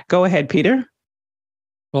instantaneous? Go ahead, Peter.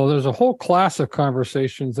 Well, there's a whole class of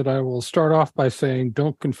conversations that I will start off by saying,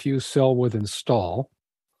 don't confuse sell with install.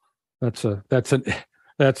 But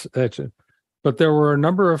there were a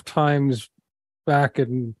number of times back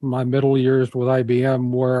in my middle years with IBM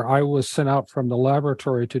where I was sent out from the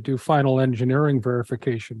laboratory to do final engineering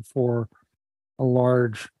verification for a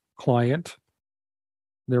large client.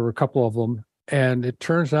 There were a couple of them. And it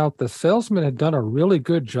turns out the salesman had done a really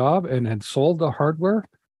good job and had sold the hardware,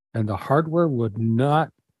 and the hardware would not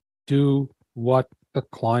do what the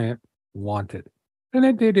client wanted.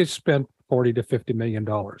 And they just spent $40 to $50 million.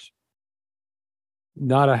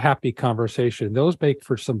 Not a happy conversation. Those make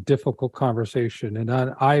for some difficult conversation. And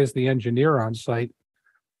I, as the engineer on site,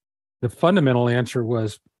 the fundamental answer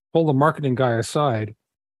was pull the marketing guy aside,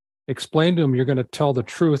 explain to him you're going to tell the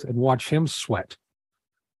truth and watch him sweat.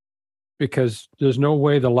 Because there's no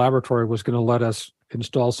way the laboratory was going to let us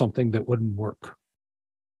install something that wouldn't work.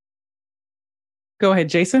 Go ahead,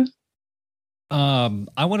 Jason.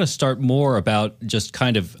 I want to start more about just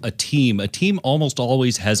kind of a team. A team almost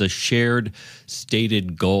always has a shared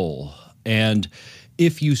stated goal. And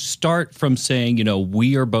if you start from saying,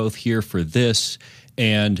 we are both here for this,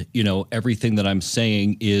 and, everything that I'm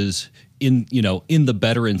saying is in the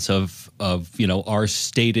betterance of our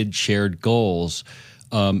stated shared goals,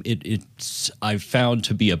 it's I've found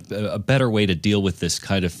to be a better way to deal with this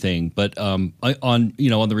kind of thing. But on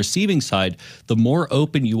the receiving side, the more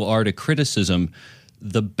open you are to criticism,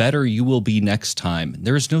 the better you will be next time.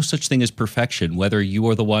 There is no such thing as perfection, whether you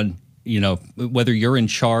are the one, whether you're in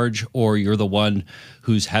charge or you're the one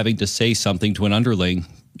who's having to say something to an underling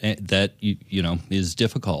that is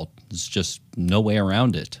difficult. There's just no way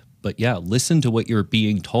around it. But yeah, listen to what you're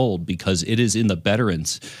being told, because it is in the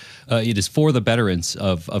betterance. It is for the betterance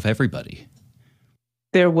of everybody.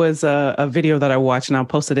 There was a video that I watched, and I'll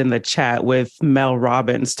post it in the chat, with Mel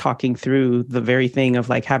Robbins talking through the very thing of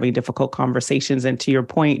like having difficult conversations. And to your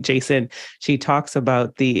point, Jason, she talks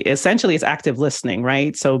about essentially it's active listening,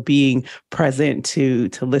 right? So being present to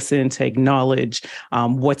listen, to acknowledge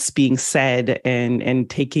what's being said, and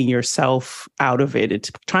taking yourself out of it.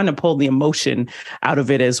 It's trying to pull the emotion out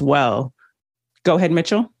of it as well. Go ahead,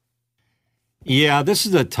 Mitchell. Yeah, this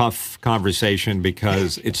is a tough conversation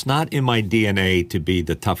because it's not in my DNA to be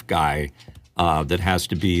the tough guy that has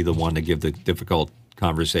to be the one to give the difficult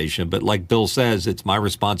conversation. But like Bill says, it's my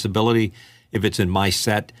responsibility if it's in my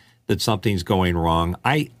set that something's going wrong.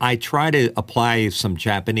 I try to apply some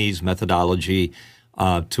Japanese methodology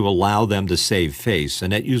to allow them to save face.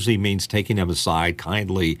 And that usually means taking them aside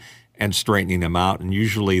kindly and straightening them out. And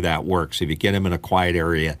usually that works. If you get them in a quiet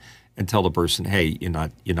area and tell the person, hey, you're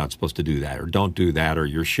not supposed to do that, or don't do that, or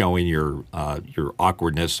you're showing your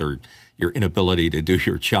awkwardness or your inability to do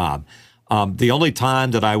your job. The only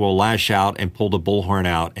time that I will lash out and pull the bullhorn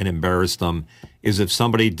out and embarrass them is if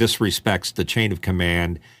somebody disrespects the chain of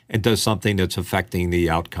command and does something that's affecting the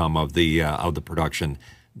outcome of the production.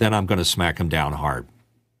 Then I'm going to smack them down hard.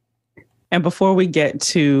 And before we get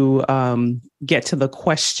to the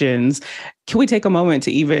questions, can we take a moment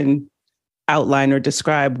to even outline or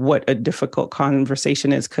describe what a difficult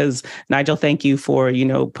conversation is? Because Nigel, thank you for,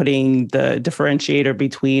 putting the differentiator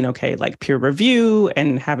between, like peer review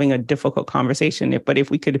and having a difficult conversation. But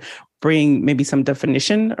if we could bring maybe some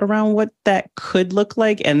definition around what that could look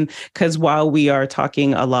like. And because while we are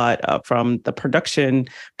talking a lot from the production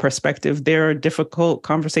perspective, there are difficult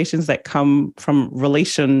conversations that come from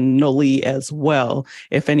relationally as well.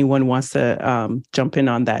 If anyone wants to jump in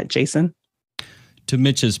on that, Jason? To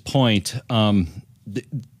Mitch's point,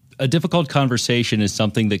 a difficult conversation is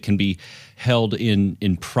something that can be held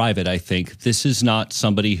in private, I think. This is not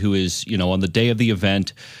somebody who is, on the day of the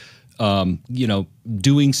event,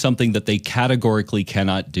 doing something that they categorically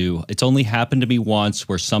cannot do. It's only happened to me once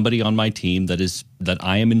where somebody on my team that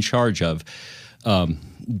I am in charge of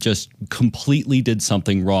just completely did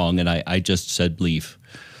something wrong, and I just said leave.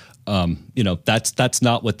 That's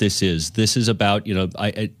not what this is. This is about,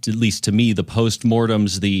 at least to me, the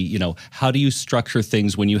postmortems, how do you structure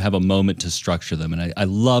things when you have a moment to structure them? And I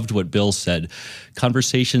loved what Bill said.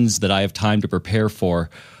 Conversations that I have time to prepare for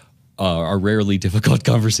are rarely difficult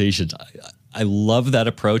conversations. I love that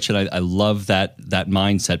approach, and I love that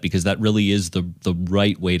mindset, because that really is the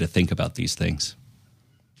right way to think about these things.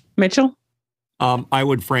 Mitchell? I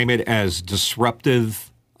would frame it as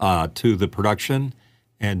disruptive to the production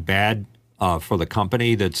and bad for the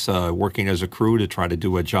company that's working as a crew to try to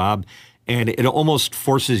do a job. And it almost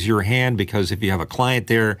forces your hand, because if you have a client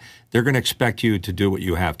there, they're going to expect you to do what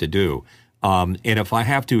you have to do. And if I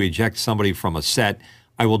have to eject somebody from a set,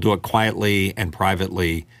 I will do it quietly and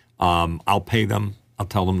privately. I'll pay them. I'll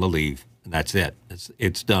tell them to leave. And that's it.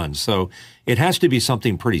 It's done. So it has to be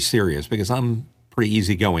something pretty serious, because I'm a pretty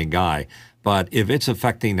easygoing guy. But if it's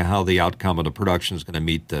affecting how the outcome of the production is going to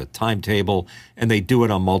meet the timetable, and they do it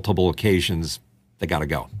on multiple occasions, they got to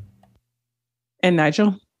go. And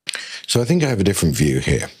Nigel? So I think I have a different view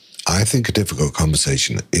here. I think a difficult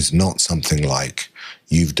conversation is not something like,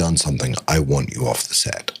 you've done something, I want you off the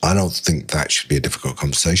set. I don't think that should be a difficult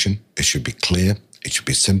conversation. It should be clear, it should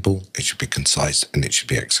be simple, it should be concise, and it should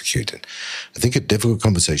be executed. I think a difficult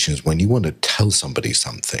conversation is when you want to tell somebody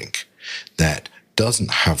something that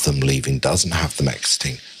doesn't have them leaving, doesn't have them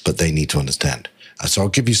exiting, but they need to understand. So I'll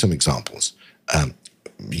give you some examples.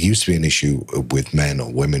 Used to be an issue with men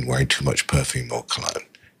or women wearing too much perfume or cologne,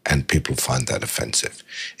 and people find that offensive.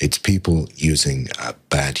 It's people using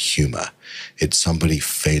bad humor. It's somebody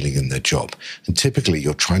failing in their job. And typically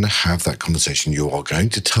you're trying to have that conversation. You are going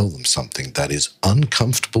to tell them something that is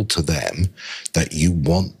uncomfortable to them, that you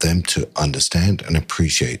want them to understand and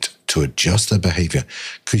appreciate, to adjust their behavior,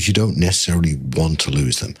 because you don't necessarily want to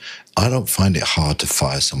lose them. I don't find it hard to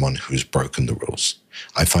fire someone who's broken the rules.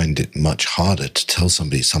 I find it much harder to tell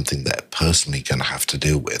somebody something they're personally going to have to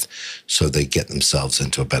deal with, so they get themselves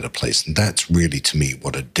into a better place. And that's really, to me,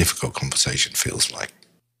 what a difficult conversation feels like.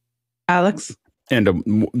 Alex? And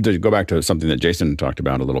to go back to something that Jason talked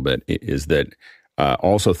about a little bit, is that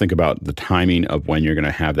also think about the timing of when you're going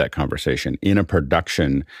to have that conversation. In a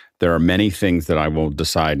production, there are many things that I will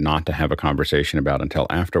decide not to have a conversation about until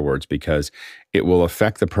afterwards, because it will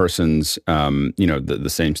affect the person's, the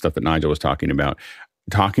same stuff that Nigel was talking about.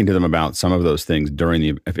 Talking to them about some of those things during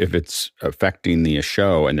if it's affecting the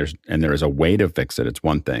show and there is a way to fix it, it's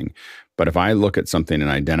one thing. But if I look at something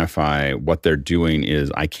and identify what they're doing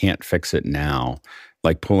is, I can't fix it now,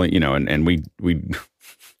 like pulling, and we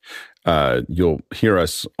you'll hear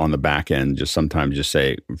us on the back end just sometimes just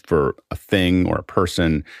say, for a thing or a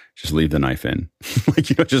person, just leave the knife in. Like,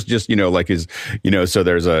 just like is, so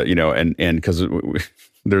there's a, and because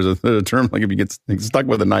there's a term, like if you get stuck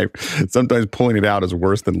with a knife, sometimes pulling it out is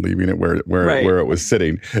worse than leaving it where it was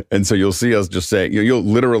sitting. And so you'll see us just say, you'll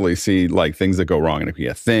literally see like things that go wrong. And it can be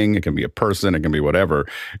a thing, it can be a person, it can be whatever.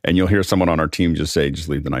 And you'll hear someone on our team just say, just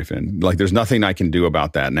leave the knife in. Like, there's nothing I can do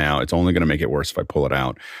about that now. It's only going to make it worse if I pull it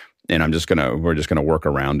out. And we're just gonna work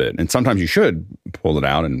around it. And sometimes you should pull it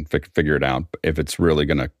out and figure it out if it's really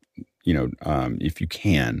gonna, if you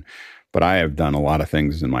can. But I have done a lot of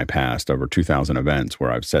things in my past, over 2,000 events,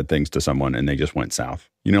 where I've said things to someone and they just went south.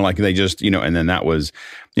 Like they just, and then that was,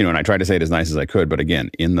 and I tried to say it as nice as I could, but again,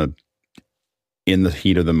 in the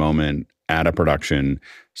heat of the moment, at a production,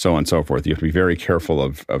 so on and so forth, you have to be very careful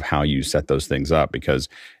of how you set those things up, because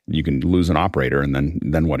you can lose an operator, and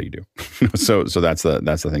then what do you do? So that's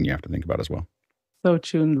the thing you have to think about as well. So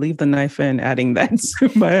Chun, leave the knife in, adding that to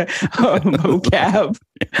my vocab.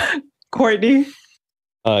 Courtney?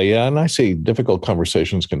 Yeah, and I see difficult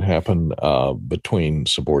conversations can happen between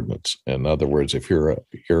subordinates. In other words, if you're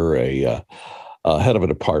a head of a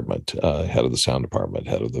department, head of the sound department,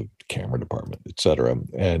 head of the camera department, et cetera,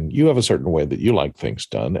 and you have a certain way that you like things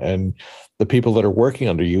done, and the people that are working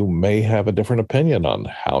under you may have a different opinion on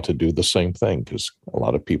how to do the same thing, because a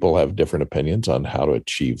lot of people have different opinions on how to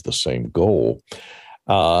achieve the same goal.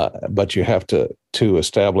 But you have to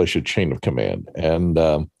establish a chain of command, and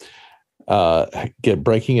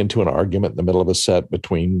breaking into an argument in the middle of a set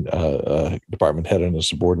between a department head and a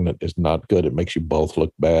subordinate is not good. It makes you both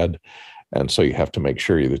look bad. And so you have to make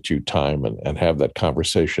sure that you time and have that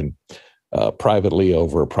conversation privately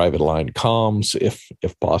over a private line comms,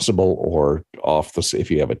 if possible, or if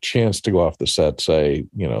you have a chance to go off the set, say,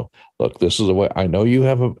 look, this is a way. I know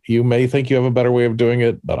you may think you have a better way of doing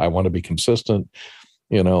it, but I want to be consistent,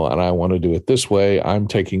 and I want to do it this way. I'm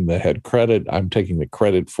taking the head credit. I'm taking the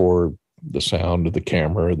credit for the sound of the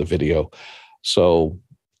camera, the video. So,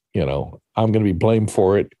 I'm going to be blamed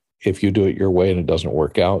for it if you do it your way and it doesn't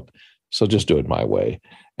work out. So just do it my way.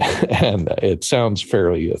 And it sounds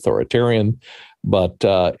fairly authoritarian, but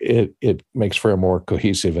it makes for a more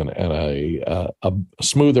cohesive and a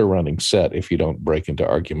smoother running set if you don't break into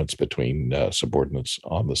arguments between subordinates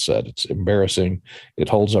on the set. It's embarrassing, it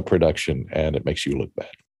holds up production, and it makes you look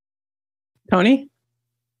bad. Tony?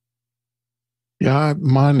 Yeah,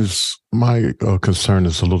 my concern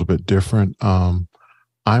is a little bit different.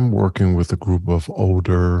 I'm working with a group of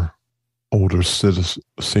older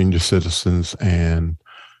senior citizens, and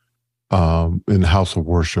in the house of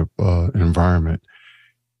worship environment.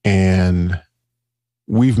 And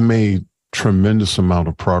we've made tremendous amount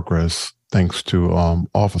of progress thanks to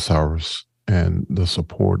office hours and the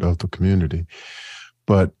support of the community.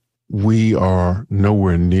 But we are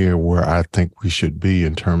nowhere near where I think we should be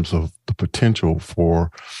in terms of the potential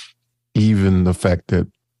for even the fact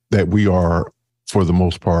that we are, for the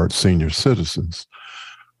most part, senior citizens.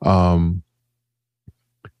 I'm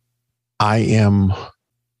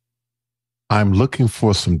looking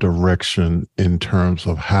for some direction in terms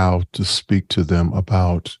of how to speak to them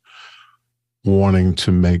about wanting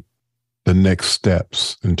to make the next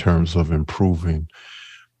steps in terms of improving.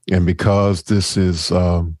 And because this is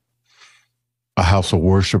a house of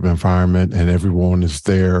worship environment and everyone is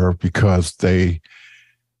there because they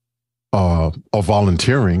are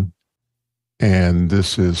volunteering, and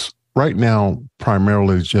this is right now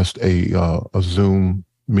primarily just a Zoom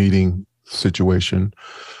meeting situation,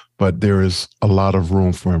 but there is a lot of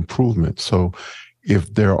room for improvement. So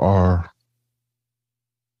if there are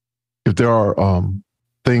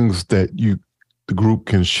things that the group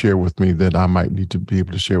can share with me that I might need to be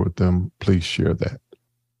able to share with them, please share that.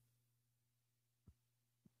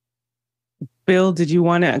 Bill, did you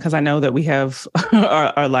want to, because I know that we have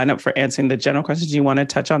our lineup for answering the general questions. Do you want to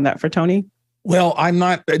touch on that for Tony? Well, I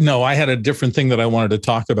had a different thing that I wanted to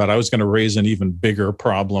talk about. I was going to raise an even bigger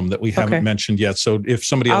problem that we haven't mentioned yet. So if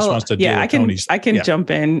somebody else wants to deal with Tony's. I can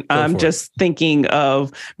jump in. Just thinking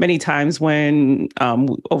of many times when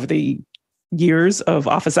over the years of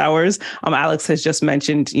office hours, Alex has just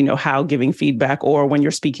mentioned, how giving feedback, or when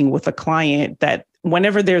you're speaking with a client, that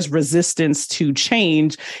whenever there's resistance to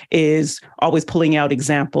change is always pulling out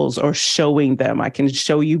examples or showing them. I can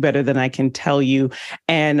show you better than I can tell you.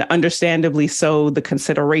 And understandably so, the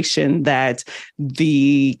consideration that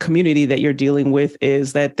the community that you're dealing with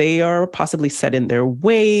is that they are possibly set in their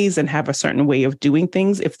ways and have a certain way of doing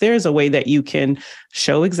things. If there's a way that you can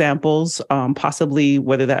show examples, possibly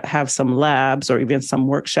whether that have some labs or even some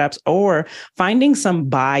workshops, or finding some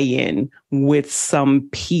buy-in with some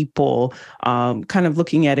people, kind of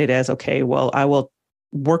looking at it as, okay, well, I will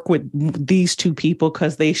work with these two people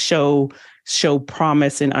because they show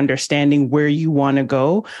promise in understanding where you want to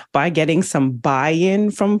go. By getting some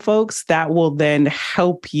buy-in from folks, that will then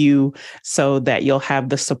help you so that you'll have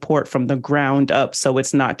the support from the ground up. So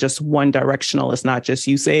it's not just one directional. It's not just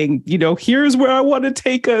you saying, here's where I want to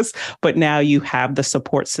take us, but now you have the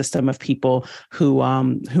support system of people who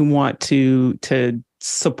want to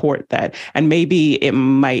support that. And maybe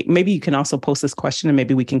you can also post this question and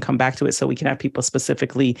maybe we can come back to it so we can have people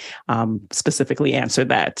specifically answer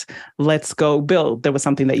that. Let's go. Bill, there was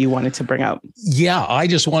something that you wanted to bring up. Yeah, I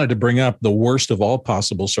just wanted to bring up the worst of all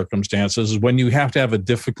possible circumstances when you have to have a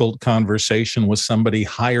difficult conversation with somebody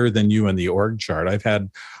higher than you in the org chart.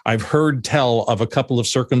 I've heard tell of a couple of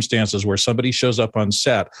circumstances where somebody shows up on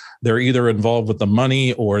set. They're either involved with the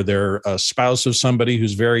money or they're a spouse of somebody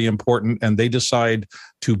who's very important, and they decide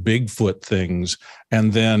to Bigfoot things.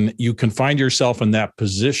 And then you can find yourself in that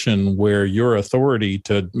position where your authority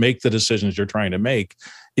to make the decisions you're trying to make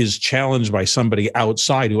is challenged by somebody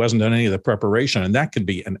outside who hasn't done any of the preparation. And that can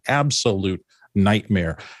be an absolute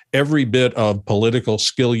nightmare. Every bit of political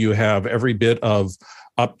skill you have, every bit of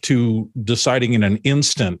up to deciding in an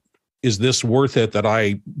instant, is this worth it that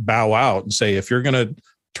I bow out and say, if you're going to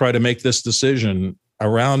try to make this decision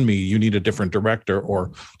around me, you need a different director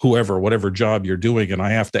or whoever, whatever job you're doing, and I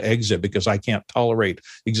have to exit because I can't tolerate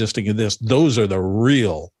existing in this. Those are the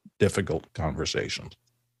real difficult conversations.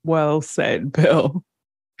 Well said, Bill.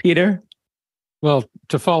 Peter? Well,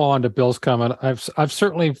 to follow on to Bill's comment, I've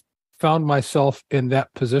certainly found myself in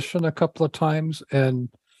that position a couple of times, and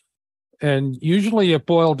usually it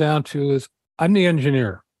boiled down to is I'm the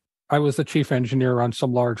engineer. I was the chief engineer on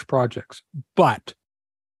some large projects, but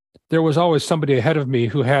there was always somebody ahead of me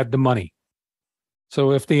who had the money.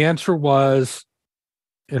 So if the answer was,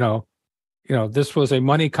 this was a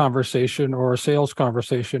money conversation or a sales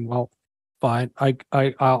conversation, well, fine,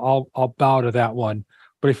 I'll bow to that one.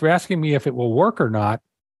 But if you're asking me if it will work or not,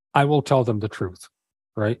 I will tell them the truth,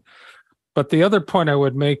 right? But the other point I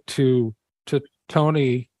would make to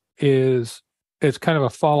Tony is it's kind of a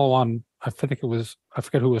follow-on. I forget who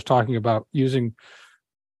was talking about using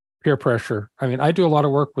peer pressure. I mean, I do a lot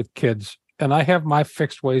of work with kids, and I have my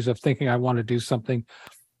fixed ways of thinking I want to do something.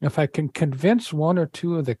 If I can convince one or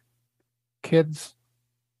two of the kids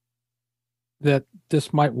that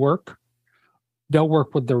this might work, they'll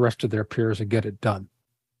work with the rest of their peers and get it done,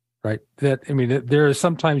 right? There is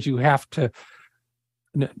sometimes you have to,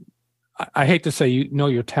 I hate to say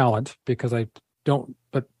your talent because I don't,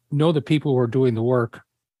 but know the people who are doing the work,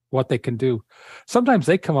 what they can do. Sometimes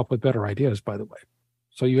they come up with better ideas, by the way.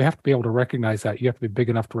 So you have to be able to recognize that. You have to be big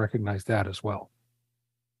enough to recognize that as well.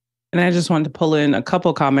 And I just wanted to pull in a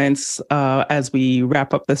couple comments as we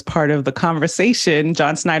wrap up this part of the conversation.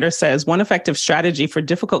 John Snyder says, one effective strategy for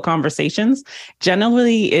difficult conversations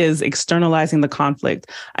generally is externalizing the conflict.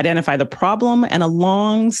 Identify the problem and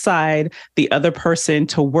alongside the other person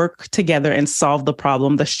to work together and solve the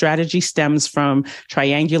problem. The strategy stems from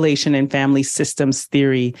triangulation and family systems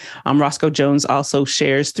theory. Roscoe Jones also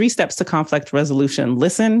shares 3 steps to conflict resolution: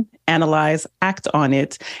 listen, analyze, act on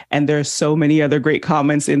it. And there's so many other great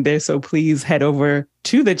comments in there. So please head over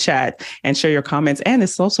to the chat and share your comments. And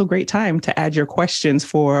it's also a great time to add your questions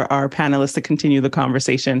for our panelists to continue the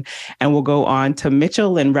conversation. And we'll go on to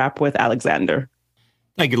Mitchell and wrap with Alexander.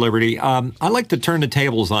 Thank you, Liberty. I like to turn the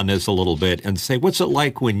tables on this a little bit and say, what's it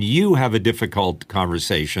like when you have a difficult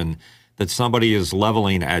conversation that somebody is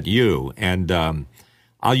leveling at you? And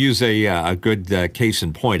I'll use a good case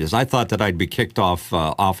in point is I thought that I'd be kicked off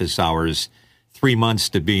office hours 3 months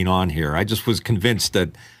to being on here. I just was convinced that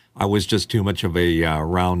I was just too much of a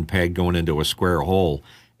round peg going into a square hole.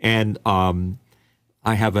 And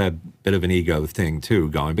I have a bit of an ego thing, too,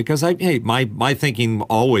 going because, my thinking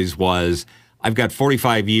always was I've got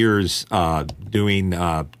 45 years doing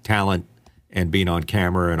talent and being on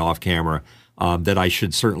camera and off camera that I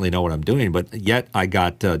should certainly know what I'm doing. But yet I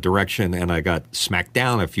got direction and I got smacked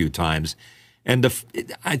down a few times. And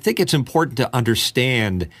I think it's important to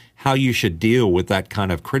understand how you should deal with that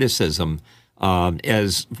kind of criticism.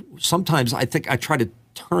 As sometimes I think I try to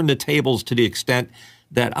turn the tables to the extent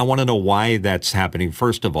that I want to know why that's happening,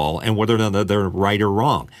 first of all, and whether or not they're right or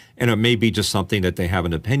wrong. And it may be just something that they have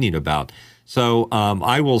an opinion about. So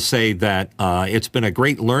I will say that it's been a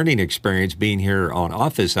great learning experience being here on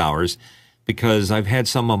office hours because I've had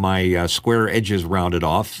some of my square edges rounded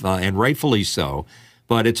off, and rightfully so.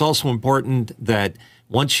 But it's also important that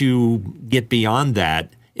once you get beyond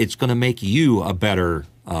that, it's going to make you a better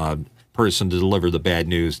person to deliver the bad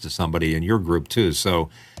news to somebody in your group too. So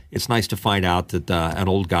it's nice to find out that an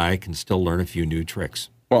old guy can still learn a few new tricks.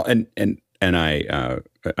 Well, and I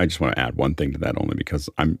just want to add one thing to that, only because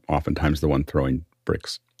I'm oftentimes the one throwing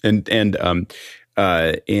bricks. And the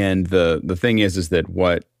thing is that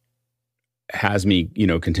what has me,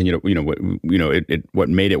 continue to, what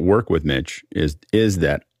made it work with Mitch is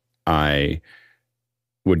that I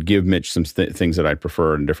would give Mitch some things that I'd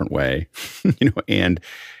prefer in a different way,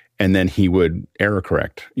 and then he would error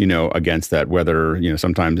correct, against that, whether,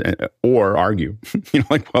 sometimes, or argue,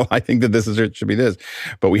 well, I think that it should be this,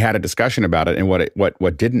 but we had a discussion about it. And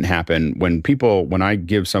what didn't happen when I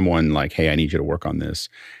give someone like, hey, I need you to work on this,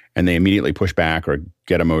 and they immediately push back or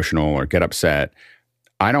get emotional or get upset,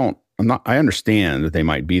 I understand that they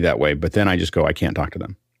might be that way, but then I just go, I can't talk to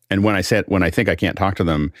them. And when I think I can't talk to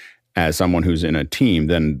them as someone who's in a team,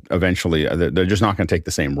 then eventually they're just not going to take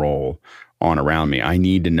the same role on around me. I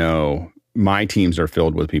need to know my teams are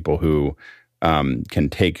filled with people who can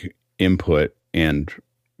take input and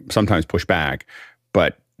sometimes push back,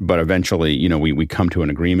 but eventually, we come to an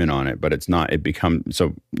agreement on it. But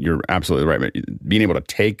so you're absolutely right. Being able to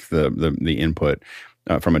take the input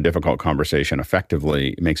from a difficult conversation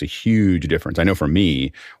effectively makes a huge difference. I know for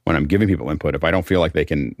me, when I'm giving people input, if I don't feel like they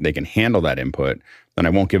can handle that input, then I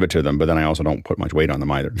won't give it to them. But then I also don't put much weight on them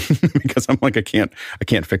either, because I'm like, I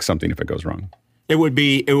can't fix something if it goes wrong. It would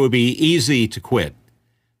be easy to quit,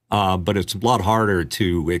 but it's a lot harder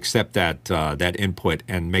to accept that input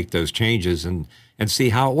and make those changes and see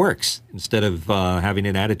how it works instead of having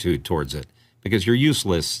an attitude towards it, because you're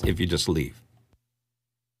useless if you just leave.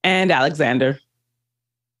 And Alexander.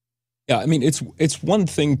 Yeah, I mean, it's one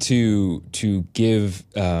thing to give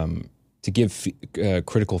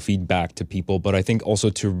critical feedback to people, but I think also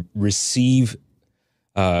to receive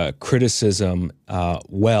criticism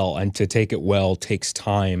well and to take it well takes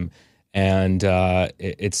time, and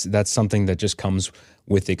that's something that just comes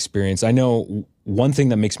with experience. I know one thing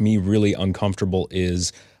that makes me really uncomfortable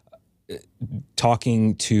is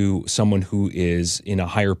talking to someone who is in a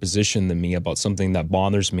higher position than me about something that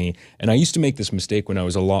bothers me. And I used to make this mistake when I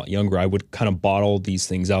was a lot younger. I would kind of bottle these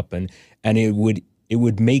things up, and it wouldn't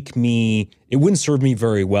serve me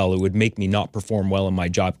very well. It would make me not perform well in my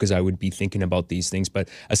job because I would be thinking about these things. But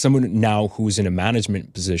as someone now who's in a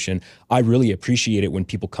management position, I really appreciate it when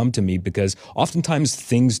people come to me, because oftentimes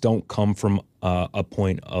things don't come from a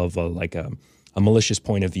point of a malicious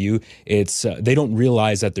point of view. It's they don't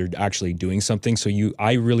realize that they're actually doing something. So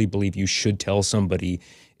I really believe you should tell somebody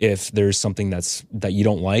if there's something that you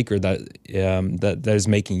don't like or that is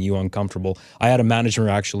making you uncomfortable. I had a manager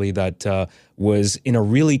actually that was in a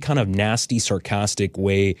really kind of nasty, sarcastic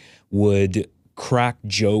way, would crack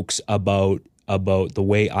jokes about the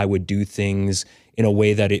way I would do things in a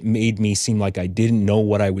way that it made me seem like I didn't know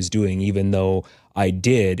what I was doing, even though I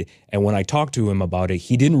did. And when I talked to him about it,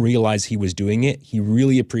 he didn't realize he was doing it. He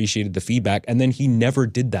really appreciated the feedback, and then he never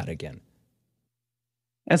did that again.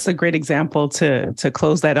 That's a great example to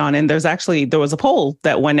close that on. And there was a poll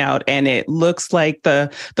that went out, and it looks like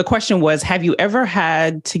the question was, have you ever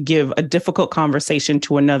had to give a difficult conversation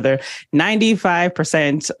to another?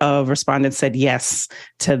 95% of respondents said yes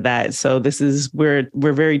to that. So we're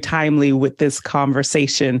very timely with this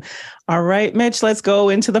conversation. All right, Mitch, let's go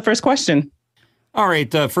into the first question. All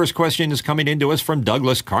right, the first question is coming into us from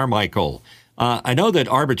Douglas Carmichael. I know that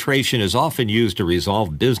arbitration is often used to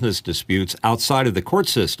resolve business disputes outside of the court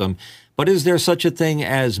system, but is there such a thing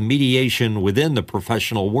as mediation within the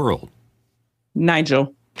professional world?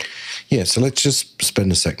 Nigel. Yeah, so let's just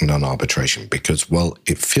spend a second on arbitration because, well,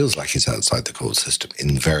 it feels like it's outside the court system.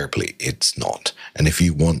 Invariably, it's not. And if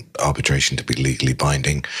you want arbitration to be legally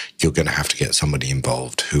binding, you're going to have to get somebody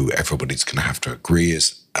involved who everybody's going to have to agree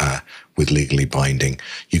is with legally binding.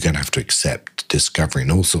 You're going to have to accept discovery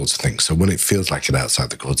and all sorts of things. So when it feels like it's outside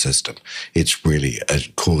the court system, it's really a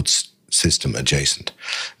court system adjacent.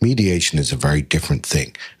 Mediation is a very different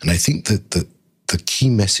thing. And I think that the key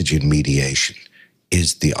message in mediation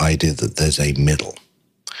is the idea that there's a middle,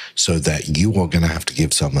 so that you are going to have to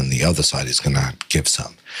give some and the other side is going to have to give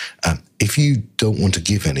some. If you don't want to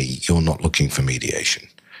give any, you're not looking for mediation.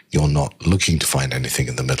 You're not looking to find anything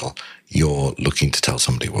in the middle. You're looking to tell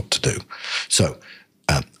somebody what to do. So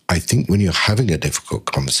I think when you're having a difficult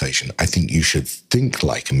conversation, I think you should think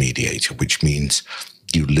like a mediator, which means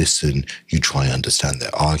you listen, you try and understand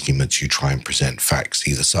their arguments, you try and present facts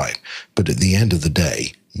either side. But at the end of the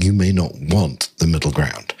day, you may not want the middle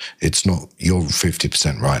ground. It's not you're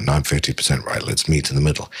 50% right and I'm 50% right, let's meet in the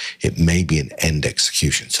middle. It may be an end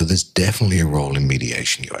execution. So there's definitely a role in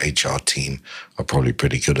mediation. Your HR team are probably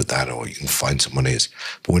pretty good at that, or you can find someone who is.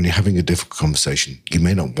 But when you're having a difficult conversation, you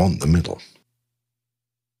may not want the middle.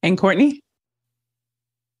 And Courtney?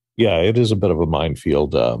 Yeah, it is a bit of a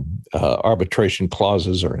minefield. Arbitration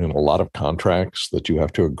clauses are in a lot of contracts that you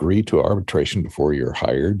have to agree to arbitration before you're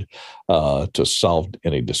hired to solve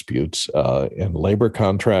any disputes. In labor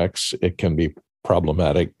contracts, it can be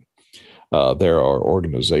problematic. There are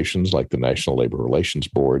organizations like the National Labor Relations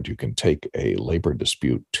Board you can take a labor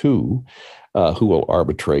dispute to, who will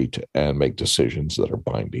arbitrate and make decisions that are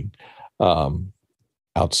binding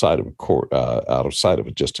outside of a court, outside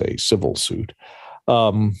of just a civil suit.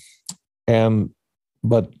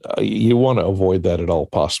 But you want to avoid that at all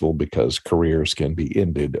possible, because careers can be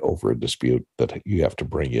ended over a dispute that you have to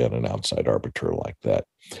bring in an outside arbiter like that.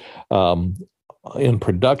 In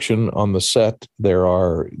production on the set,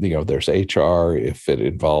 there's HR if it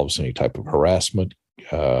involves any type of harassment,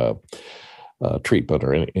 treatment,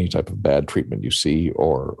 or any type of bad treatment you see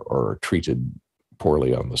or treated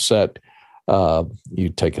poorly on the set. You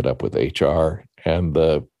take it up with HR, and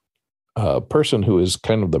the person who is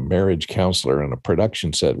kind of the marriage counselor in a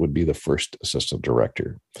production set would be the first assistant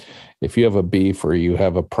director. If you have a beef or you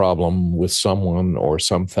have a problem with someone or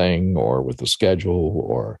something or with the schedule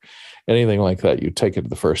or anything like that, you take it to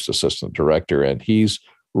the first assistant director, and he's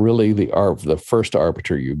really the first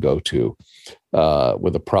arbiter you go to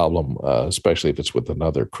with a problem, especially if it's with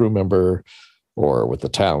another crew member or with the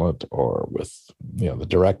talent or with the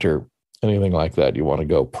director. Anything like that, you want to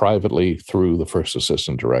go privately through the first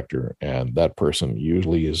assistant director, and that person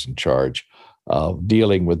usually is in charge of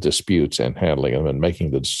dealing with disputes and handling them and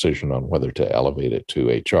making the decision on whether to elevate it to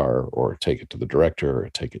HR or take it to the director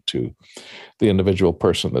or take it to the individual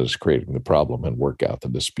person that is creating the problem and work out the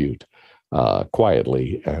dispute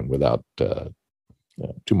quietly and without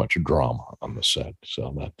too much drama on the set.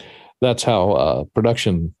 So that's how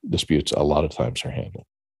production disputes a lot of times are handled.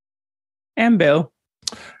 And Bill?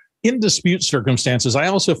 In dispute circumstances, I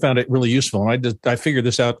also found it really useful, and I figured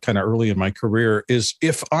this out kind of early in my career, is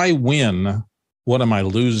if I win, what am I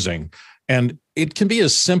losing? And it can be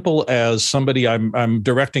as simple as somebody I'm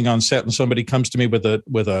directing on set, and somebody comes to me with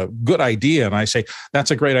a good idea, and I say,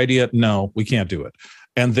 that's a great idea. No, we can't do it.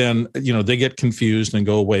 And then, they get confused and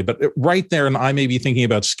go away. But right there, and I may be thinking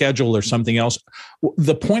about schedule or something else.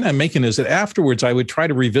 The point I'm making is that afterwards, I would try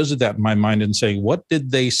to revisit that in my mind and say, what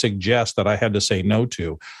did they suggest that I had to say no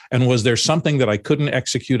to? And was there something that I couldn't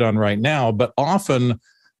execute on right now? But often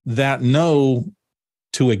that no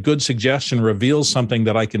to a good suggestion reveals something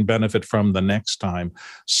that I can benefit from the next time.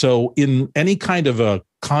 So in any kind of a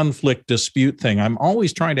conflict dispute thing, I'm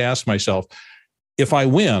always trying to ask myself, if I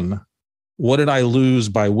win, what did I lose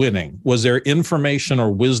by winning? Was there information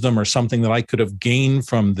or wisdom or something that I could have gained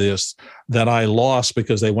from this that I lost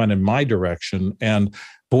because they went in my direction? And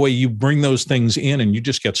boy, you bring those things in and you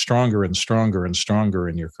just get stronger and stronger and stronger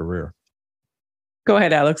in your career. Go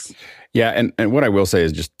ahead, Alex. Yeah. And what I will say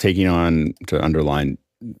is just taking on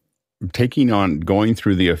going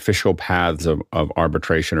through the official paths of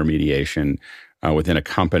arbitration or mediation within a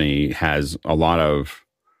company has a lot of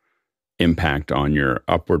impact on your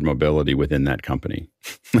upward mobility within that company.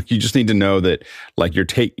 You just need to know that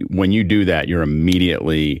when you do that, you're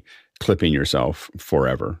immediately clipping yourself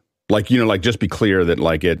forever. Just be clear that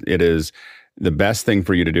it is the best thing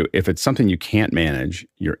for you to do. If it's something you can't manage,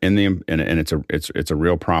 you're in and it's a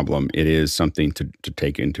real problem. It is something to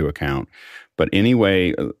take into account. But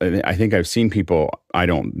anyway, I think I've seen people, I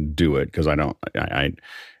don't do it because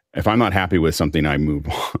if I'm not happy with something, I move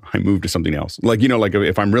to something else.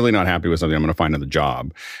 If I'm really not happy with something, I'm going to find another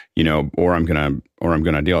job, or I'm going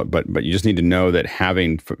to deal it. But you just need to know that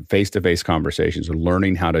having face-to-face conversations and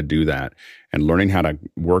learning how to do that and learning how to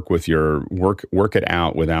work it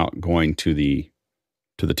out without going to the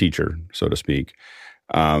teacher, so to speak,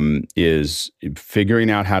 is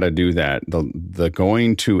figuring out how to do that. The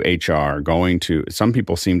going to HR, some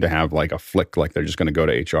people seem to have like a flick, like they're just going to go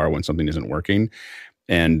to HR when something isn't working.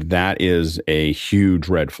 And that is a huge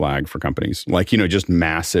red flag for companies, just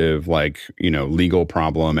massive, legal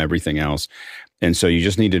problem, everything else. And so you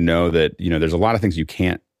just need to know that, there's a lot of things you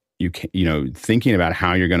can't, thinking about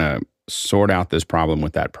how you're going to sort out this problem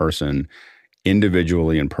with that person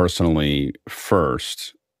individually and personally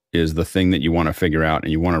first is the thing that you want to figure out.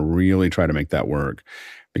 And you want to really try to make that work,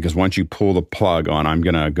 because once you pull the plug on, I'm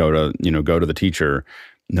going to go to the teacher,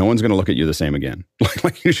 no one's going to look at you the same again.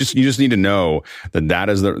 You just need to know that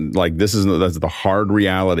is that's the hard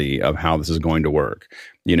reality of how this is going to work,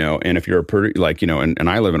 and if you're and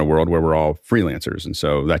I live in a world where we're all freelancers. And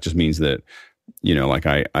so that just means that,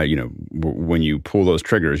 when you pull those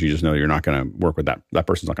triggers, you just know you're not going to work with that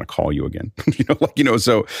person's not going to call you again,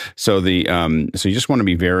 so you just want to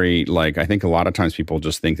be very, I think a lot of times people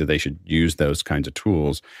just think that they should use those kinds of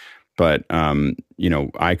tools. But,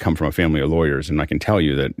 I come from a family of lawyers, and I can tell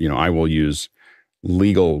you that, I will use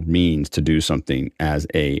legal means to do something as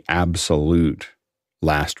a absolute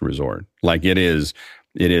last resort. Like it is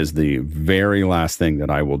the very last thing that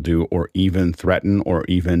I will do or even threaten or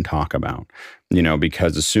even talk about,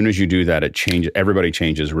 because as soon as you do that, everybody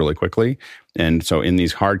changes really quickly. And so in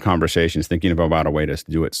these hard conversations, thinking about a way to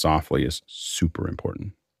do it softly is super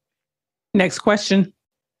important. Next question.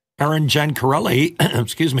 Aaron Giancarelli,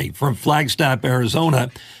 excuse me, from Flagstaff,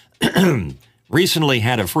 Arizona, recently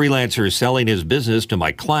had a freelancer selling his business to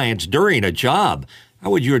my clients during a job.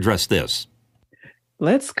 How would you address this?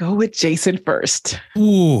 Let's go with Jason first.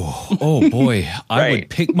 Ooh, oh boy. I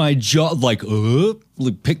would pick my jaw,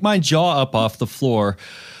 pick my jaw up off the floor.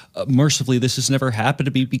 Mercifully, this has never happened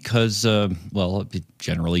to me because, I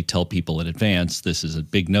generally tell people in advance this is a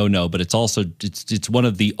big no-no, but it's also, it's one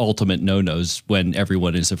of the ultimate no-nos when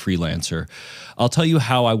everyone is a freelancer. I'll tell you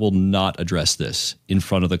how I will not address this in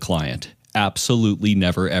front of the client. Absolutely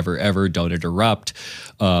never, ever, ever. Don't interrupt.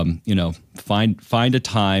 Find a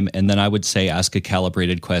time, and then I would say ask a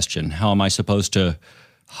calibrated question. How am I supposed to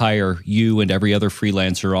hire you and every other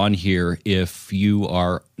freelancer on here if you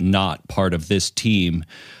are not part of this team?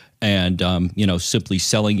 And simply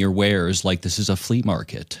selling your wares like this is a flea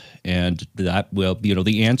market. And that will,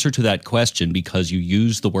 the answer to that question, because you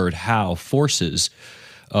use the word how, forces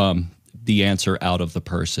the answer out of the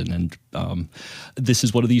person. And this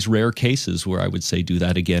is one of these rare cases where I would say do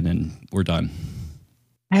that again and we're done.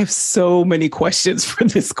 I have so many questions for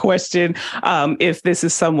this question. If this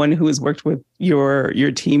is someone who has worked with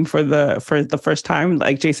your team for the first time,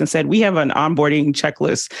 like Jason said, we have an onboarding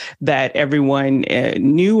checklist that everyone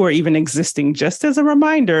new or even existing, just as a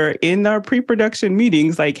reminder in our pre-production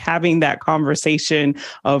meetings, like having that conversation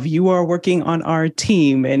of you are working on our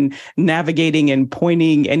team and navigating and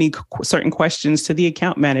pointing any certain questions to the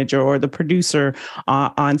account manager or the producer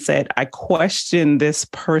on set. I question this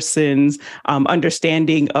person's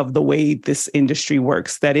understanding of the way this industry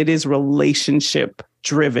works, that it is relationship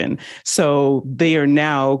driven. So they are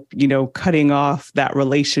now, cutting off that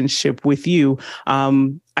relationship with you.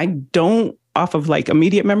 I don't, off of like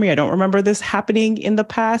immediate memory, I don't remember this happening in the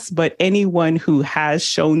past, but anyone who has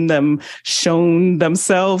shown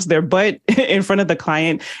themselves their butt in front of the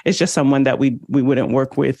client is just someone that we wouldn't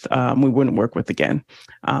work with. We wouldn't work with again.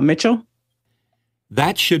 Mitchell?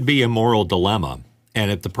 That should be a moral dilemma. And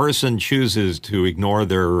if the person chooses to ignore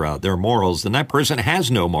their morals, then that person has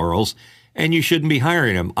no morals, and you shouldn't be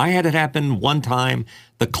hiring them. I had it happen one time.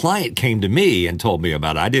 The client came to me and told me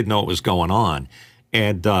about it. I didn't know what was going on.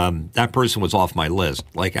 And that person was off my list.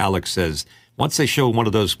 Like Alex says, once they show one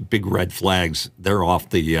of those big red flags, they're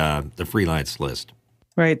off the freelance list.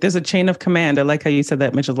 Right. There's a chain of command. I like how you said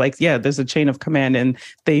that, Mitchell. Like, yeah, there's a chain of command, and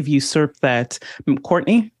they've usurped that.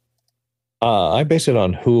 Courtney? I base it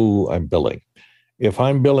on who I'm billing. If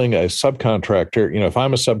I'm billing a subcontractor, if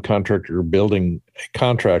I'm a subcontractor building a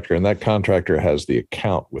contractor and that contractor has the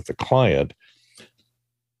account with the client,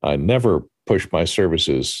 I never push my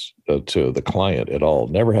services to the client at all.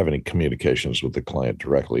 Never have any communications with the client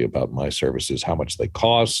directly about my services, how much they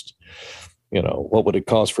cost, what would it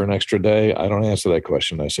cost for an extra day? I don't answer that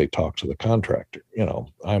question. I say, talk to the contractor.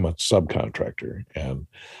 I'm a subcontractor and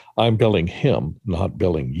I'm billing him, not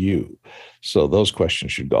billing you. So those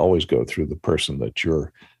questions should always go through the person that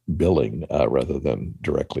you're billing rather than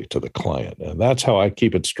directly to the client. And that's how I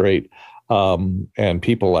keep it straight. And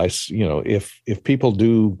people, if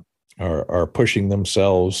people are pushing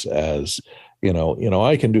themselves as,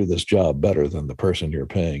 I can do this job better than the person you're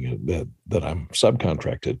paying that I'm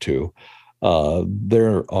subcontracted to,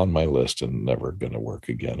 they're on my list and never going to work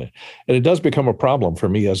again. And it does become a problem for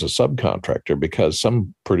me as a subcontractor because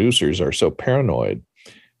some producers are so paranoid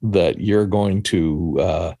that you're going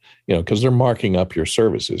to, because they're marking up your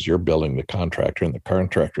services. You're billing the contractor and the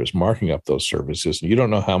contractor is marking up those services. And you don't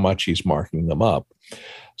know how much he's marking them up.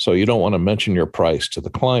 So you don't want to mention your price to the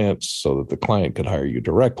client so that the client could hire you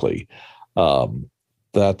directly.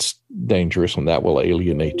 That's dangerous, and that will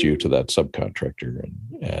alienate you to that subcontractor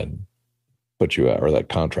and put you out, or that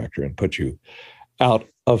contractor, and put you out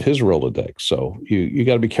of his Rolodex. So you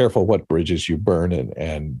got to be careful what bridges you burn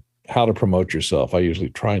and how to promote yourself. I usually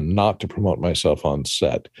try not to promote myself on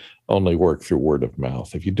set, only work through word of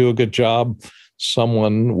mouth. If you do a good job,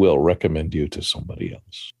 someone will recommend you to somebody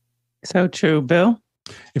else. So true. Bill?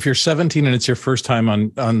 If you're 17 and it's your first time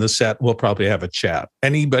on the set, we'll probably have a chat.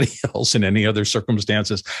 Anybody else in any other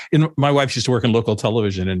circumstances? My wife used to work in local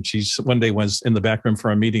television, and one day was in the back room for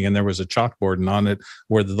a meeting, and there was a chalkboard, and on it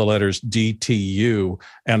were the letters DTU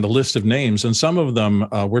and a list of names, and some of them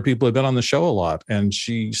were people who had been on the show a lot. And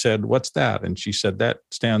she said, "What's that?" And she said, "That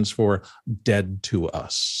stands for dead to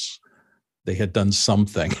us." They had done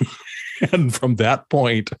something, and from that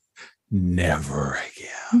point, never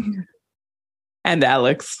again. And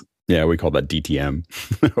Alex. Yeah, we call that DTM.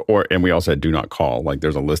 And we also had do not call. Like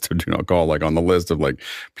there's a list of do not call. Like on the list of like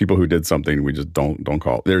people who did something, we just don't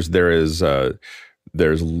call. There's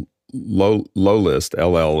low list.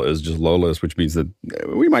 LL is just low list, which means that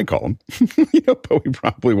we might call them, but we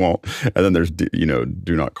probably won't. And then there's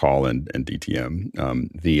do not call and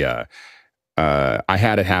DTM. I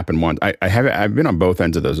had it happen once. I've been on both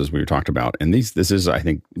ends of those as we talked about, and this is, I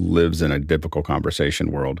think, lives in a difficult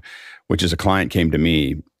conversation world, which is a client came to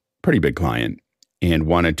me, pretty big client, and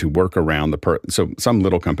wanted to work around so some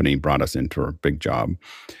little company brought us into a big job.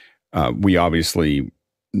 They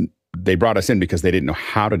brought us in because they didn't know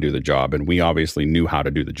how to do the job, and we obviously knew how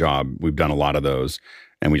to do the job. We've done a lot of those,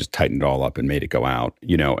 and we just tightened it all up and made it go out,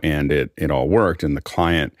 and it all worked. And the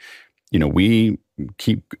client, we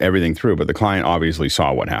keep everything through, but the client obviously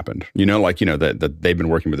saw what happened, that they've been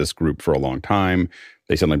working with this group for a long time.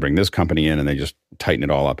 They suddenly bring this company in and they just tighten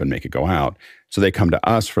it all up and make it go out. So they come to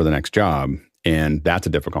us for the next job, and that's a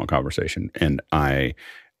difficult conversation. And I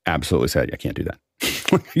absolutely said, I can't do that.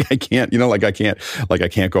 I can't, I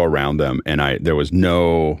can't go around them. And there was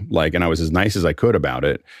no, and I was as nice as I could about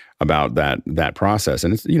that process.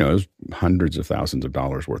 And it's, it was hundreds of thousands of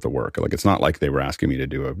dollars worth of work. Like, it's not like they were asking me to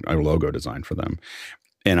do a logo design for them.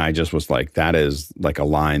 And I just was like, that is like a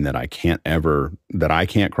line that I can't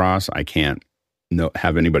cross. I can't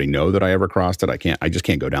have anybody know that I ever crossed it. I just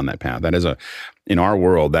can't go down that path. That is in our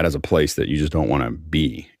world, that is a place that you just don't want to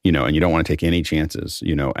be, and you don't want to take any chances,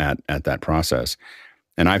 at that process.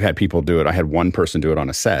 And I've had people do it. I had one person do it on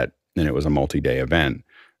a set, and it was a multi-day event,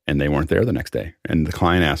 and they weren't there the next day. And the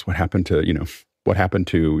client asked, what happened to John,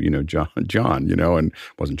 and it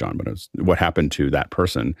wasn't John, but it was, what happened to that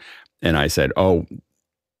person? And I said, oh,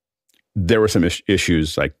 there were some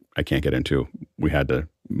issues I can't get into. We had to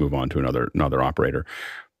move on to another operator.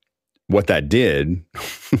 What that did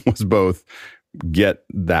was both get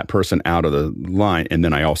that person out of the line, and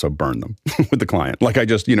then I also burned them with the client. Like I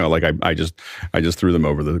just threw them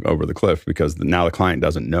over the cliff, because now the client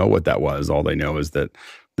doesn't know what that was. All they know is that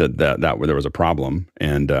there was a problem,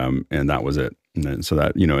 and that was it. And then, so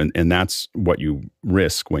that, and that's what you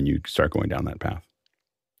risk when you start going down that path.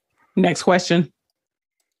 Next question.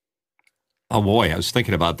 Oh, boy, I was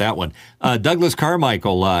thinking about that one. Douglas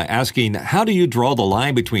Carmichael asking, how do you draw the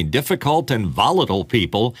line between difficult and volatile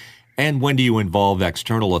people, and when do you involve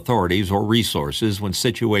external authorities or resources when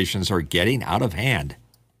situations are getting out of hand?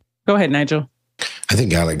 Go ahead, Nigel. I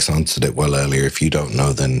think Alex answered it well earlier. If you don't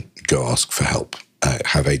know, then go ask for help.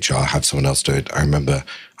 Have HR, have someone else do it. I remember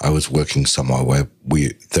I was working somewhere where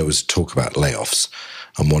there was talk about layoffs,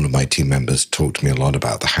 and one of my team members talked to me a lot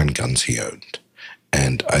about the handguns he owned.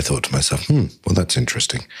 And I thought to myself, well, that's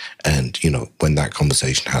interesting. And, when that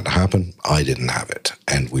conversation had to happen, I didn't have it,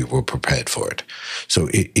 and we were prepared for it. So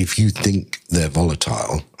if you think they're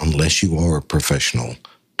volatile, unless you are a professional,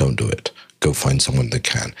 don't do it. Go find someone that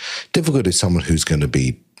can. Difficult is someone who's going to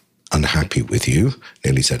be unhappy with you,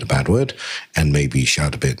 nearly said a bad word, and maybe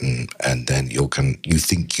shout a bit, and then you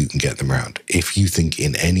think you can get them around. If you think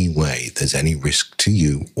in any way there's any risk to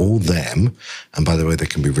you or them, and by the way, there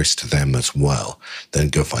can be risk to them as well, then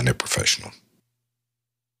go find a professional.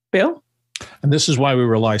 Bill? And this is why we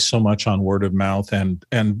rely so much on word of mouth and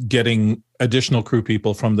getting additional crew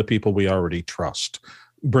people from the people we already trust.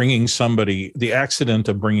 The accident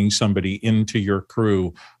of bringing somebody into your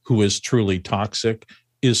crew who is truly toxic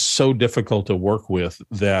is so difficult to work with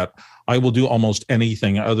that I will do almost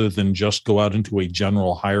anything other than just go out into a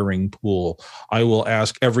general hiring pool. I will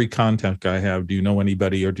ask every contact I have, do you know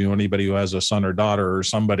anybody, or do you know anybody who has a son or daughter or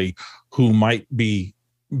somebody who might be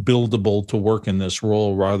buildable to work in this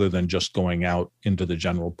role, rather than just going out into the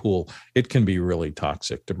general pool. It can be really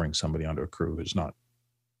toxic to bring somebody onto a crew who's not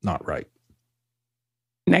right.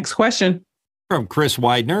 Next question. From Chris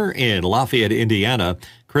Widener in Lafayette, Indiana.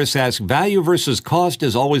 Chris asks, value versus cost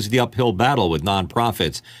is always the uphill battle with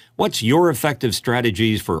nonprofits. What's your effective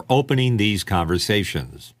strategies for opening these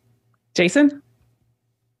conversations? Jason?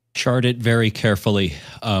 Chart it very carefully.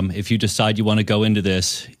 If you decide you want to go into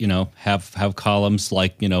this, have columns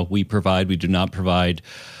like, we provide, we do not provide.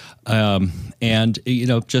 And,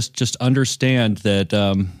 just understand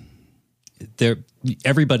that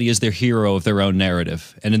everybody is their hero of their own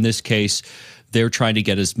narrative. And in this case, they're trying to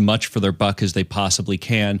get as much for their buck as they possibly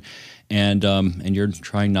can. And you're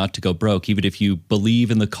trying not to go broke. Even if you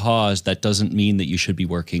believe in the cause, that doesn't mean that you should be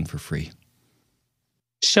working for free.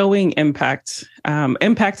 Showing impact and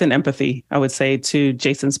empathy, I would say, to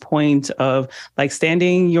Jason's point of like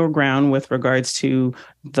standing your ground with regards to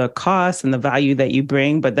the cost and the value that you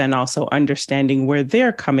bring, but then also understanding where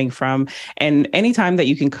they're coming from. And anytime that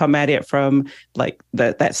you can come at it from like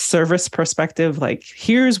that service perspective, like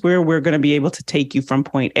here's where we're going to be able to take you from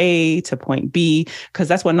point A to point B, because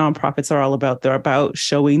that's what nonprofits are all about. They're about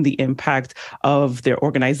showing the impact of their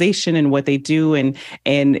organization and what they do. And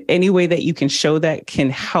any way that you can show that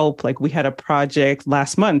can help. Like we had a project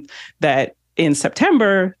last month that in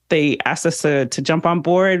September, they asked us to jump on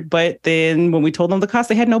board. But then when we told them the cost,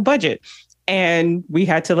 they had no budget. And we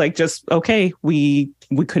had to we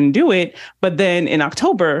couldn't do it. But then in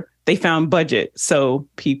October, they found budget. So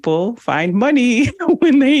people find money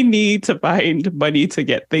when they need to find money to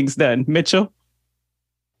get things done. Mitchell?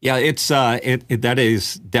 Yeah, it's that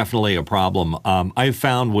is definitely a problem. I've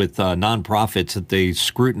found with nonprofits that they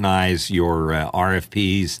scrutinize your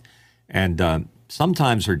RFPs and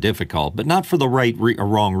sometimes are difficult, but not for the right or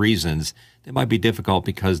wrong reasons. They might be difficult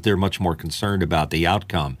because they're much more concerned about the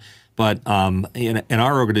outcome. But in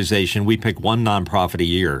our organization, we pick one nonprofit a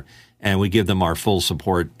year, and we give them our full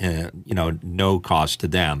support, no cost to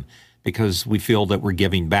them, because we feel that we're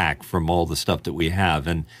giving back from all the stuff that we have.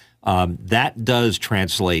 And that does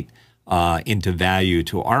translate into value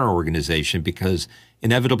to our organization, because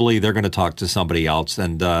inevitably they're going to talk to somebody else,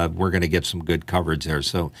 and we're going to get some good coverage there.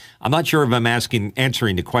 So I'm not sure if I'm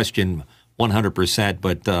answering the question 100%,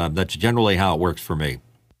 but that's generally how it works for me.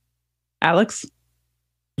 Alex?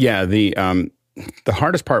 Yeah, the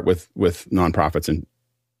hardest part with nonprofits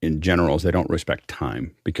in general is they don't respect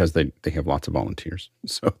time, because they have lots of volunteers.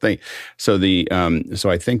 So I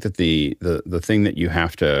think that the thing that you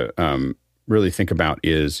have to really think about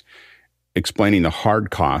is explaining the hard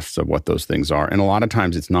costs of what those things are. And a lot of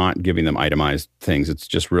times it's not giving them itemized things. It's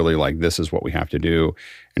just really like, this is what we have to do,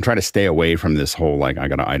 and try to stay away from this whole, like, I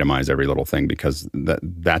got to itemize every little thing, because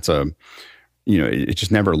that's it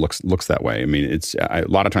just never looks that way. I mean, a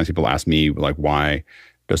lot of times people ask me, like, why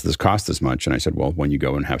does this cost this much? And I said, well, when you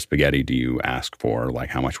go and have spaghetti, do you ask for, like,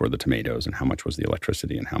 how much were the tomatoes and how much was the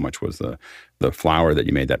electricity and how much was the flour that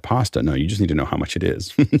you made that pasta? No, you just need to know how much it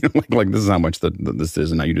is. like this is how much this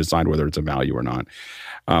is, and now you decide whether it's a value or not.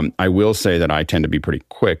 I will say that I tend to be pretty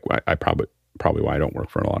quick. I probably why I don't work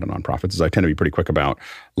for a lot of nonprofits is I tend to be pretty quick about,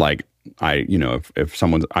 like, if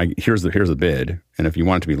someone's, here's the bid, and if you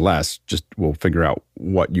want it to be less, just we'll figure out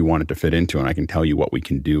what you want it to fit into, and I can tell you what we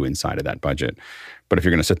can do inside of that budget. But if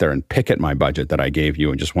you're going to sit there and pick at my budget that I gave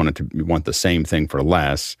you and just want the same thing for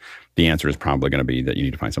less, the answer is probably going to be that you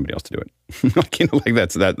need to find somebody else to do it.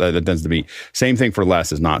 That tends to be same thing for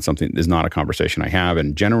less is not a conversation I have,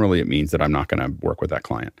 and generally it means that I'm not going to work with that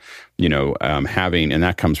client. And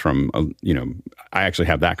that comes from I actually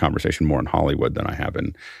have that conversation more in Hollywood than I have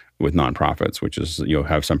with nonprofits, which is you'll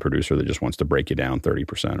have some producer that just wants to break you down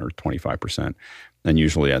 30% or 25%, and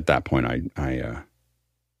usually at that point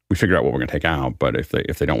we figure out what we're going to take out. But if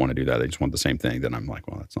they don't want to do that, they just want the same thing, then I'm like,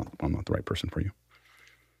 well, I'm not the right person for you.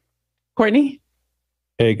 Courtney?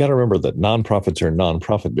 Hey, you got to remember that nonprofits are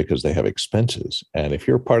nonprofit because they have expenses. And if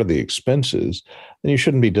you're part of the expenses, then you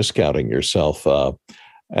shouldn't be discounting yourself.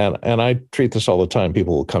 And I treat this all the time.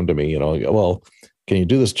 People will come to me, well, can you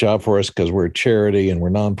do this job for us? Because we're a charity and we're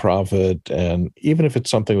nonprofit. And even if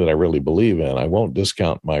it's something that I really believe in, I won't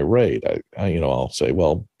discount my rate. I'll say,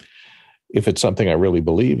 well, if it's something I really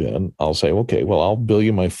believe in, I'll say, okay, well, I'll bill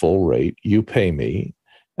you my full rate. You pay me.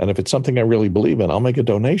 And if it's something I really believe in, I'll make a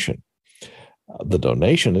donation. The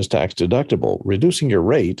donation is tax deductible. Reducing your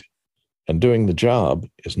rate and doing the job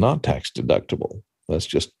is not tax deductible. That's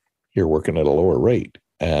just you're working at a lower rate.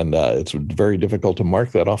 And it's very difficult to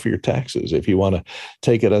mark that off of your taxes if you want to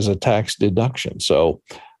take it as a tax deduction. So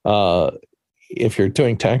if you're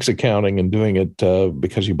doing tax accounting and doing it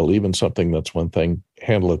because you believe in something, that's one thing.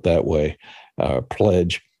 Handle it that way.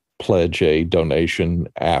 Pledge a donation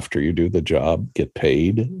after you do the job, get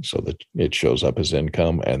paid so that it shows up as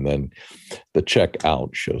income, and then the check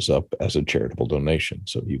out shows up as a charitable donation,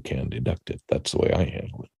 so you can deduct it. That's the way I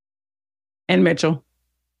handle it. And Mitchell?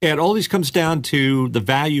 Yeah, it always comes down to the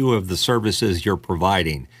value of the services you're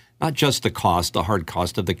providing, not just the cost, the hard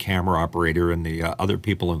cost of the camera operator and the other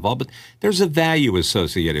people involved, but there's a value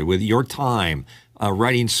associated with your time,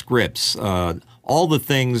 writing scripts, all the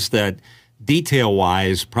things that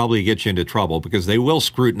detail-wise probably get you into trouble because they will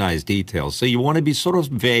scrutinize details. So you want to be sort of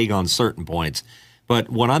vague on certain points, But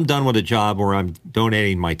when I'm done with a job or I'm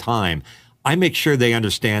donating my time, I make sure they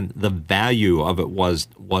understand the value of it was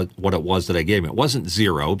what it was that I gave them. It wasn't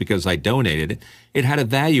zero because I donated it. It had a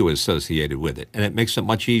value associated with it. And it makes it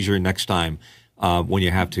much easier next time when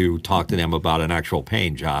you have to talk to them about an actual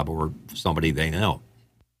paying job or somebody they know.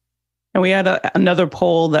 And we had another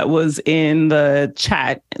poll that was in the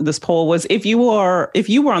chat. This poll was, if you were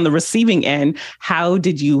on the receiving end, how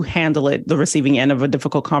did you handle it, the receiving end of a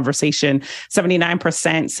difficult conversation?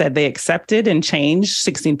 79% said they accepted and changed.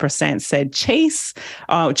 16% said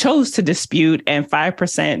chose to dispute, and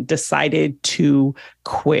 5% decided to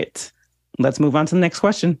quit. Let's move on to the next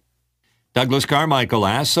question. Douglas Carmichael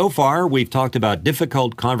asks, so far, we've talked about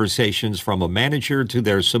difficult conversations from a manager to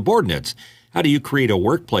their subordinates. How do you create a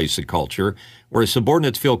workplace culture where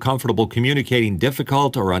subordinates feel comfortable communicating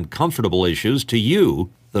difficult or uncomfortable issues to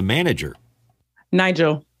you, the manager?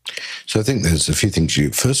 Nigel. So I think there's a few things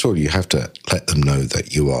first of all, you have to let them know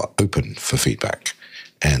that you are open for feedback.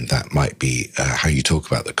 And that might be how you talk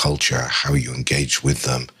about the culture, how you engage with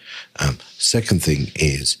them. Second thing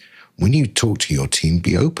is, when you talk to your team,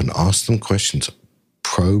 be open, ask them questions,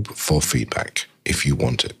 probe for feedback if you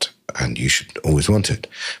want it. And you should always want it.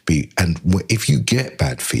 And if you get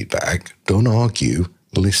bad feedback, don't argue,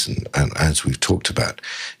 listen. And as we've talked about,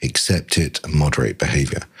 accept it and moderate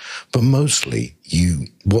behavior. But mostly,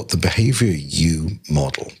 what the behavior you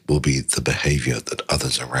model will be the behavior that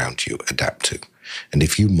others around you adapt to. And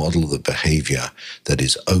if you model the behavior that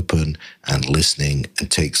is open and listening and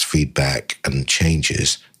takes feedback and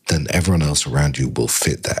changes, then everyone else around you will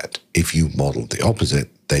fit that. If you model the opposite,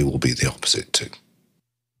 they will be the opposite too.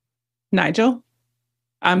 Mitchell.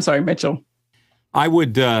 I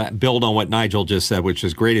would build on what Nigel just said, which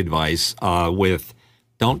is great advice, with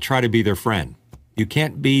don't try to be their friend. You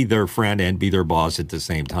can't be their friend and be their boss at the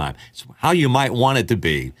same time. It's how you might want it to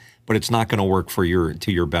be, but it's not going to work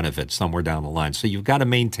to your benefit somewhere down the line. So you've got to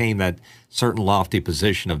maintain that certain lofty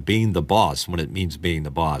position of being the boss when it means being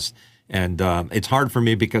the boss. And it's hard for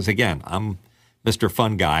me because, again, I'm Mr.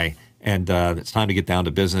 Fun Guy, and it's time to get down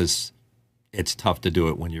to business. It's tough to do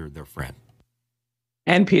it when you're their friend.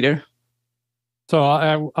 And Peter. So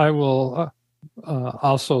I will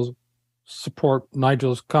also support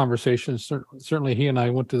Nigel's conversation. Certainly he and I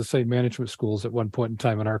went to the same management schools at one point in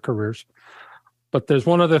time in our careers. But there's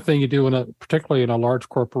one other thing you do, particularly in a large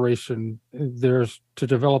corporation, there's to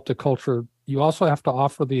develop the culture. You also have to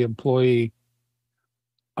offer the employee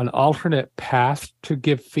an alternate path to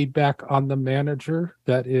give feedback on the manager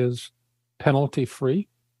that is penalty-free.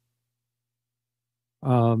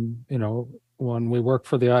 When we worked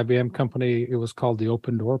for the IBM company, it was called the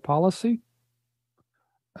open door policy.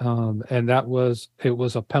 And it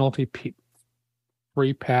was a penalty-free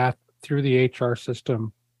path through the HR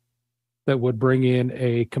system that would bring in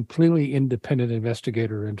a completely independent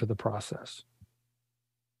investigator into the process.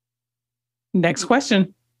 Next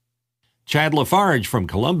question. Chad Lafarge from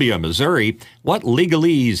Columbia, Missouri. What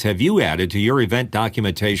legalese have you added to your event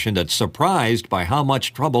documentation that's surprised by how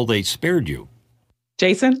much trouble they spared you?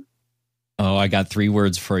 Jason? Oh, I got 3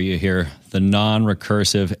 words for you here. The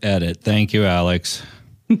non-recursive edit. Thank you, Alex.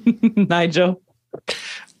 Nigel?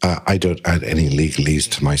 I don't add any legalese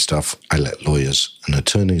to my stuff. I let lawyers and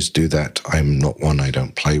attorneys do that. I'm not one. I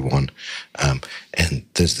don't play one. And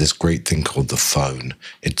there's this great thing called the phone.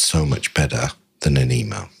 It's so much better than an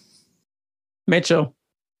email. Mitchell?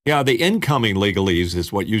 Yeah, the incoming legalese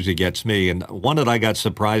is what usually gets me. And one that I got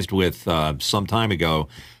surprised with some time ago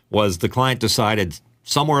was the client decided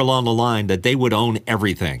somewhere along the line that they would own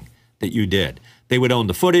everything that you did. They would own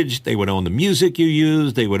the footage. They would own the music you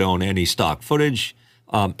used. They would own any stock footage,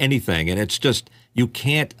 anything. And it's just, you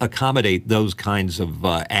can't accommodate those kinds of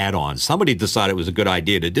add-ons. Somebody decided it was a good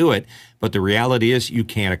idea to do it, but the reality is you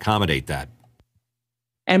can't accommodate that.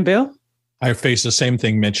 And Bill? I faced the same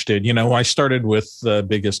thing Mitch did. I started with the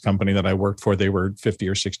biggest company that I worked for. They were 50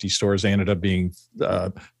 or 60 stores. They ended up being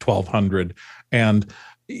 1,200. And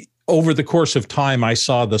over the course of time, I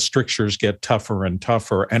saw the strictures get tougher and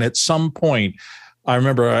tougher. And at some point, I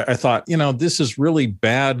remember I thought, this is really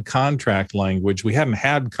bad contract language. We hadn't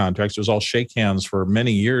had contracts. It was all shake hands for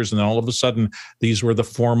many years. And then all of a sudden, these were the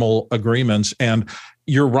formal agreements. And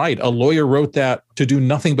you're right. A lawyer wrote that to do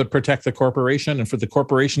nothing but protect the corporation and for the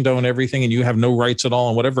corporation to own everything. And you have no rights at all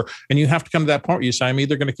and whatever. And you have to come to that point where you say, I'm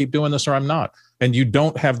either going to keep doing this or I'm not. And you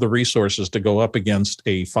don't have the resources to go up against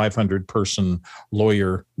a 500-person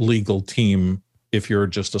lawyer legal team if you're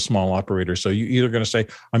just a small operator. So you're either going to say,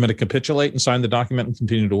 I'm going to capitulate and sign the document and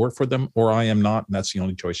continue to work for them, or I am not. And that's the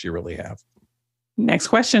only choice you really have. Next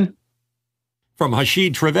question. From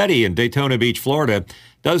Hashid Trivedi in Daytona Beach, Florida,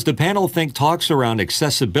 does the panel think talks around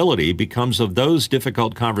accessibility becomes of those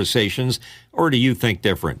difficult conversations, or do you think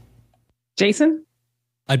different? Jason?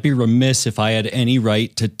 I'd be remiss if I had any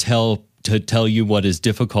right to tell you what is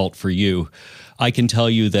difficult for you. I can tell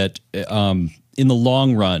you that in the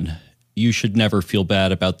long run, you should never feel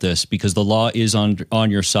bad about this because the law is on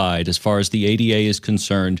your side. As far as the ADA is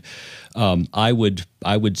concerned, I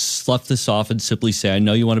would slough this off and simply say, I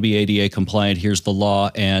know you want to be ADA compliant. Here's the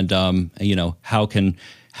law, and how can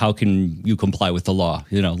you comply with the law?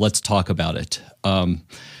 Let's talk about it.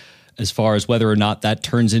 As far as whether or not that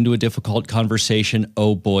turns into a difficult conversation,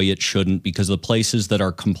 oh boy, it shouldn't, because the places that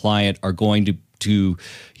are compliant are going to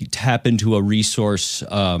tap into a resource,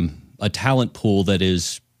 a talent pool that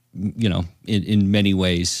is, in many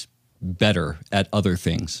ways better at other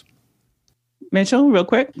things. Mitchell, real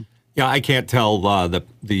quick. Yeah, I can't tell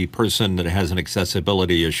the person that has an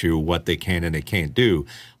accessibility issue what they can and they can't do.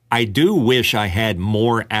 I do wish I had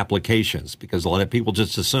more applications because a lot of people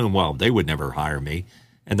just assume, well, they would never hire me.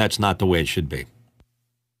 And that's not the way it should be.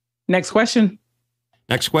 Next question.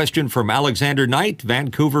 Next question from Alexander Knight,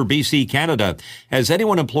 Vancouver, BC, Canada. Has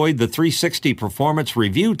anyone employed the 360 performance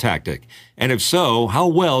review tactic? And if so, how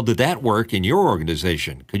well did that work in your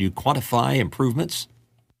organization? Could you quantify improvements?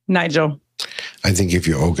 Nigel. I think if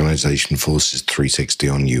your organization forces 360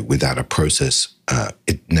 on you without a process,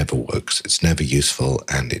 it never works. It's never useful,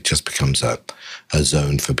 and it just becomes a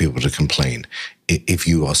zone for people to complain. If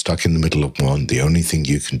you are stuck in the middle of one, the only thing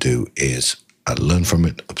you can do is learn from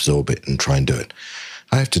it, absorb it, and try and do it.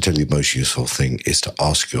 I have to tell you, the most useful thing is to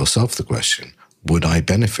ask yourself the question, would I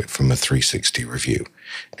benefit from a 360 review?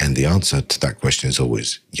 And the answer to that question is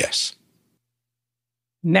always yes.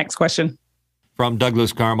 Next question. From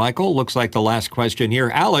Douglas Carmichael, looks like the last question here.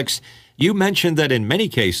 Alex, you mentioned that in many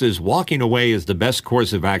cases, walking away is the best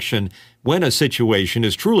course of action when a situation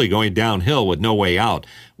is truly going downhill with no way out.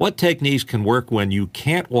 What techniques can work when you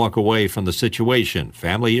can't walk away from the situation?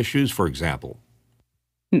 Family issues, for example.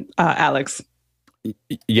 Alex.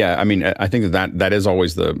 Yeah, I mean, I think that is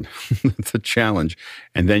always the challenge,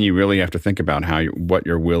 and then you really have to think about what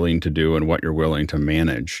you're willing to do and what you're willing to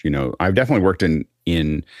manage. I've definitely worked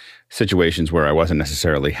in situations where I wasn't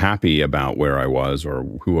necessarily happy about where I was or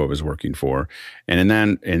who I was working for, and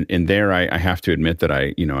there I have to admit that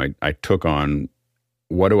I took on,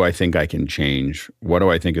 what do I think I can change? What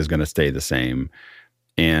do I think is going to stay the same?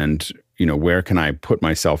 And where can I put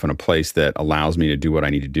myself in a place that allows me to do what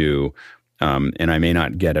I need to do? And I may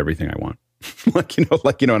not get everything I want,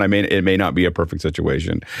 and it may not be a perfect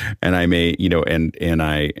situation. And I may, and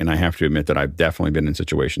I have to admit that I've definitely been in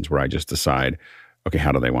situations where I just decide, okay,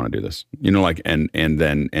 how do they want to do this? And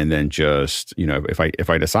then just, if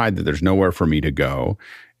I decide that there's nowhere for me to go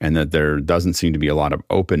and that there doesn't seem to be a lot of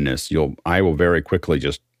openness, I will very quickly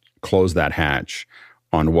just close that hatch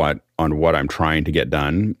on what I'm trying to get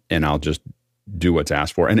done. And I'll just do what's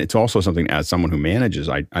asked for. And it's also something, as someone who manages,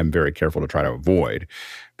 I'm very careful to try to avoid,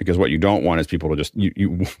 because what you don't want is people to just,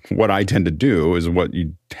 what I tend to do is what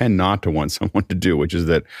you tend not to want someone to do, which is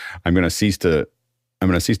that I'm going to cease to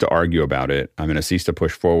argue about it. I'm going to cease to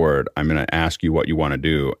push forward. I'm going to ask you what you want to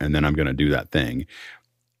do, and then I'm going to do that thing.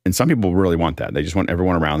 And some people really want that. They just want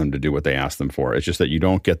everyone around them to do what they ask them for. It's just that you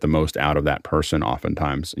don't get the most out of that person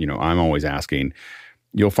oftentimes. I'm always asking.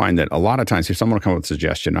 You'll find that a lot of times if someone will come with a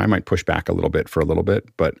suggestion, I might push back a little bit for a little bit,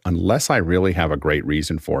 but unless I really have a great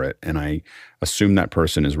reason for it and I assume that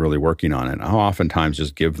person is really working on it, I'll oftentimes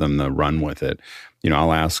just give them the run with it.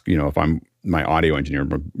 I'll ask, if I'm my audio engineer,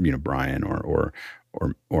 Brian or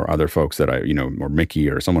other folks that or Mickey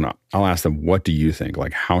or someone, I'll ask them, what do you think?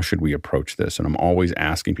 Like, how should we approach this? And I'm always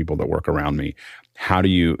asking people that work around me,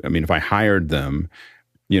 if I hired them,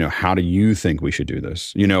 how do you think we should do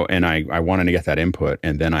this? And I wanted to get that input,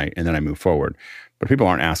 and then I move forward. But people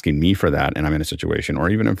aren't asking me for that, and I'm in a situation, or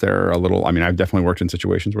even if they're a little, I've definitely worked in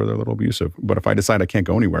situations where they're a little abusive. But if I decide I can't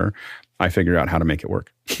go anywhere, I figure out how to make it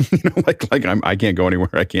work. I can't go anywhere.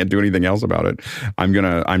 I can't do anything else about it. I'm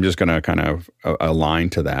just gonna kind of align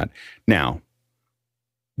to that. Now,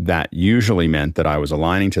 that usually meant that I was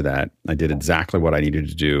aligning to that. I did exactly what I needed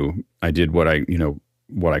to do. I did what I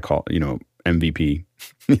call, MVP,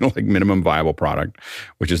 like minimum viable product,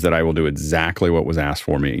 which is that I will do exactly what was asked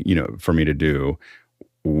for me, for me to do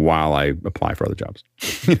while I apply for other jobs.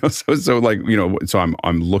 So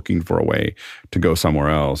I'm looking for a way to go somewhere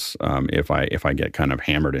else if I get kind of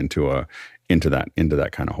hammered into that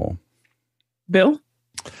kind of hole. Bill?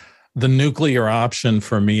 The nuclear option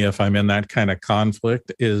for me, if I'm in that kind of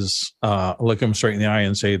conflict, is look them straight in the eye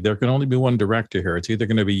and say, there can only be one director here. It's either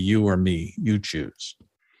going to be you or me. You choose.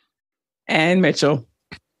 And Mitchell.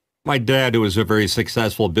 My dad, who was a very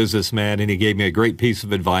successful businessman, and he gave me a great piece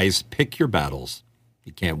of advice: pick your battles.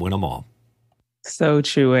 You can't win them all. So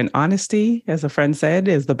true. And honesty, as a friend said,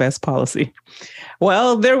 is the best policy.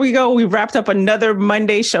 Well, there we go. We wrapped up another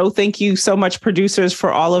Monday show. Thank you so much, producers,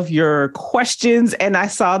 for all of your questions. And I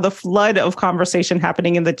saw the flood of conversation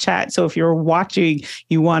happening in the chat. So if you're watching,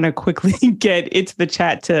 you want to quickly get into the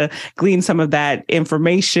chat to glean some of that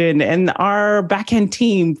information. And our backend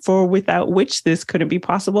team, for without which this couldn't be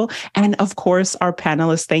possible. And of course, our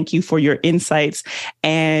panelists, thank you for your insights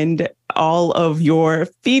and all of your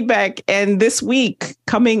feedback. And this week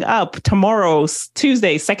coming up tomorrow,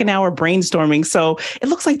 Tuesday, second hour brainstorming. So it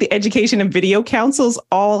looks like the education and video councils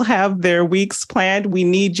all have their weeks planned. We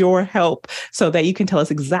need your help so that you can tell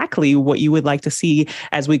us exactly what you would like to see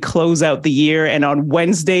as we close out the year. And on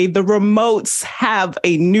Wednesday, the remotes have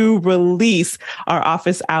a new release, our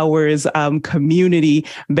office hours community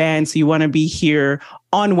band. So you want to be here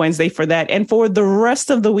on Wednesday for that. And for the rest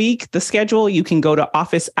of the week, the schedule, you can go to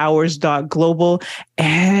officehours.global.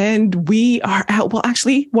 And we are out, well,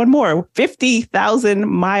 actually, one more, 50,000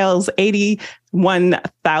 miles,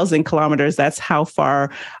 81,000 kilometers. That's how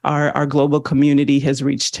far our global community has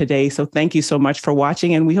reached today. So thank you so much for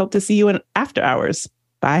watching, and we hope to see you in after hours.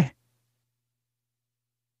 Bye.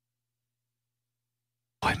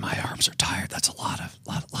 Boy, my arms are tired. That's a lot of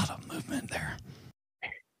movement there.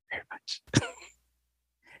 Very much.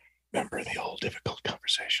 Remember the old difficult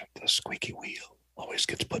conversation? The squeaky wheel always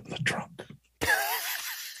gets put in the trunk.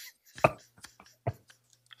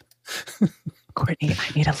 Courtney,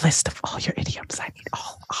 I need a list of all your idioms. I need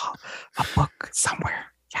a book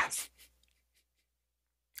somewhere. Yes.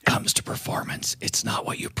 Comes to performance, it's not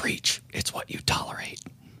what you preach, it's what you tolerate.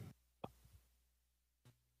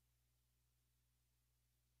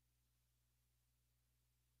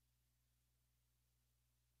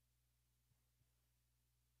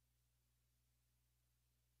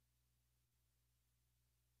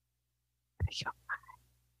 There you go.